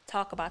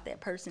talk about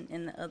that person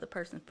in the other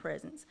person's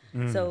presence.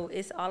 So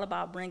it's all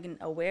about bringing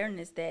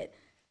awareness that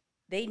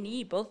they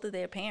need both of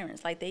their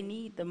parents. Like, they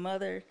need the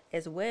mother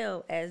as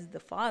well as the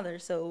father.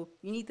 So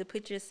you need to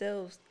put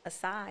yourselves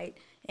aside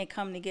and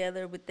come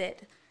together with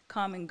that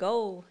common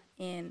goal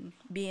in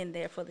being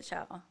there for the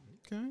child.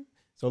 Okay.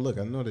 So look,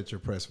 I know that you're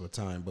pressed for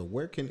time, but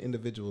where can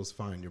individuals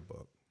find your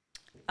book?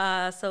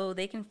 So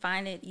they can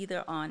find it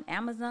either on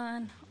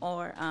Amazon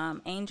or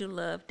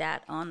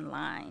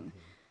angellove.online.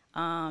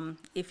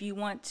 If you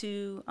want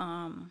to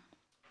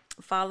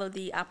follow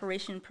the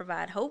Operation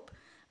Provide Hope,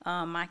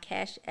 my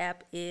Cash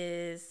App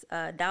is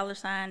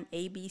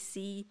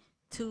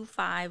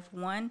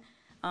 $ABC251.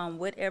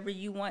 Whatever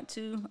you want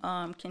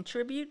to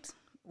contribute,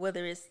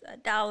 whether it's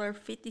 $1,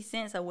 50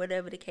 cents, or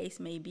whatever the case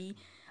may be.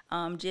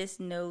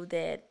 Just know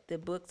that the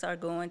books are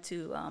going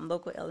to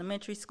local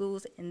elementary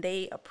schools, and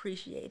they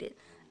appreciate it.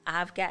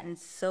 I've gotten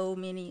so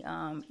many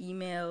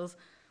emails,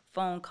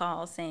 phone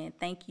calls saying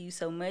thank you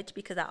so much,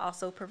 because I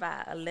also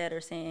provide a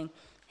letter saying,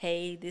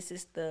 hey, this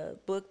is the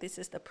book, this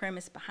is the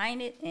premise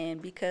behind it,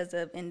 and because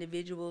of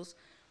individuals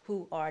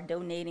who are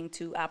donating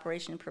to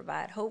Operation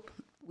Provide Hope,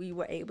 we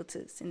were able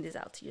to send this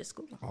out to your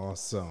school.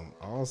 Awesome.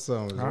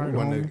 Right, We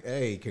want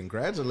to,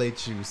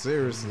 congratulate you,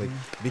 seriously,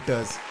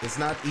 because it's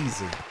not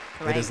easy.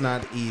 Right. It is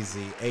not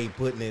easy,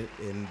 putting it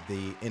in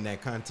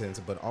that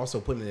content, but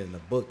also putting it in the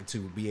book to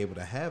be able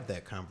to have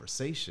that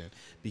conversation,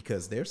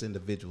 because there's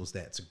individuals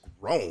that's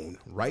grown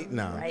right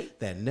now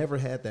that never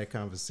had that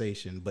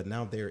conversation, but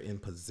now they're in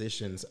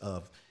positions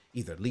of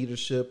either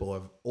leadership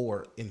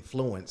or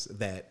influence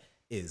that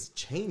is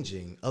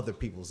changing other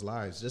people's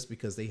lives just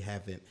because they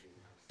haven't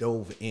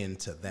dove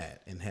into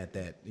that and had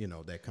that,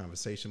 that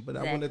conversation. But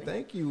I want to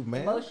thank you,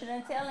 man. Emotional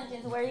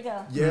intelligence, where you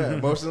go? Yeah,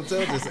 emotional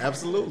intelligence,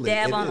 absolutely.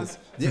 Dab it on is.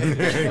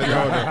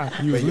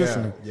 Yeah. You was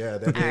listening. Yeah,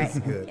 that is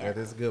right. good. Yeah. That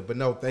is good. But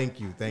no,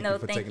 thank you. Thank you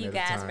for taking the time.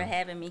 Thank you guys for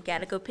having me. Got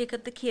to go pick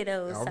up the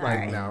kiddos. All Sorry.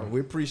 right, now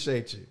we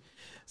appreciate you.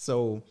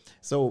 So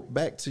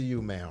back to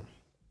you, ma'am.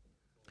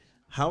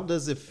 How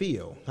does it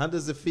feel? How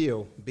does it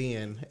feel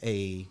being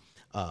a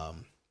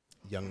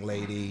young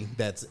lady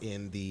that's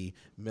in the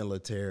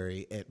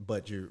military,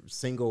 but you're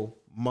single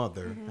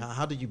mother? Mm-hmm.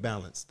 How do you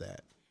balance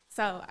that?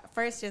 So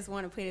first, just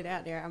want to put it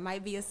out there. I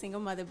might be a single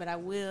mother, but I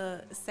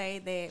will say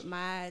that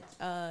my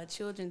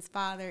children's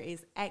father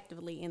is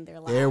actively in their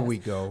lives. There we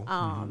go.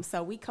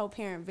 So we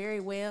co-parent very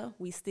well.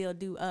 We still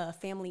do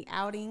family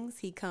outings.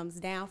 He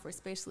comes down for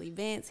special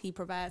events. He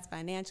provides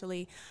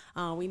financially.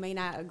 We may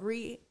not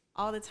agree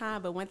all the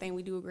time, but one thing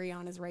we do agree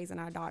on is raising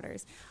our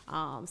daughters.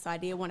 So I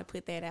did want to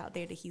put that out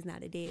there, that he's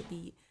not a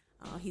deadbeat.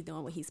 He's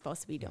doing what he's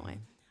supposed to be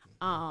doing.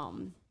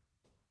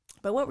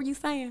 But what were you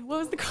saying? What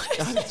was the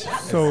question?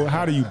 So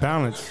how do you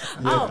balance?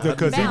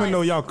 Because even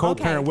though y'all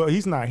co-parent, well,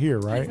 he's not here,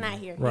 right? He's not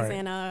here. Right. He's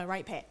in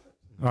Wright Pat.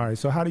 All right.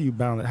 So how do you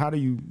balance?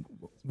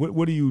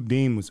 What do you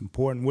deem was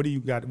important? What do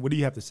you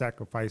have to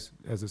sacrifice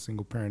as a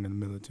single parent in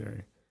the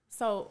military?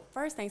 So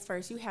first things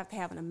first, you have to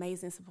have an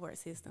amazing support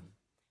system,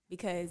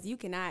 because you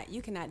cannot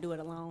do it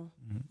alone.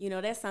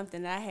 Mm-hmm. That's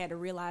something that I had to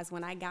realize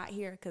when I got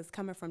here, because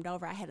coming from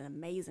Dover, I had an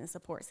amazing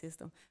support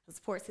system, a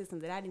support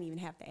system that I didn't even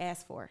have to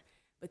ask for.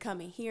 But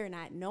coming here,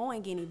 not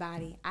knowing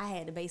anybody, I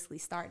had to basically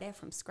start that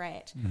from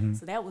scratch. Mm-hmm.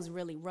 So that was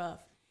really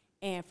rough.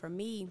 And for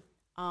me,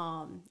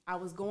 I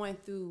was going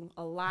through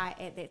a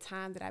lot at that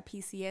time that I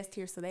PCS'd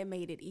here, so that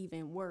made it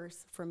even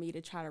worse for me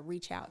to try to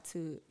reach out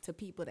to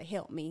people to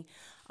help me.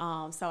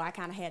 So I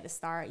kind of had to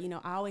start,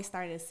 I always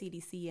started at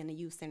CDC and the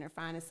youth center,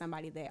 finding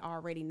somebody that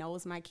already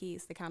knows my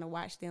kids to kind of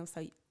watch them.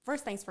 So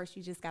first things first,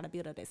 you just got to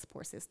build up that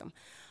support system.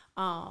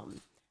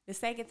 The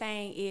second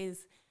thing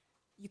is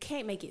you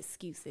can't make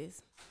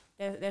excuses.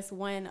 That's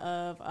one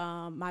of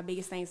my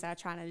biggest things that I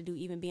try not to do,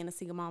 even being a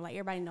single mom. Like,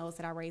 everybody knows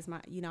that I'm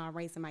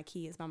raising my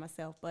kids by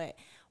myself. But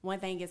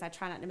one thing is I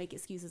try not to make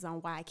excuses on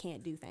why I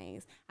can't do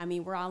things. I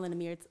mean, we're all in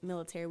the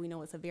military. We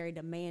know it's a very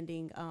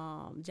demanding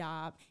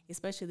job,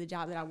 especially the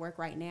job that I work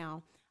right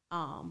now.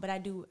 But I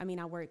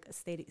work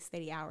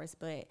steady hours,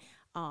 but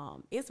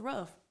it's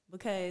rough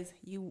because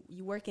you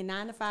working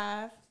 9 to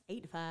 5,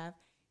 8 to 5.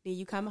 Then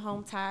you come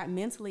home tired,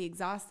 mentally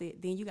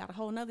exhausted. Then you got a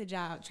whole nother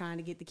job trying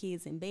to get the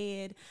kids in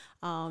bed,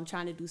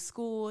 trying to do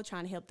school,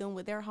 trying to help them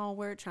with their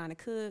homework, trying to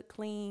cook,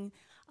 clean.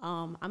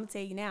 I'm going to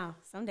tell you now,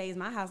 some days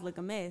my house look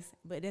a mess,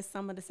 but there's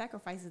some of the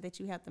sacrifices that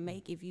you have to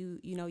make if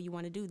you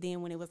want to do.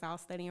 Then when it was all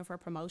studying for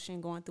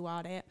promotion, going through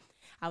all that,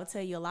 I would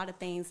tell you a lot of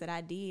things that I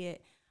did.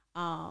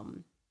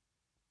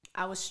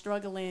 I was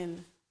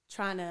struggling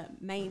trying to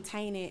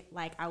maintain it.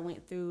 Like I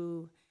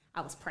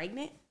was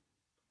pregnant,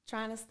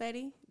 trying to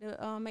study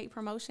to make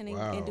promotion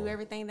and do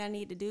everything that I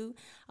need to do.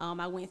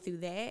 I went through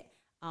that.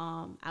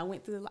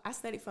 I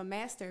studied for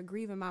master,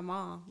 grieving my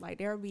mom. Like,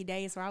 there would be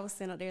days where I was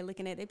sitting up there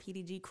looking at that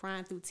PDG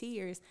crying through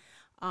tears.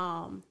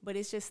 But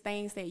it's just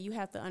things that you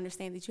have to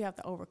understand that you have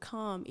to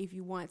overcome if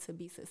you want to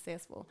be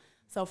successful.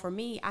 So for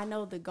me, I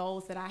know the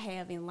goals that I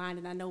have in line,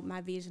 and I know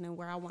my vision and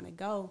where I want to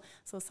go.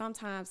 So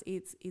sometimes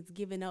it's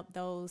giving up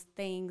those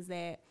things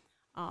that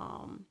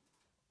are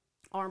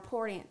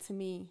important to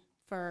me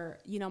for,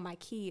 my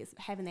kids,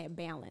 having that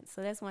balance.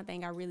 So that's one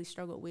thing I really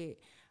struggled with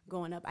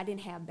growing up. I didn't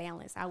have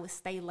balance. I would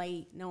stay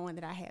late knowing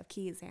that I have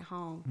kids at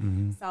home.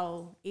 Mm-hmm.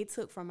 So it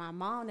took for my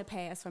mom to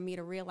pass for me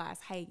to realize,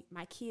 hey,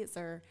 my kids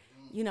are,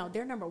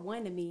 they're number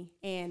one to me,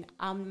 and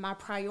my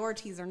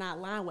priorities are not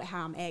aligned with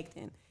how I'm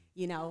acting.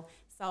 you know.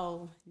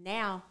 So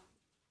now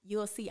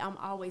you'll see I'm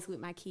always with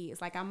my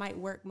kids. Like I might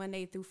work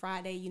Monday through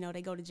Friday, you know,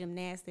 they go to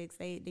gymnastics,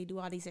 they do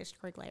all these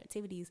extracurricular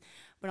activities.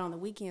 But on the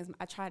weekends,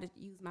 I try to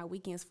use my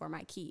weekends for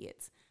my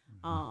kids,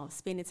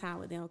 spending time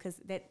with them, because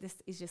this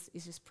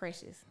is just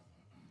precious.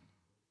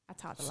 I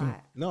talked a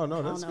lot. No,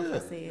 that's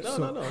good.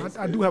 No.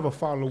 I do have a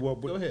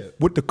follow-up. Go ahead.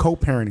 With the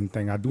co-parenting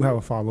thing, I do have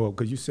a follow-up,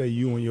 because you say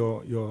you and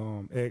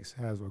your ex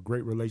has a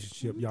great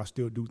relationship. Y'all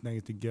still do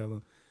things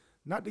together.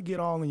 Not to get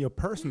all in your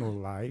personal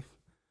life,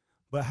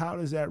 but how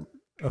does that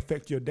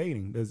affect your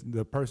dating? Does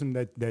the person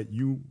that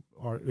you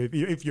are,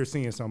 if you're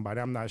seeing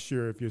somebody, I'm not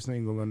sure if you're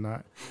single or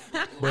not,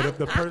 but if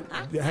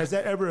has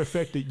that ever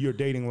affected your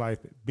dating life,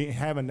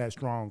 having that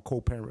strong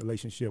co-parent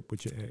relationship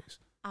with your ex?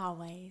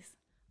 Always.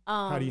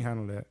 How do you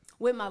handle that?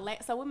 With my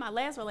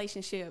last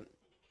relationship,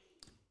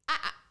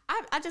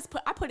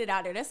 I put it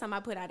out there. That's something I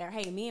put out there.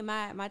 Hey, me and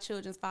my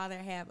children's father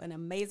have an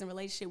amazing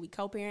relationship. We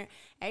co-parent.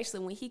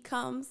 Actually, when he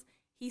comes,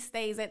 he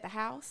stays at the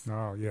house.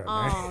 Oh yeah,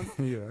 man.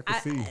 Yeah,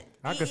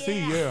 I can see.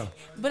 Yeah.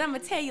 But I'm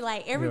gonna tell you,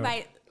 like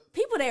everybody,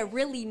 people that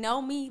really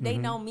know me, they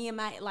know me and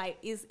my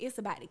it's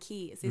about the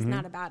kids. It's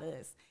not about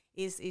us.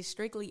 It's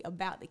strictly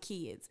about the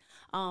kids.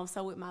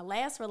 So with my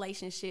last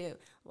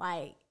relationship,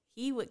 like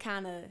he would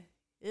kind of.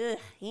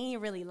 He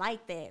ain't really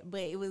like that,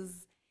 but it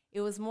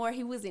was more,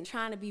 he wasn't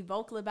trying to be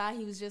vocal about it.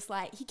 He was just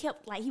like, he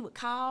kept, like, he would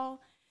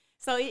call.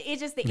 So it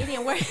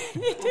didn't work.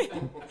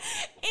 It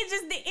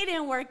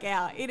didn't work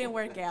out. It didn't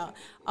work out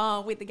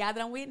with the guy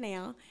that I'm with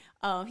now.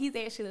 He's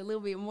actually a little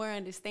bit more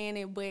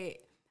understanding, but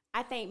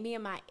I think me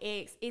and my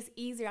ex, it's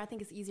easier. I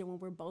think it's easier when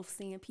we're both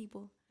seeing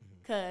people,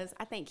 because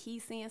I think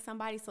he's seeing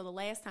somebody. So the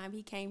last time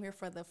he came here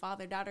for the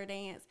father-daughter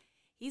dance,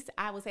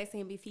 I was asking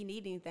him if he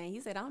needed anything. He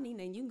said, I don't need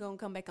anything. You can go and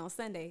come back on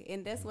Sunday.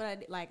 And that's what I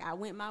did. Like, I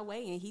went my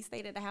way, and he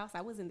stayed at the house.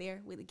 I wasn't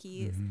there with the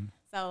kids.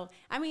 So,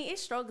 I mean, it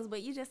struggles,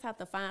 but you just have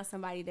to find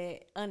somebody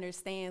that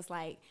understands,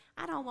 like,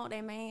 I don't want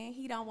that man.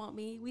 He don't want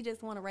me. We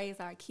just want to raise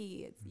our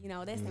kids. You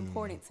know, that's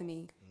important to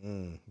me.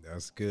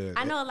 That's good.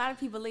 I know a lot of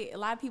people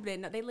that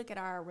know, they look at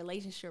our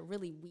relationship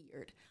really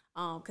weird.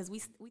 Because we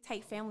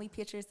take family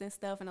pictures and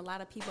stuff, and a lot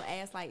of people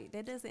ask, like,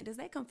 does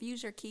that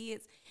confuse your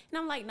kids? And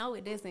I'm like, no,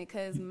 it doesn't,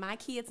 because my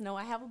kids know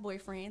I have a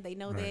boyfriend. They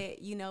know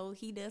that, you know,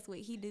 he does what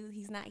he do.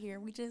 He's not here.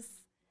 We're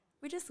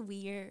just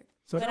weird.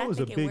 So but that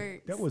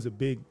was a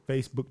big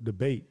Facebook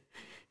debate.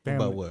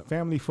 About what?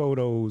 Family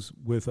photos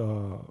with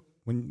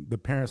when the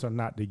parents are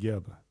not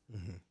together.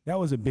 That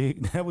was a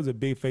big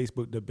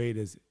Facebook debate,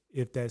 as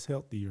if that's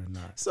healthy or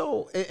not.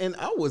 So, and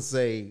I would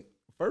say,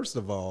 first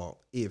of all,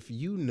 if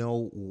you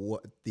know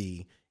what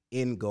the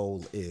end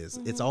goal is,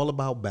 it's all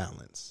about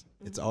balance.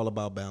 It's all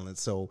about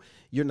balance. So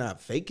you're not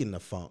faking the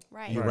funk,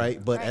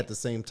 right? But at the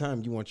same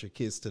time, you want your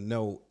kids to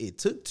know it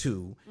took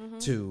two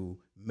to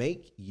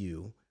make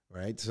you,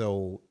 right?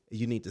 So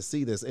you need to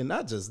see this. And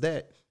not just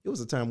that, it was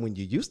a time when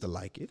you used to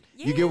like it.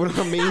 Yeah. You get what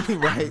I mean?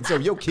 Right? So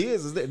your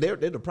kids, they're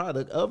the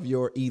product of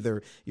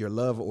either your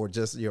love or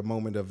just your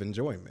moment of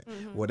enjoyment,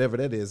 whatever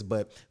that is.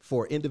 But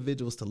for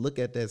individuals to look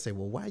at that and say,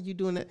 well, why are you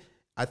doing that?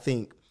 I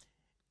think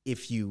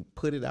if you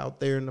put it out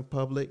there in the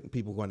public,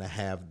 people are going to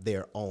have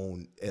their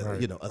own,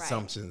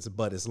 assumptions.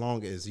 But as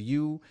long as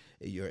you're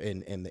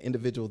and the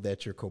individual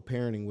that you're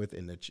co-parenting with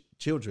and the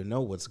children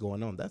know what's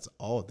going on, that's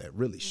all that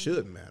really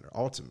should matter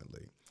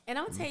ultimately. And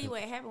I'm going to tell you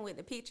what happened with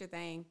the picture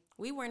thing.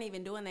 We weren't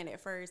even doing that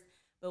at first,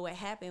 but what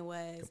happened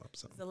was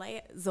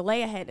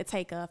Zalea had to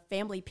take a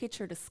family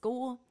picture to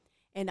school.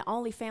 And the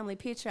only family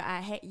picture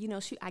I had,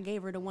 I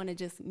gave her the one of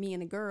just me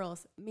and the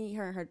girls, me,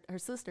 her, and her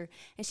sister.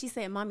 And she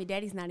said, Mommy,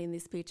 Daddy's not in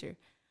this picture.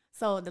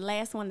 So the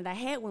last one that I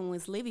had when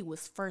Livy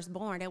was first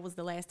born, that was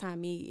the last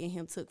time me and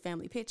him took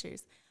family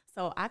pictures.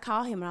 So I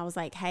called him and I was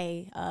like,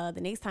 hey, the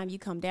next time you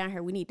come down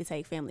here, we need to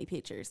take family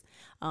pictures.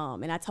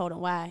 And I told him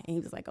why. And he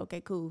was like,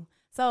 okay, cool.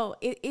 So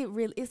it's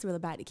really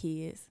about the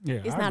kids. Yeah,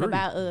 it's not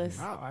about us.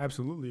 I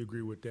absolutely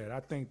agree with that.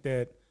 I think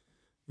that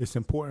it's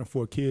important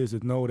for kids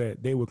to know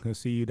that they were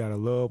conceived out of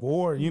love,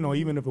 or,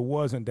 even if it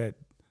wasn't, that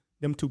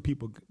them two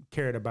people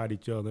cared about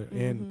each other.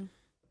 And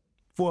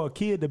for a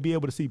kid to be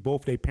able to see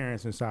both their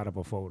parents inside of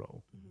a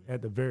photo,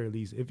 at the very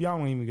least, if y'all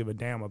don't even give a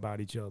damn about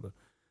each other,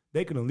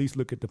 they can at least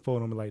look at the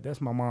photo and be like,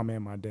 that's my mom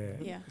and my dad.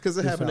 Yeah. Because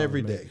it happened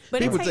every day.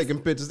 But people taking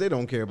pictures, they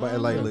don't care about it.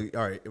 Like, look,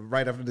 all right,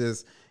 right after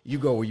this, you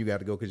go where you got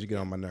to go because you get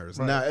on my nerves.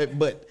 Right. Now,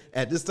 but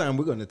at this time,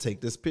 we're going to take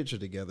this picture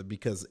together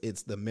because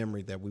it's the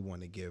memory that we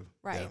want to give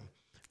them.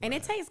 And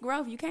it takes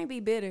growth. You can't be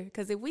bitter,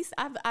 because if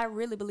I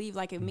really believe,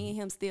 like, if me and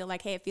him still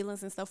like had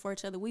feelings and stuff for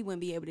each other, we wouldn't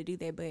be able to do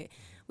that. But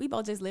we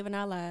both just living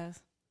our lives.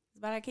 It's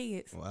about our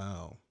kids.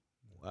 Wow.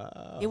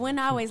 It wasn't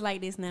always like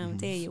this. Now I'm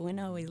telling you, it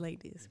wasn't always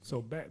like this.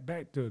 So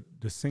back to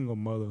the single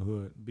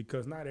motherhood,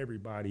 because not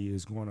everybody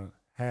is going to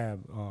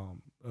have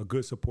a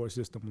good support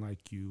system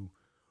like you,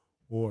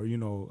 or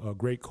a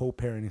great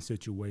co-parenting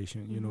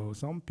situation.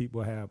 Some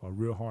people have a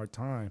real hard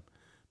time.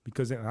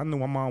 Because I know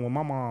when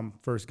my mom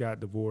first got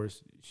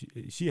divorced,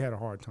 she had a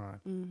hard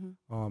time.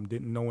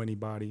 Didn't know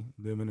anybody,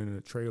 living in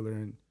a trailer,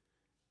 and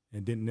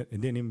didn't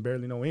even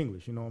barely know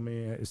English. You know what I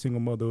mean? A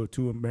single mother of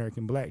two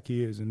American black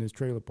kids in this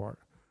trailer park.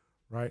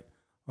 right?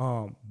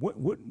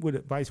 What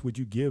advice would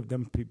you give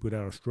them people that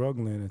are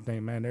struggling and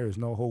think, man, there is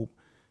no hope?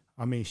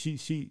 I mean,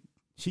 she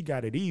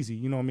got it easy,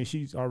 you know what I mean?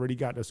 She's already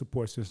got the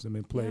support system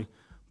in play,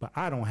 but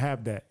I don't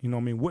have that, you know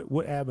what I mean?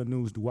 What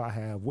avenues do I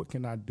have? What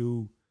can I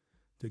do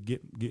to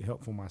get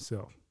help for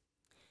myself?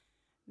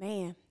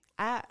 Man,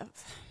 I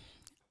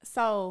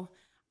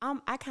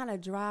kind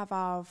of drive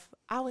off.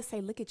 I would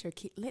say, look at your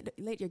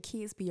let your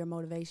kids be your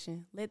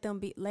motivation. Let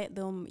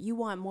them. You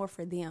want more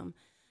for them.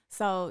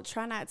 So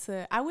try not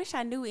to. I wish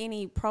I knew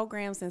any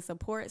programs and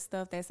support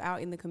stuff that's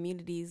out in the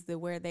communities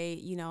where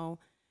they,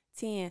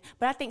 tend.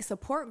 But I think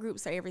support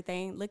groups are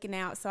everything. Looking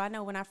out. So I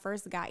know when I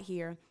first got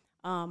here,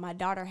 my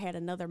daughter had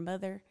another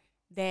mother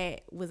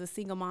that was a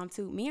single mom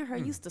too. Me and her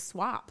used to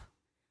swap.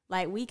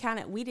 Like we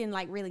didn't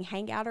like really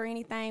hang out or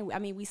anything. I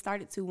mean, we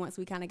started to once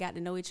we kind of got to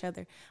know each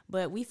other,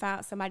 but we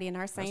found somebody in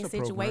our same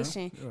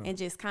situation and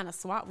just kind of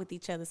swapped with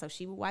each other. So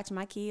she would watch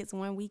my kids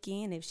one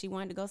weekend. If she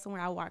wanted to go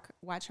somewhere, I would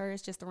watch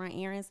hers just to run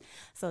errands.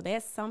 So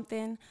that's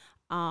something.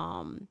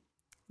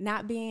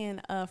 Not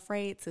being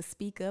afraid to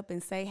speak up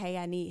and say, hey,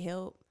 I need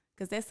help.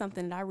 Because that's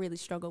something that I really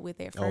struggled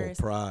with at first.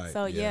 Pride.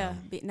 So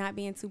not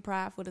being too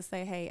prideful to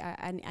say, hey,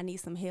 I need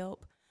some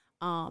help.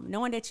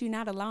 Knowing that you're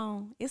not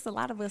alone. It's a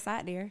lot of us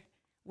out there.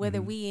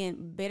 Whether we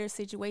in better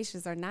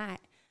situations or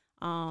not,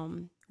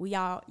 we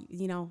all,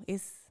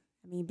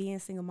 being a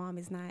single mom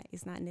is not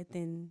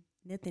nothing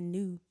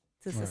new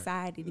to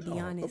society, to be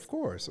honest. Of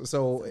course.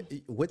 So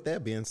with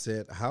that being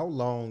said, how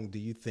long do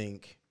you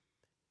think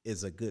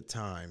is a good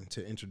time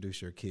to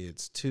introduce your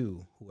kids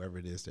to whoever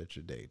it is that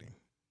you're dating?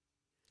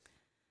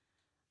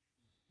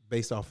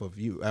 Based off of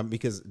you,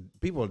 because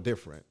people are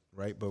different,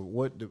 right? But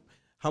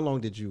how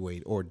long did you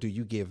wait, or do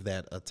you give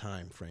that a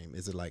time frame?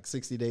 Is it like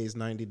 60 days,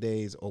 90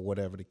 days, or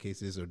whatever the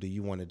case is, or do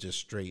you want to just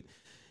straight,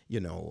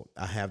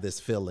 I have this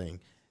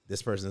feeling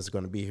this person is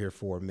going to be here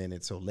for a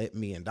minute, so let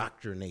me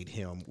indoctrinate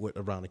him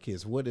around the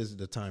kids? What is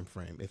the time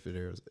frame, if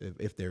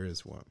there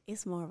is one?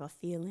 It's more of a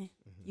feeling.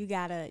 You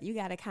gotta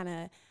kind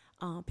of.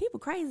 People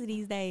crazy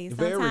these days.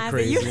 Very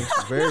crazy.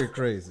 Very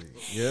crazy.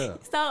 Yeah.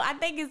 So I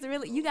think it's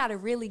really, you got to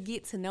really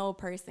get to know a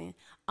person.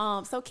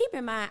 So keep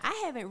in mind,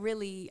 I haven't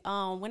really,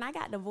 when I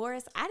got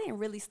divorced, I didn't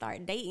really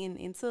start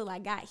dating until I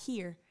got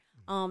here.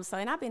 And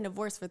I've been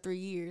divorced for 3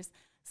 years.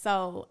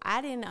 So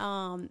I didn't,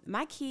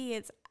 my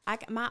kids,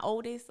 my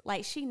oldest,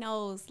 like, she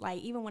knows,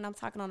 like, even when I'm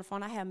talking on the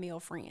phone, I have male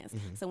friends.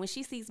 So when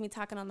she sees me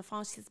talking on the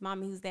phone, she says,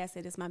 Mommy, who's that? I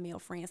said, it's my male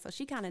friend. So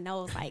she kind of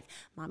knows, like,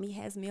 Mommy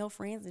has male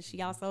friends, and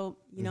she also,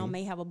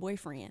 may have a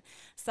boyfriend.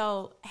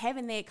 So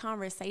having that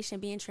conversation,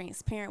 being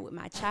transparent with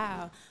my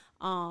child,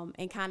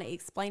 and kind of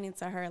explaining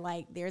to her,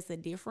 like, there's a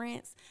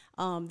difference,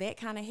 that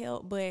kind of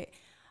helped. But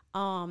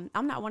I'm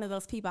not one of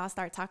those people. I'll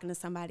start talking to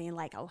somebody and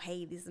like, oh,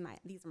 hey, these are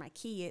my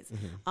kids.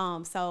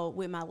 So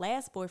with my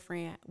last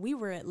boyfriend, we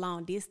were at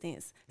long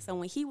distance. So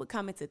when he would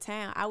come into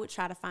town, I would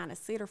try to find a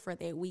sitter for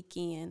that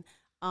weekend.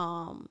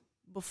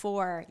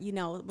 Before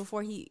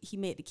he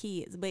met the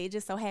kids. But it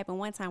just so happened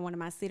one time one of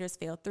my sitters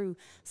fell through,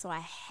 so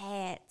I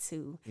had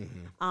to.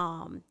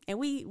 And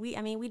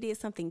we did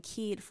something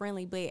kid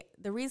friendly, but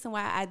the reason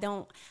why I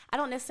don't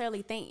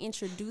necessarily think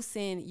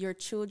introducing your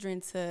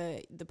children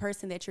to the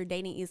person that you're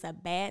dating is a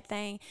bad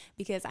thing,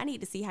 because I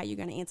need to see how you're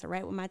going to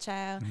interact with my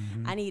child.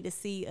 I need to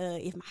see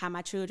how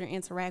my children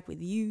interact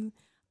with you.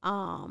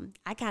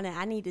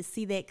 I need to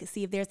see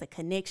if there's a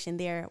connection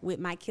there with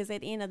my kids.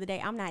 At the end of the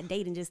day, I'm not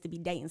dating just to be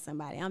dating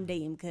somebody. I'm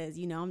dating because,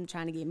 I'm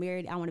trying to get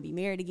married. I want to be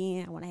married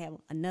again. I want to have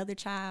another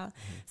child.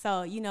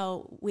 So,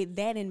 with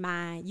that in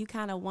mind, you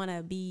kind of want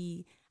to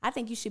be, I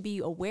think you should be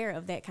aware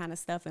of that kind of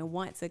stuff and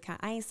want to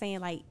I ain't saying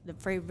like the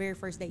very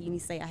first day you need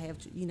to say I have,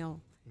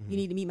 you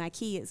need to meet my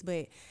kids,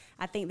 but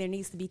I think there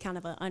needs to be kind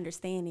of an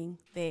understanding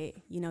that,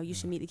 you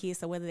should meet the kids.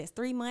 So whether that's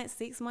 3 months,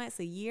 6 months,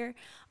 a year,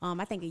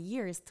 I think a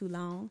year is too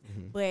long.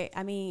 But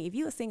I mean, if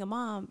you're a single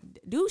mom,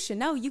 dudes should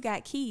know you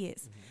got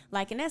kids.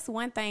 Like, and that's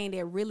one thing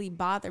that really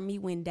bothered me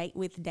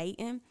with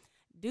dating.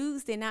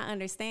 Dudes did not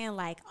understand,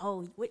 like,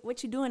 oh,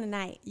 what you doing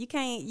tonight? You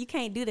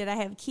can't do that. I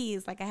have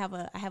kids. Like, I have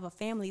a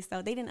family.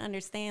 So they didn't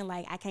understand,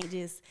 like, I can't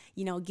just,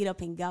 get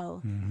up and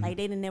go. Like,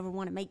 they didn't never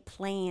want to make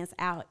plans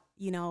out,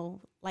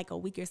 like a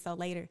week or so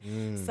later.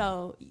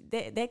 So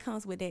that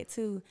comes with that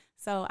too.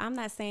 So I'm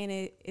not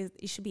saying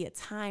it should be a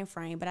time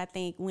frame, but I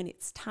think when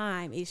it's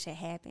time, it should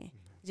happen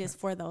just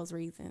for those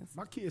reasons.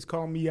 My kids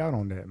call me out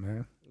on that,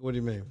 man. What do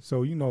you mean?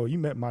 So, you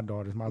met my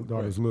daughters. My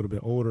daughter's a little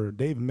bit older.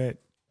 They've met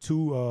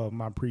 2 of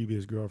my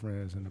previous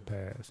girlfriends in the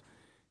past.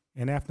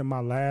 And after my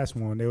last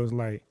one, they was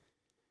like,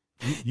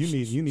 you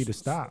need to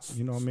stop.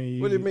 You know what I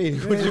mean? What do you mean?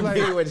 What do you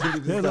mean? What do you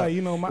need to stop?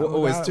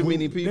 Like, it's too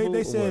many people?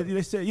 They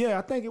said, yeah,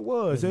 I think it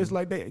was. It's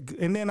like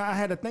and then I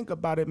had to think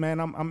about it,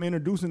 man. I'm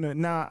introducing it.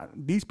 Now,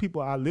 these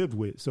people I lived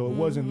with, so it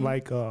wasn't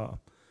like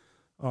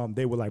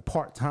they were like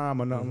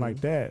part-time or nothing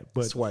like that.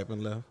 But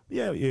swiping left.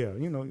 Yeah,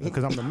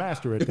 because I'm the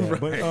master at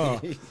that.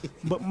 Right.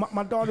 But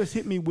my daughters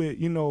hit me with,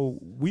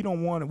 we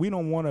don't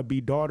want to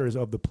be daughters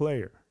of the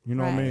player. You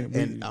know what I mean?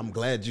 And I'm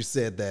glad you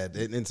said that.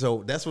 And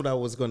so that's what I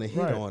was going to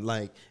hit on.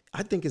 Like,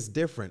 I think it's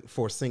different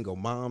for single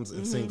moms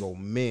and single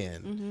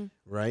men,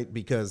 right?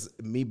 Because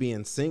me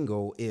being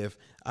single, if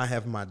I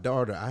have my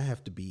daughter, I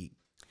have to be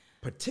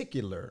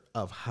particular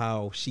of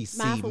how she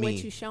see me.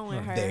 What you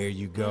showing her. There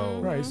you go.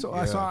 Right. So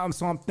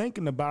I'm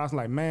thinking about. I was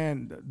like,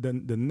 man,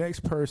 the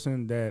next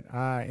person that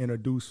I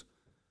introduce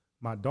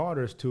my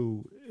daughters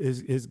to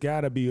is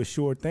got to be a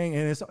sure thing,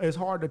 and it's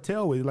hard to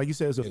tell with. Like you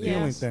said, it's a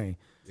feeling thing.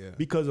 Yeah.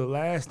 Because the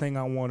last thing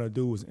I want to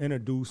do is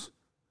introduce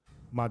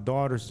my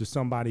daughters to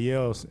somebody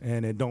else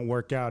and it don't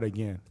work out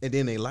again. And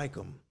then they like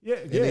them. Yeah,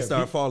 and they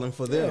start falling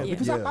for them.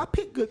 Because I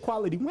pick good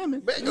quality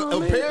women. You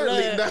know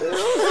apparently.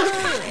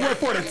 Well,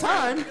 for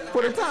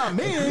the time,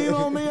 man, you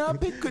know what I mean? I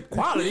pick good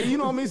quality, you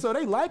know what I mean? So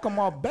they like them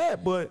off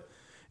bat, but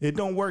it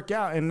don't work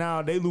out. And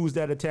now they lose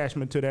that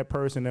attachment to that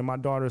person. And my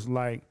daughter's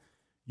like,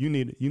 you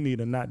need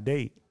to not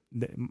date.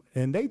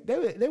 And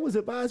they was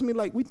advising me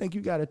like, we think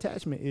you got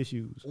attachment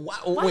issues. Wow.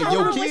 Wait,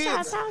 your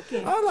kids? I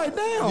was like,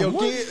 damn. Your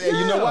kids?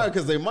 You know why?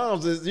 Because their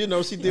moms is,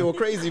 she deal with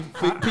crazy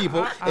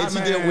people, and she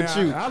deal with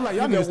you. I like,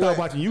 y'all need to start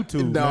watching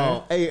YouTube.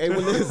 No, man. Hey,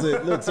 well,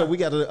 listen. Look, so we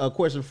got a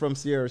question from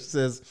Sierra. She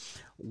says,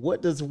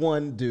 what does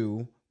one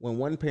do when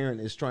one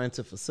parent is trying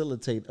to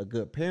facilitate a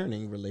good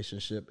parenting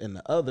relationship and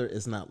the other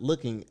is not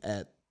looking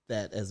at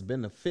that as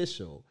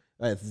beneficial,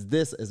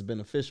 as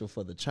beneficial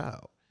for the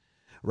child?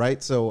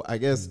 Right. So I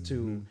guess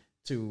to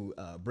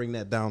bring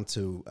that down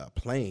to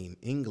plain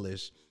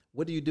English,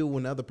 what do you do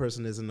when the other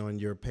person isn't on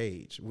your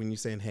page? When you're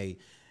saying, hey,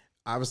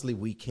 obviously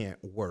we can't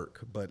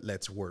work, but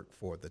let's work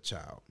for the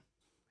child.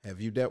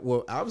 Have you dealt?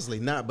 Well, obviously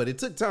not, but it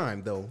took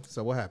time though.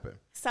 So what happened?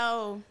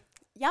 So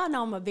y'all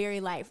know I'm a very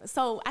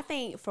so I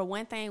think for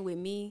one thing with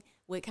me,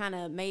 what kind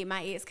of made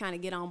my ex kind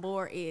of get on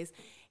board is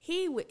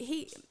he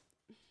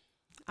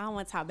I don't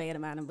want to talk bad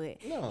about him, but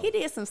he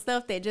did some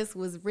stuff that just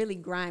was really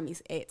grimy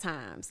at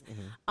times.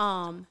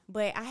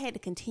 But I had to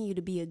continue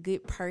to be a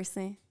good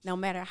person no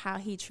matter how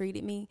he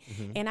treated me.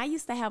 And I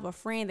used to have a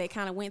friend that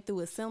kind of went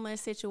through a similar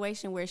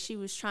situation where she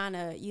was trying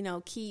to,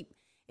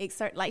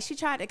 she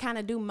tried to kind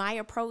of do my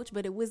approach,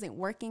 but it wasn't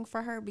working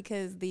for her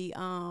because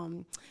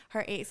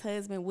her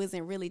ex-husband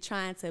wasn't really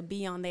trying to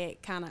be on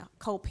that kind of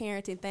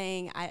co-parenting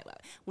thing.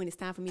 When it's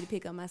time for me to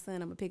pick up my son,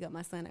 I'm gonna pick up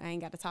my son. I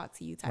ain't got to talk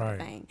to you type of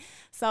thing.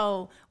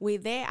 So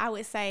with that, I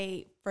would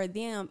say for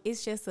them,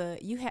 it's just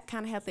you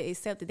kind of have to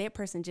accept that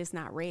person just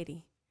not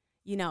ready,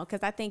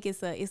 because I think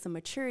it's a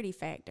maturity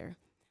factor.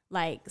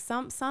 Like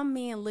some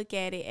men look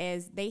at it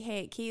as they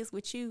had kids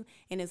with you,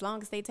 and as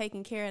long as they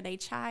taking care of their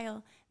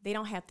child, they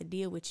don't have to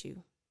deal with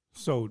you.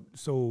 So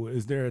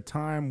is there a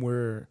time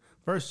where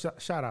first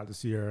shout out to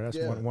Sierra? That's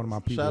one of my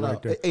people shout right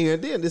out. There.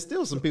 And then there's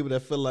still some people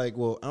that feel like,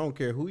 well, I don't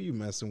care who you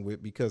messing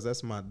with because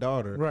that's my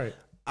daughter. Right.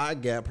 I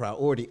got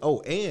priority.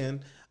 Oh,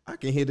 and I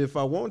can hit it if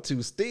I want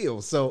to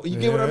still. So you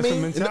get what I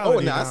mean?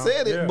 I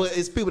said it, but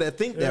it's people that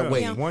think that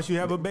way. Once you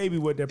have a baby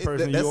with that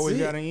person, you always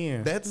got to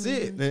end. That's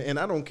it. And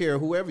I don't care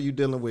whoever you're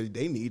dealing with,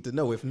 they need to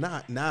know. If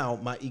not, now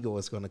my ego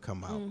is going to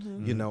come out,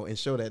 and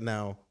show that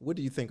now. What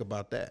do you think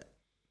about that?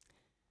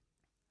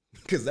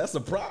 Because that's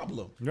a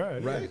problem.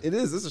 Right? Yeah. It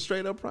is. It's a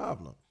straight up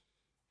problem.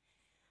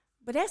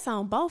 But that's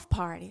on both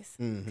parties,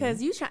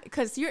 because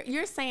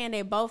you're saying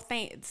that both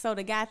think. So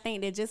the guy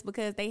think that just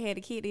because they had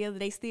a kid together,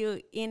 they still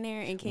in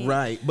there and can't.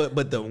 Right,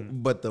 but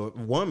the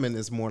woman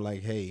is more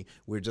like, hey,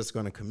 we're just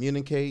going to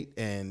communicate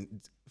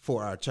and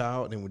for our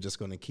child, and we're just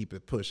going to keep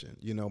it pushing,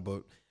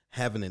 But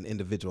having an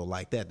individual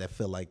like that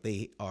feel like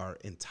they are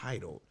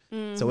entitled,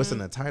 so it's an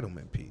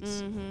entitlement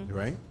piece,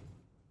 right?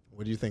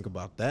 What do you think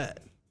about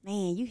that?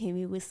 Man, you hit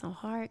me with some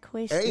hard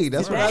questions. Hey,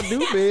 that's what I do,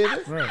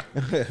 baby. Right.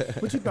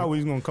 What you thought we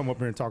was gonna come up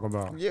here and talk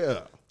about?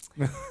 Yeah.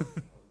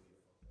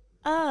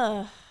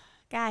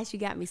 Guys, you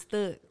got me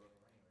stuck.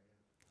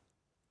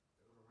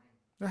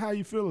 How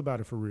you feel about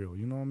it for real?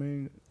 You know what I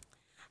mean?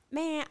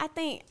 Man, I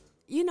think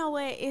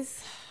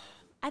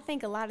I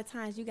think a lot of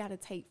times you got to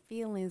take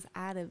feelings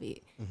out of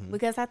it,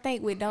 because I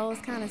think with those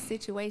kind of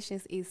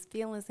situations, it's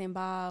feelings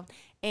involved.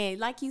 And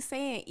like you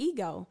saying,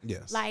 ego.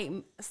 Yes. Like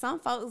some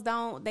folks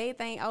they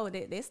think, oh,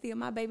 that's still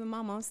my baby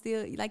mama. I'm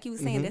still, like you were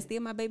saying, that's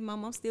still my baby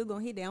mama. I'm still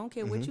going to hit that. I don't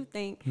care what you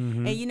think.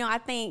 And, I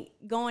think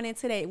going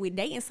into that with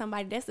dating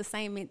somebody, that's the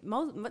same.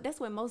 That's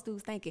what most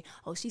dudes thinking.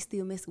 Oh, she's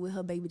still messing with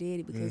her baby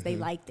daddy because they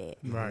like that.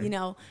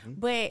 Right.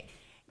 But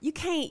you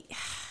can't,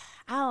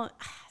 I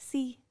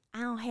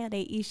don't have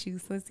that issue.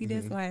 So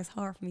that's why it's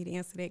hard for me to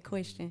answer that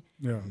question.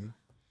 Yeah.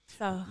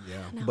 So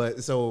yeah.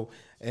 But so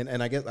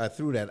and I guess I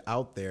threw that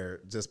out there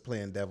just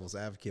playing devil's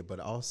advocate,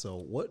 but also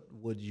what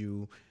would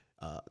you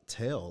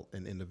tell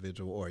an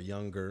individual or a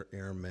younger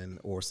airman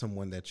or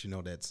someone that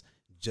that's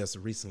just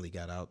recently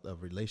got out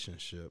of a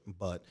relationship,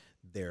 but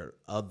their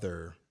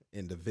other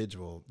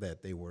individual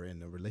that they were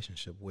in a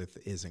relationship with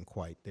isn't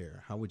quite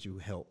there? How would you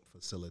help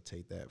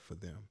facilitate that for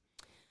them?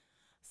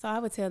 So I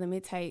would tell them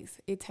it takes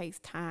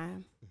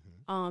time.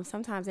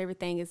 Sometimes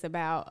everything is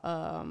about,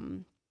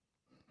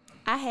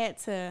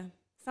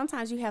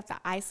 sometimes you have to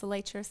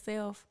isolate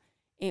yourself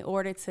in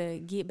order to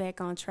get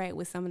back on track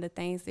with some of the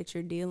things that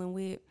you're dealing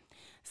with.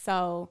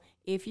 So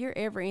if you're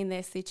ever in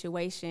that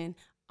situation,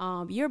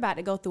 you're about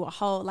to go through a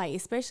whole, like,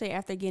 especially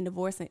after getting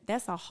divorced,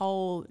 that's a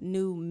whole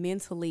new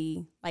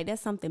mentally, like,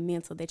 that's something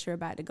mental that you're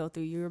about to go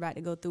through. You're about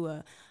to go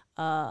through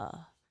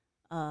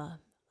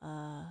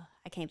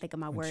I can't think of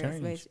my words,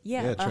 but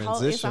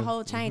it's a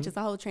whole change. It's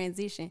a whole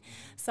transition.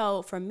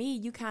 So for me,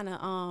 you kind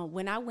of,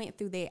 when I went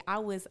through that, I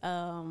was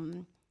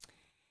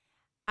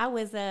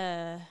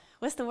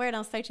what's the word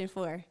I'm searching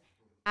for?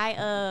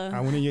 I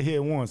went in your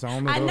head once. I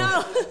don't know. I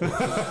know.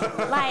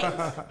 Like,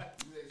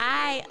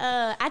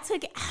 I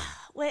took it.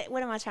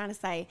 What am I trying to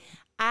say?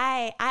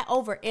 I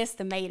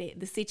overestimated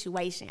the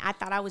situation. I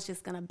thought I was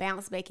just gonna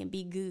bounce back and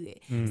be good.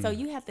 So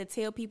you have to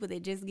tell people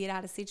that just get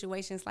out of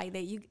situations like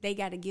that, they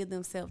got to give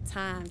themselves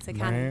time to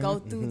kind of go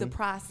through the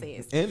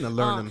process and to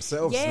learn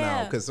themselves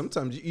now. Because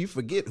sometimes you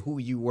forget who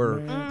you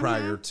were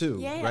prior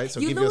to, right?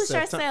 So you lose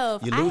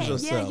yourself. You lose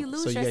yourself.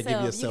 So you got to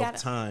give yourself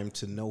time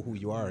to know who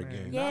you are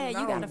again. Yeah,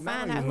 you got to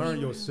find out. You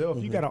learn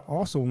yourself. You got to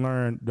also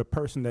learn the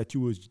person that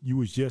you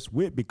was just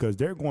with, because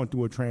they're going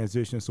through a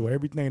transition. So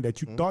everything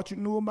that you thought you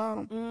knew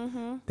about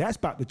them. That's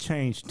about to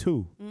change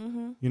too.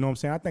 You know what I'm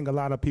saying? I think a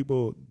lot of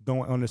people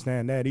don't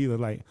understand that either.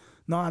 Like,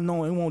 no, I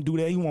know he won't do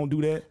that. He won't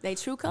do that. They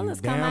true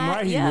colors come out. Damn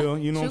right he will.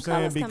 You know what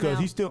I'm saying? Because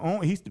he's still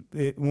on.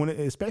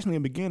 Especially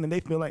in the beginning, they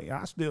feel like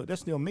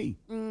that's still me.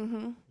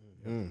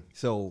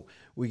 So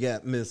we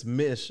got Miss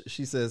Mish.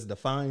 She says,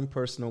 define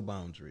personal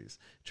boundaries.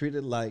 Treat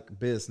it like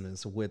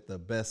business with the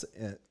best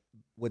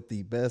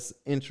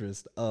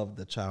interest of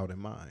the child in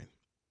mind.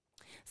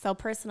 So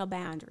personal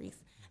boundaries.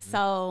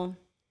 So.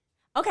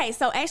 Okay,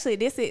 so actually,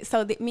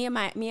 me and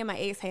my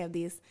ex have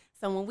this.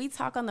 So when we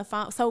talk on the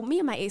phone, so me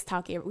and my ex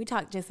we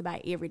talk just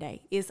about every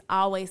day. It's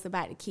always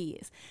about the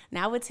kids.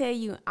 Now I would tell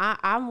you,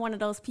 I'm one of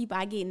those people.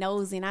 I get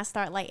nosy and I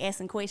start like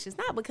asking questions,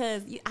 not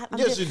because I'm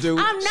yes, you do.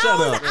 I'm nosy.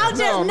 Shut up.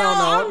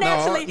 I'm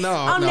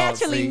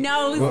naturally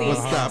nosy. Well,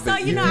 stop so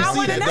it. you know, I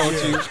want to know.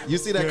 Don't you? You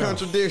see that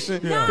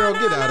contradiction? Girl,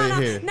 get out of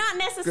here. Not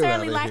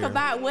necessarily like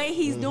about what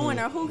he's doing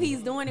or who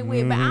he's doing it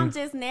with, but I'm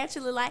just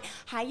naturally like,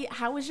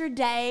 how was your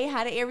day?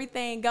 How did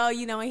everything go?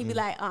 You know, and he'd be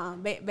like,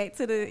 back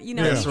to the, you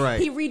know,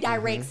 he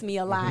redirects me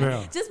a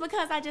lot just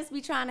because I just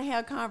be trying to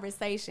have a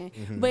conversation.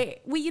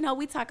 But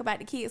we talk about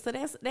the kids, so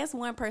that's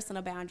one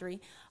personal boundary.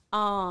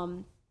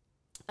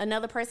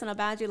 Another personal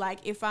boundary, like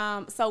if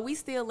we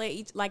still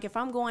let if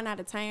I'm going out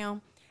of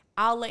town,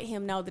 I'll let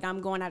him know that I'm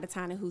going out of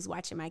town and who's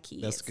watching my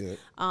kids. That's good.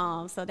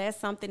 So that's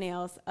something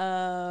else.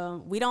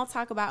 We don't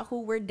talk about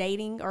who we're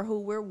dating or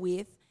who we're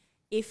with.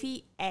 If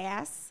he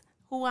asks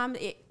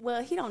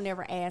he don't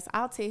never ask.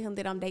 I'll tell him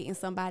that I'm dating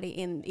somebody,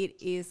 and it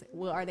is,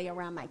 are they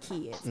around my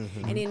kids?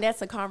 And then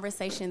that's a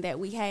conversation that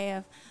we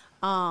have.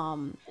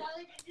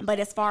 But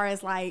as far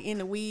as like in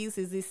the weeds,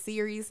 is this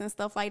serious and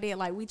stuff like that?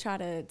 Like we try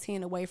to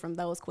tend away from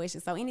those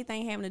questions. So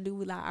anything having to do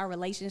with like our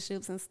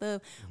relationships and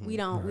stuff, we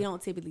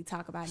don't typically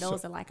talk about.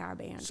 Those are like our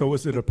boundaries. So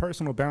is it a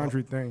personal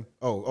boundary thing?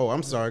 Oh,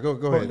 I'm sorry. Go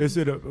ahead. Is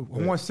it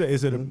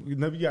you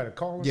got a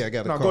caller? Yeah, I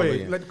got a caller. Go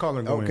ahead. Let the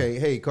caller go in. Okay,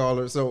 hey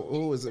caller. So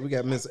who is it? We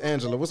got Miss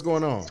Angela. What's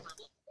going on?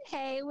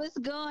 Hey, what's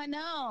going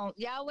on?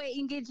 Y'all wait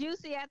and get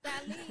juicy after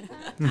I leave,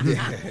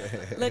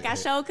 huh? Look, I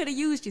sure could have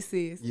used you,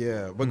 sis.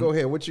 Yeah, but go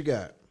ahead. What you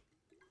got?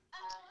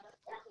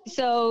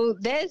 So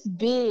that's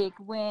big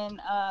when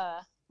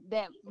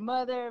that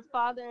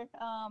mother-father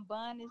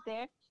bond is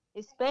there,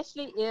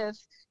 especially if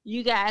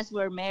you guys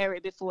were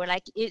married before.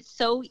 Like, it's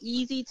so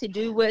easy to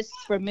do what's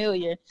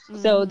familiar.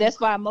 So that's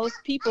why most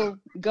people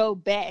go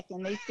back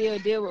and they still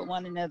deal with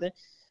one another.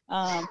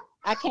 I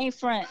came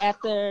front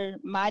after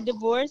my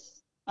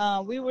divorce.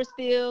 We were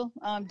still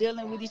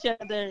dealing with each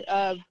other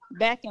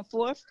back and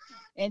forth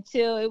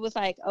until it was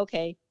like,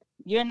 okay,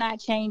 you're not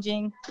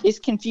changing. It's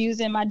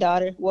confusing our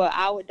daughter.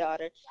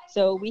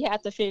 So we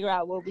have to figure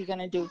out what we're going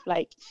to do.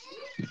 Like,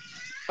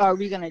 are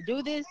we going to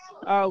do this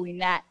or are we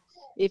not?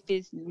 If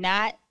it's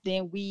not,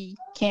 then we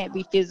can't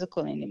be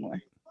physical anymore.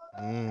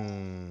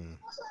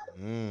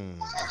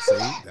 See,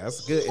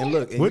 that's good. And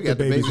look, and with you got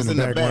the babies in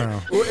the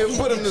back.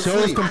 Put them to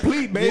Show sleep.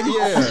 Complete, baby.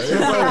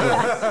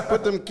 Yeah.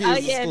 Put them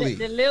kids to sleep.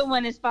 The little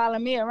one is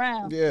following me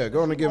around. Yeah,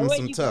 go on and give them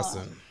some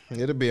tussin.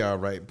 It'll be all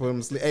right. Put them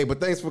to sleep. Hey, but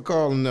thanks for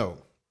calling. No.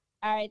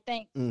 All right,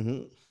 thanks.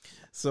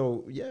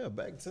 So yeah,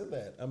 back to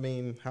that. I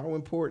mean, how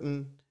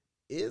important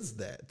is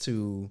that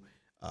to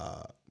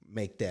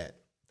make that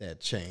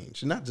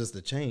change? Not just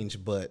a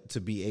change, but to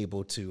be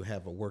able to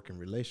have a working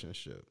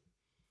relationship.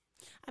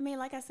 I mean,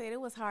 like I said,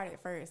 it was hard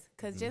at first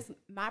because just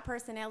my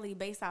personality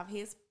based off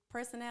his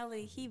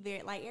personality, he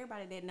very, like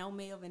everybody that know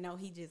Melvin know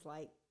he just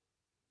like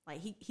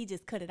he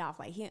just cut it off.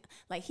 Like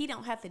he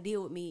don't have to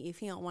deal with me if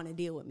he don't want to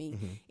deal with me.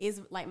 It's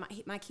like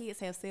my kids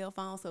have cell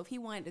phones, so if he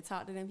wanted to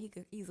talk to them, he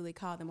could easily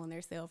call them on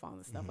their cell phones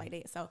and stuff like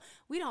that. So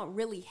we don't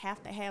really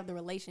have to have the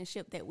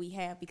relationship that we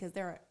have because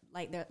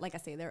like I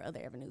said, there are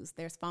other avenues.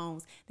 There's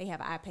phones. They have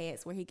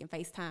iPads where he can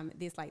FaceTime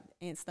this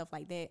and stuff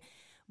like that.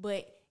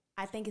 But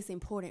I think it's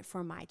important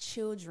for my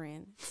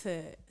children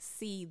to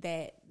see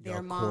that their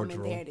Y'all mom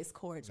cordial. and dad is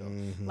cordial.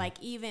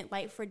 Like even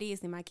like for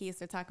Disney, my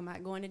kids are talking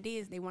about going to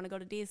Disney. They want to go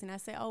to Disney. And I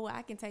say, oh, well,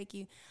 I can take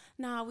you.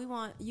 No, we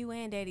want you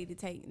and daddy to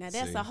take. Now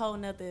that's a whole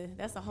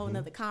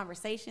nother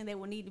conversation that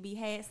will need to be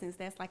had, since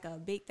that's like a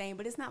big thing.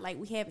 But it's not like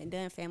we haven't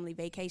done family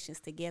vacations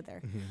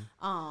together.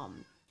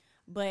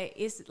 But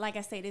it's like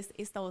I said,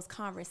 it's those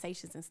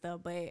conversations and stuff.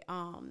 But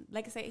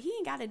like I said, he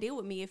ain't got to deal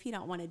with me if he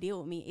don't want to deal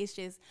with me. It's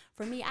just,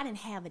 for me, I didn't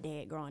have a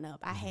dad growing up.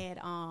 I had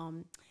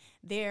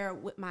there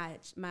with my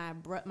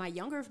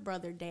younger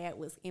brother, dad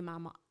was in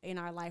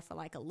our life for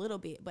like a little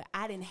bit, but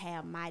I didn't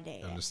have my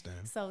dad.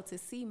 Understand. So to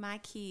see my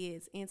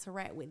kids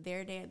interact with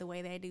their dad the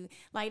way they do,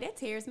 like, that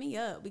tears me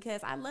up,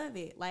 because I love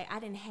it. Like, I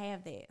didn't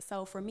have that.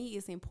 So for me,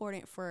 it's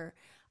important for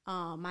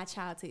my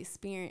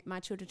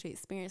children to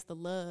experience the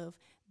love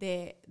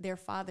that their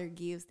father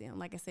gives them,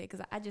 like I said,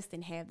 because I just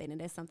didn't have that,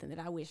 and that's something that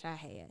I wish I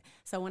had.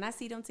 So when I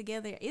see them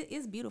together,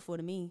 it's beautiful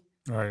to me.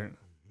 Right.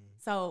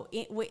 So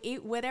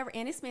whatever,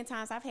 and it's been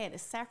times I've had to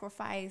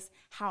sacrifice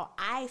how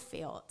I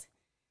felt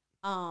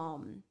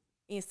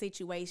in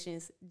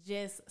situations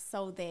just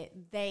so that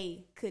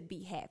they could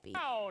be happy.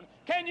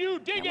 Can you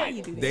dig Why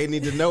you do that? They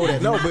need to know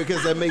that. No,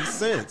 because that makes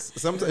sense.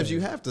 Sometimes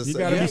you have to. You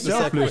gotta be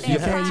selfless. You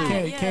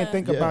can't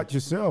think about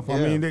yourself. I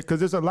mean, because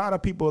there's a lot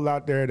of people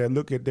out there that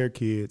look at their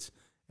kids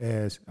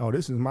as, oh,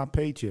 this is my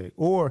paycheck,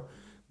 or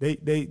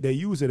they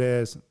use it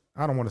as,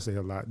 I don't want to say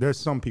a lot. There's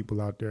some people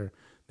out there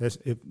that's,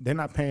 if they're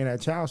not paying that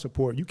child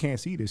support, you can't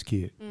see this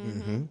kid.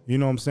 You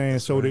know what I'm saying?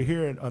 So to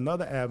hear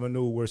another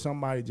avenue where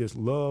somebody just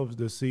loves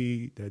to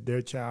see that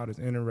their child is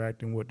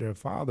interacting with their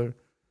father,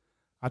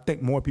 I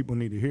think more people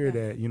need to hear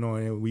that, you know,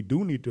 and we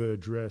do need to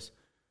address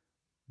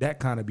that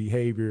kind of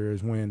behavior,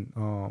 is when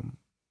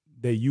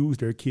they use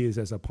their kids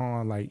as a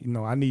pawn, like, you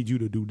know, I need you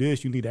to do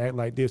this, you need to act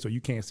like this, or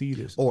you can't see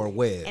this. Or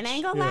wedge. And I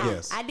ain't gonna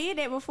lie, I did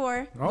that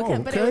before. Oh,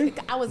 but okay.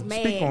 I was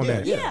mad. Speak on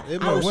that. Yeah.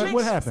 I was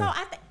what happened? So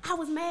I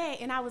was mad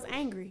and I was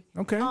angry.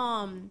 Okay.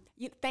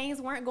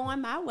 Things weren't going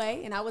my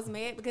way, and I was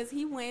mad because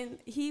he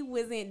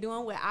wasn't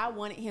doing what I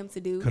wanted him to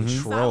do.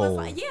 Control. So I was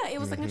like, it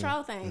was a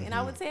control thing. And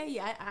I would tell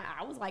you,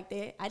 I was like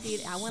that. I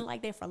wasn't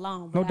like that for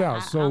long. No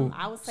doubt.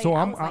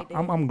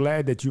 I'm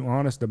glad that you're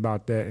honest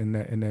about that, and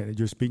that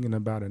you're speaking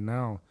about it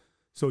now.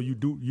 So you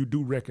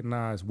do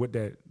recognize what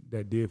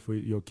that did for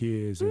your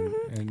kids,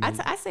 and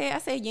I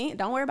said, yeah,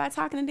 don't worry about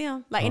talking to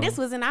them. Like, and this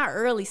was in our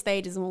early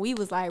stages when we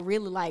was like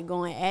really like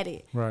going at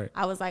it. Right.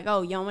 I was like,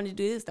 oh, you don't want to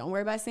do this? Don't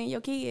worry about seeing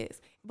your kids.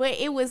 But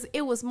it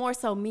was more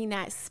so me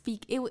not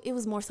speak. It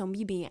was more so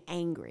me being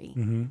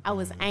angry. I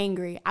was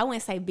angry. I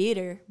wouldn't say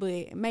bitter,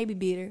 but maybe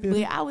bitter.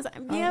 But I was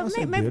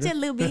maybe just a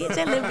little bit,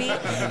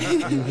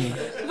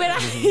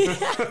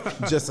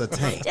 But just a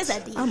taint. Just a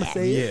deep. I'ma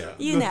say it. Yeah.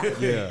 You know.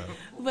 Yeah.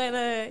 But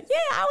I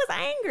was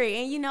angry,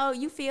 and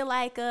you feel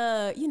like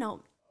a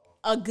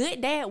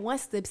good dad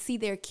wants to see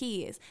their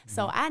kids.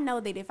 So I know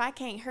that if I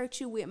can't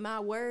hurt you with my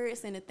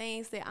words and the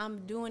things that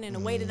I'm doing and the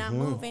way that I'm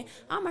moving,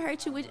 I'm gonna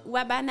hurt you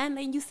by not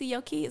letting you see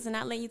your kids and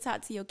not letting you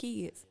talk to your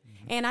kids.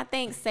 And I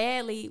think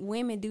sadly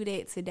women do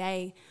that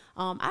today.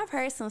 I've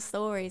heard some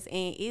stories,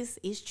 and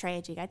it's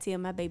tragic. I tell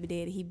my baby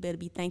daddy he better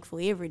be thankful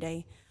every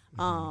day,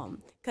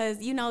 because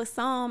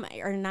some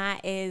are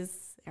not as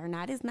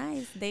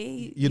nice.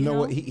 They, you know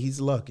what?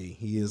 He's lucky.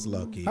 He is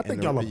lucky. I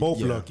think y'all are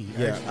both lucky.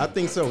 Yeah, I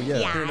think so.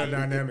 Yeah. Hearing the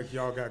dynamic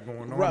y'all got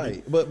going on.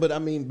 Right, but I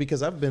mean,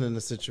 because I've been in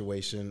a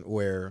situation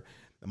where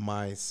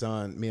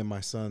me and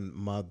my son's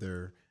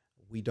mother,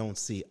 we don't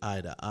see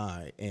eye to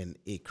eye, and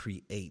it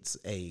creates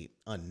a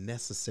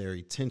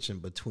unnecessary tension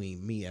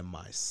between me and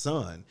my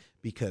son,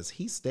 because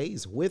he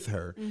stays with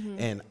her,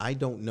 and I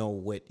don't know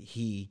what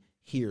he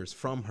hears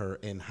from her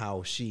and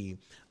how she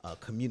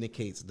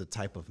communicates the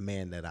type of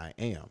man that I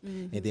am.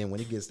 And then when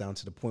it gets down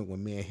to the point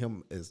when me and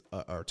him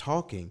are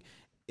talking,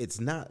 it's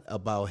not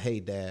about, hey,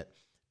 Dad,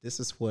 this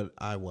is what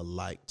I would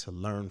like to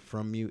learn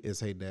from you.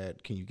 Is, hey,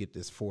 Dad, can you get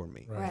this for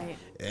me? Right.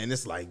 And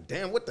it's like,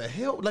 damn, what the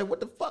hell? Like,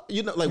 what the fuck?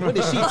 Like, what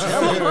is she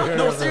telling you?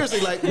 No,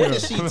 seriously, like, what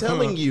is she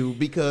telling you?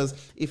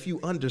 Because if you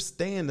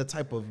understand the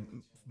type of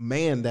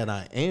man that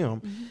I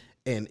am,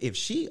 and if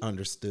she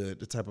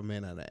understood the type of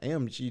man that I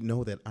am, she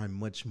know that I'm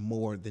much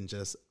more than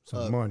just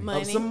some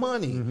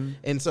money.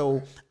 And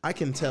so I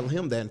can tell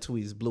him that until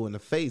he's blue in the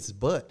face.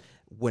 But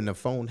when the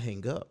phone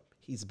hang up,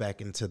 he's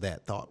back into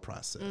that thought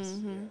process.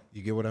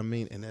 You get what I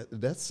mean? And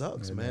that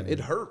sucks, man. It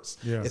hurts,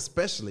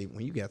 especially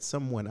when you got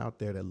someone out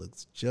there that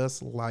looks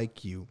just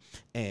like you,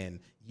 and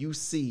you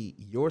see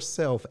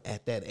yourself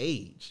at that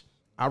age.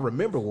 I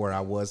remember where I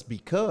was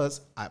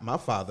because my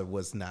father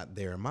was not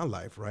there in my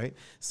life, right?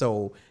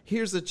 So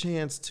here's a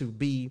chance to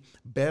be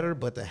better,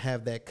 but to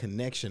have that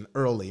connection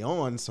early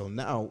on. So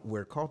now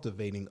we're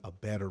cultivating a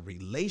better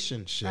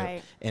relationship.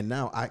 Right. And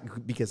now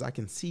because I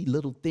can see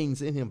little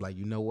things in him, like,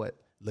 you know what?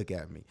 Look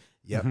at me.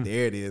 Yep,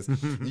 there it is.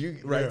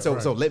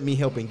 So let me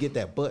help and get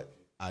that. But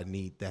I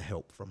need the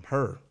help from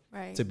her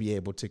to be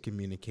able to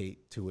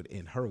communicate to it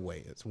in her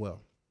way as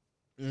well.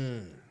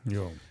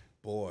 Yo.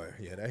 Boy,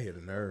 that hit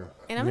a nerve.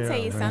 And I'm going to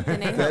tell you something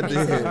that helped me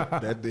too.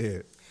 That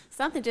did.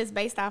 Something just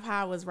based off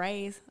how I was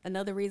raised.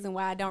 Another reason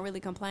why I don't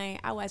really complain.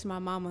 I watched my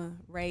mama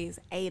raise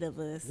 8 of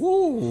us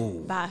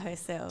by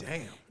herself.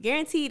 Damn.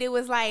 Guaranteed, it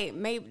was like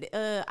maybe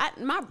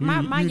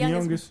my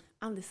youngest.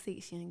 I'm the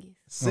 6th youngest.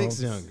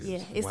 6th youngest. Yeah,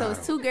 so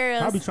it's 2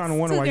 girls. I be trying to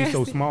wonder why you're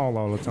so small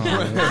all the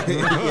time.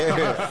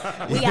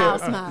 We all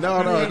small.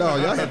 No.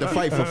 Y'all had to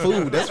fight for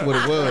food. That's what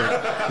it was.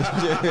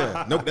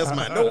 Yeah. Nope, that's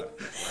mine.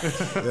 Nope.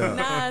 Yeah.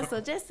 Nah,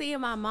 so just seeing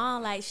my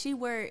mom, like she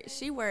worked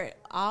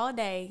all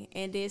day,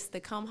 and just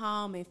to come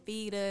home and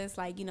feed us,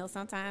 like, you know,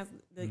 sometimes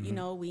you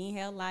know, we ain't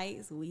had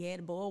lights, we had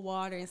to boil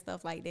water and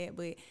stuff like that,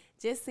 but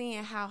just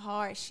seeing how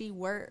hard she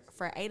worked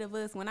for 8 of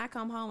us. When I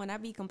come home and I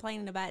be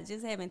complaining about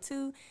just having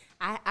 2,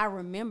 I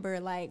remember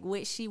like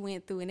what she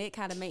went through, and it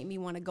kind of made me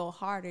want to go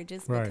harder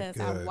just because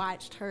I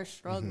watched her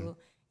struggle.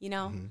 You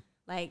know,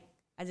 like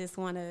I just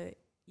want to,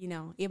 you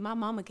know, if my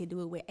mama could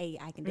do it with 8,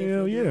 I can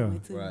definitely do it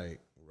with 2.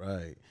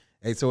 Right.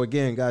 Hey, so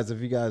again, guys, if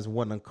you guys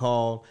want to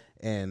call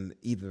and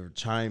either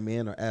chime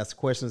in or ask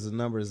questions, the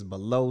number is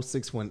below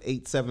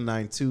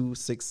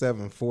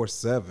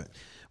 618-792-6747.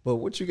 But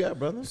what you got,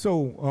 brother?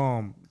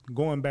 So,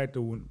 going back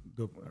to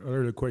the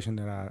earlier question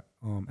that I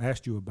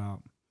asked you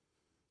about,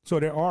 so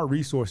there are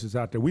resources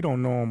out there. We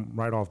don't know them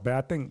right off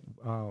bat. I think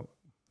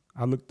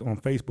I looked on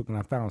Facebook and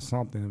I found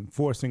something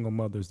for single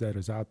mothers that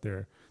is out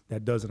there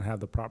that doesn't have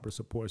the proper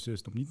support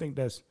system. You think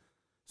that's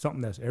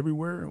something that's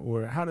everywhere,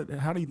 or how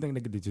do you think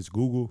they could just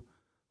Google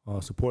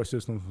support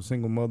systems for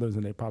single mothers,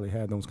 and they probably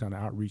had those kind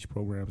of outreach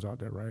programs out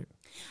there, right?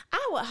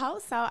 I would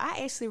hope so. I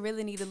actually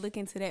really need to look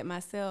into that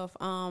myself.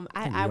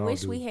 I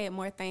wish we had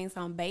more things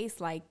on base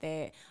like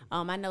that.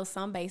 I know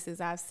some bases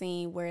I've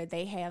seen where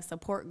they have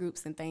support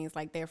groups and things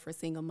like that for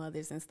single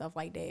mothers and stuff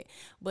like that.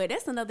 But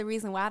that's another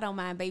reason why I don't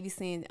mind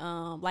babysitting.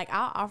 Like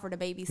I'll offer to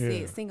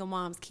babysit single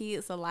moms'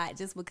 kids a lot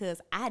just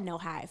because I know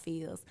how it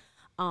feels.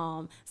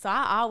 So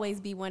I always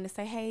be one to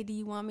say, hey, do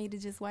you want me to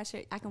just I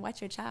can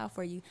watch your child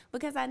for you?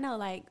 Because I know,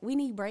 like, we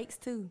need breaks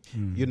too.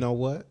 You know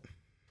what?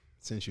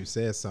 Since you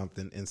said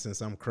something, and since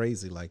I'm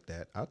crazy like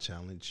that, I'll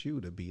challenge you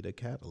to be the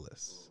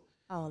catalyst.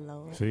 Oh,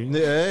 Lord. See?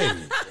 Hey,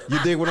 you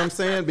dig what I'm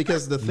saying?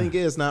 Because the thing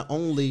is, not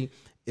only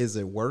is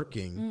it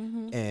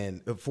working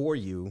and for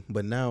you,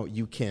 but now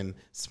you can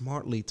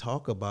smartly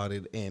talk about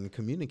it and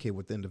communicate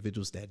with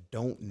individuals that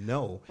don't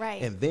know,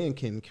 right? And then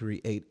can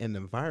create an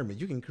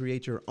environment. You can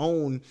create your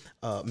own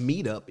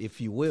meetup,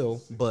 if you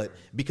will, but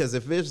because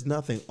if there's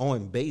nothing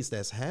on base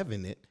that's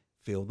having it,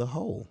 fill the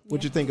hole.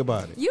 What you think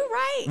about it? You're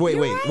right.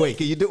 Wait.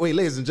 Can you do? Wait,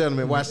 ladies and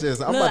gentlemen, watch this.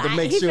 I'm about to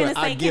make sure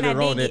I get it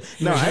on it.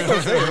 No, I ain't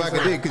gonna say if I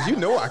can dig it, because you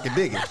know I can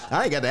dig it.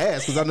 I ain't got to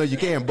ask because I know you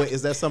can. But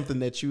is that something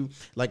that you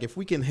like? If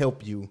we can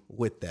help you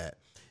with that,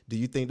 do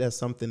you think that's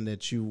something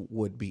that you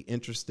would be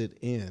interested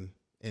in?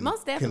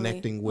 Most definitely.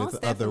 Connecting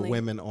with other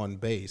women on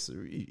base.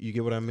 You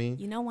get what I mean?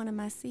 You know, one of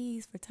my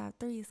C's for top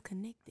 3 is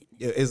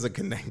connectedness. It is a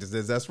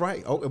connectedness. That's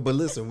right. Oh, but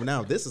listen,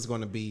 now this is going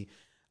to be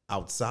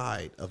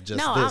outside of just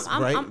this,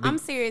 right? I'm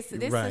serious.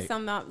 This is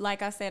something,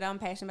 like I said, I'm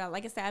passionate about.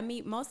 Like I said, I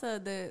meet most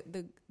of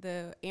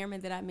the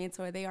airmen that I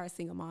mentor, they are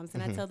single moms.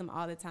 And I tell them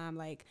all the time,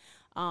 like,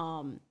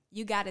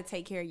 you got to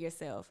take care of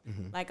yourself.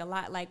 Like a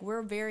lot, like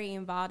we're very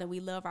involved and we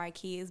love our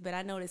kids, but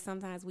I notice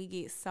sometimes we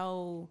get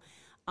so,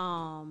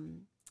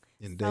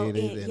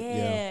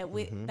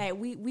 like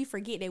we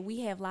forget that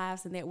we have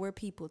lives and that we're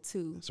people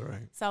too. That's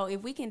right. So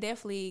if we can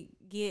definitely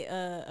get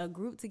a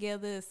group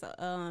together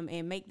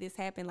and make this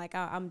happen, like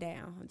I'm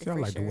down.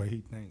 Sound like the way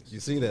he thinks. You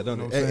see that, don't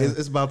it?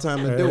 It's about time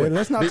to do it.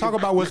 Let's not talk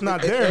about what's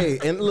not there. Hey,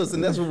 and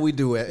listen, that's what we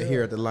do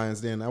here at the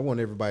Lions Den. I want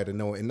everybody to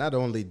know, and not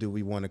only do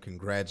we want to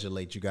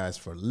congratulate you guys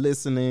for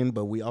listening,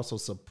 but we also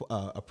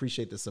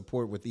appreciate the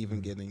support with even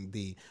getting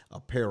the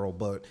apparel,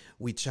 but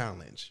we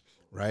challenge.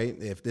 Right?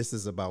 If this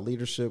is about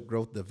leadership,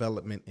 growth,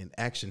 development, and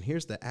action,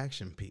 here's the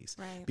action piece.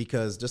 Right.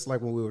 Because just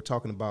like when we were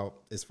talking about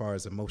as far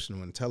as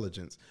emotional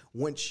intelligence,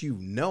 once you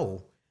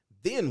know,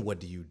 then what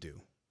do? You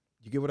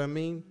get what I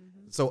mean?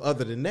 So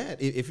other than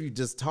that, if you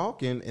just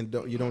talking and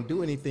you don't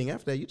do anything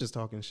after that, you're just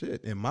talking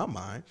shit in my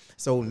mind.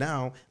 So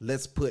now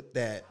let's put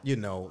that,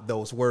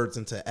 those words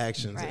into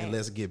actions and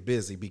let's get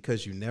busy,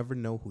 because you never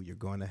know who you're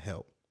going to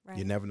help. Right.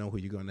 You never know who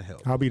you're going to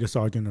help. I'll be the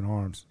sergeant at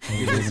arms.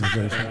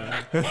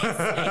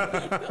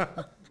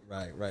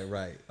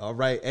 Right. All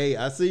right. Hey,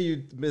 I see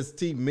you, Miss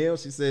T. Mill.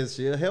 She says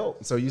she'll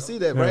help. So you see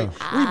that, right?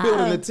 We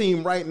building a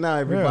team right now,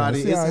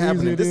 everybody. It's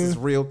happening. This is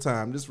real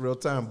time.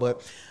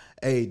 But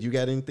hey, you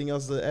got anything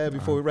else to add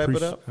before we wrap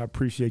it up? I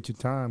appreciate your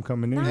time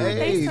coming in.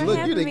 Hey, look,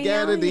 you done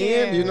got at the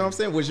end. You know what I'm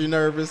saying? Was you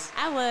nervous?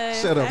 I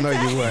was. Shut up. No,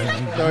 you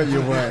weren't. No, you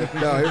weren't.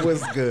 No, it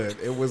was good.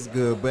 It was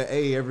good. But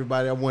hey,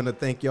 everybody, I want to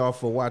thank y'all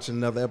for watching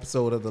another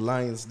episode of The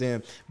Lions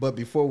Den. But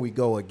before we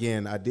go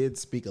again, I did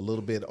speak a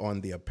little bit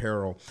on the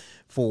apparel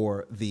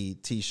for the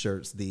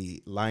T-shirts,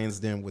 the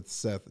Lions Den with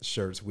Seth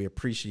shirts. We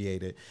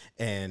appreciate it.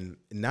 And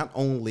not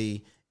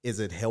only is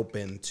it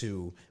helping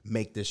to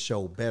make this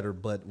show better,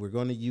 but we're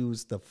going to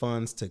use the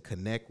funds to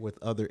connect with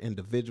other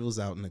individuals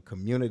out in the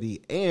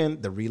community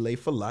and the Relay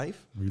for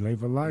Life.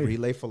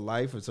 Relay for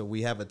Life. So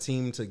we have a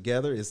team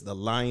together. It's the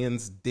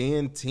Lions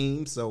Den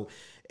team. So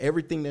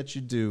everything that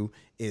you do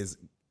is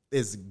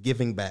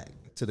giving back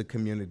to the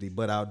community.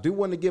 But I do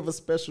want to give a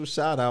special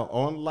shout out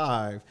on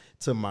live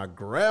to my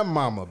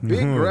grandmama,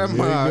 big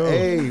grandma.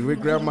 Hey,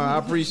 big grandma, I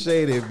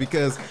appreciate it,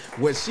 because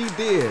what she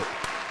did,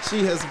 she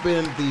has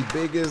been the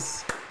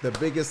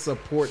biggest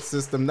support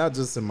system, not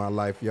just in my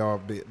life, y'all,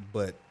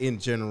 but in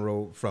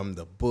general, from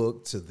the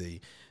book to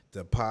the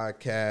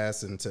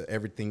podcast and to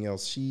everything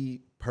else. She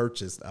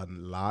purchased a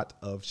lot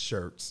of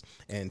shirts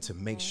and to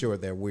make sure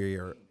that we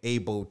are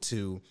able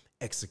to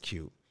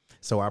execute.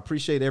 So I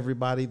appreciate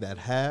everybody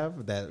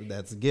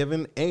that's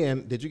given.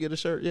 And did you get a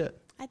shirt yet?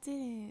 I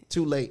didn't.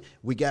 Too late.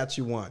 We got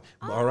you one.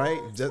 All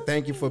right. Just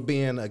thank you for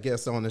being a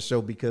guest on the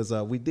show, because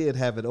we did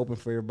have it open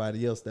for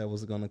everybody else that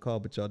was going to call,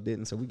 but y'all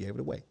didn't. So we gave it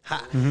away.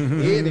 Ha.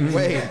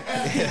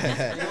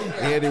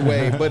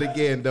 Anyway, but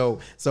again, though,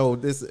 so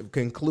this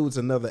concludes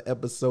another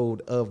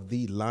episode of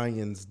The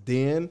Lion's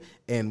Den,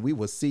 and we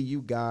will see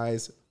you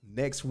guys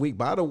next week.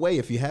 By the way,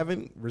 if you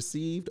haven't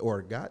received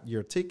or got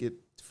your ticket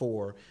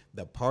for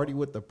the Party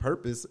with the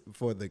Purpose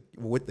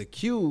with the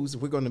Q's,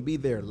 we're going to be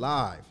there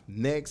live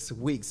next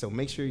week. So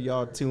make sure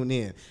y'all tune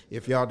in.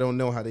 If y'all don't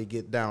know how they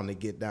get down, they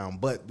get down.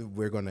 But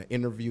we're going to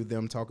interview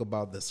them, talk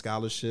about the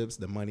scholarships,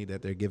 the money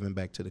that they're giving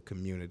back to the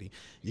community.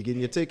 You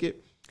getting your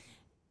ticket?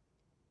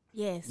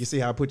 Yes. You see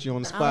how I put you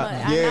on the spot?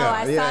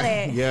 I saw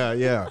that.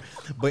 Yeah.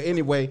 But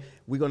anyway,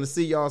 we're going to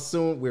see y'all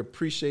soon. We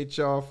appreciate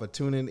y'all for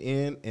tuning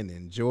in, and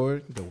enjoy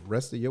the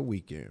rest of your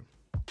weekend.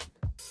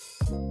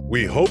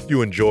 We hope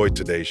you enjoyed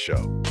today's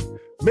show.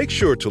 Make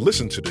sure to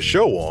listen to the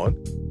show on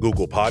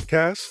Google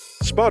Podcasts,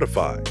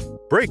 Spotify,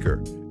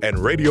 Breaker, and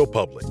Radio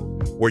Public,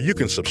 where you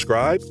can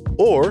subscribe,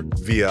 or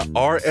via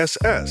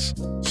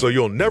RSS, so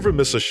you'll never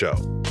miss a show.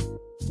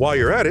 While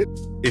you're at it,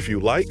 if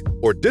you like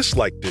or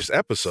dislike this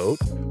episode,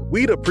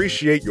 we'd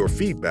appreciate your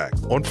feedback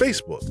on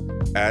Facebook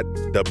at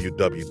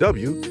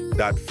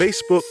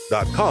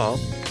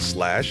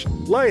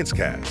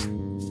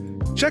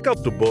www.facebook.com/LionsCast. Check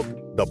out the book,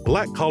 The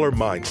Black Collar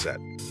Mindset,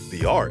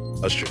 The Art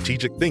of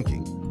Strategic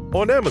Thinking,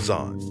 on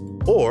Amazon,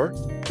 or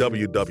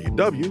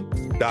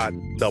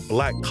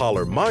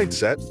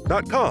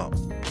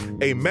www.theblackcollarmindset.com,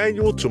 a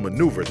manual to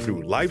maneuver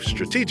through life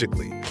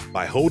strategically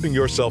by holding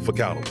yourself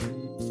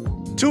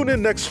accountable. Tune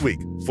in next week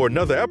for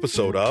another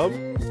episode of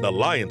The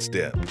Lion's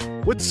Den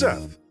with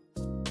Seth.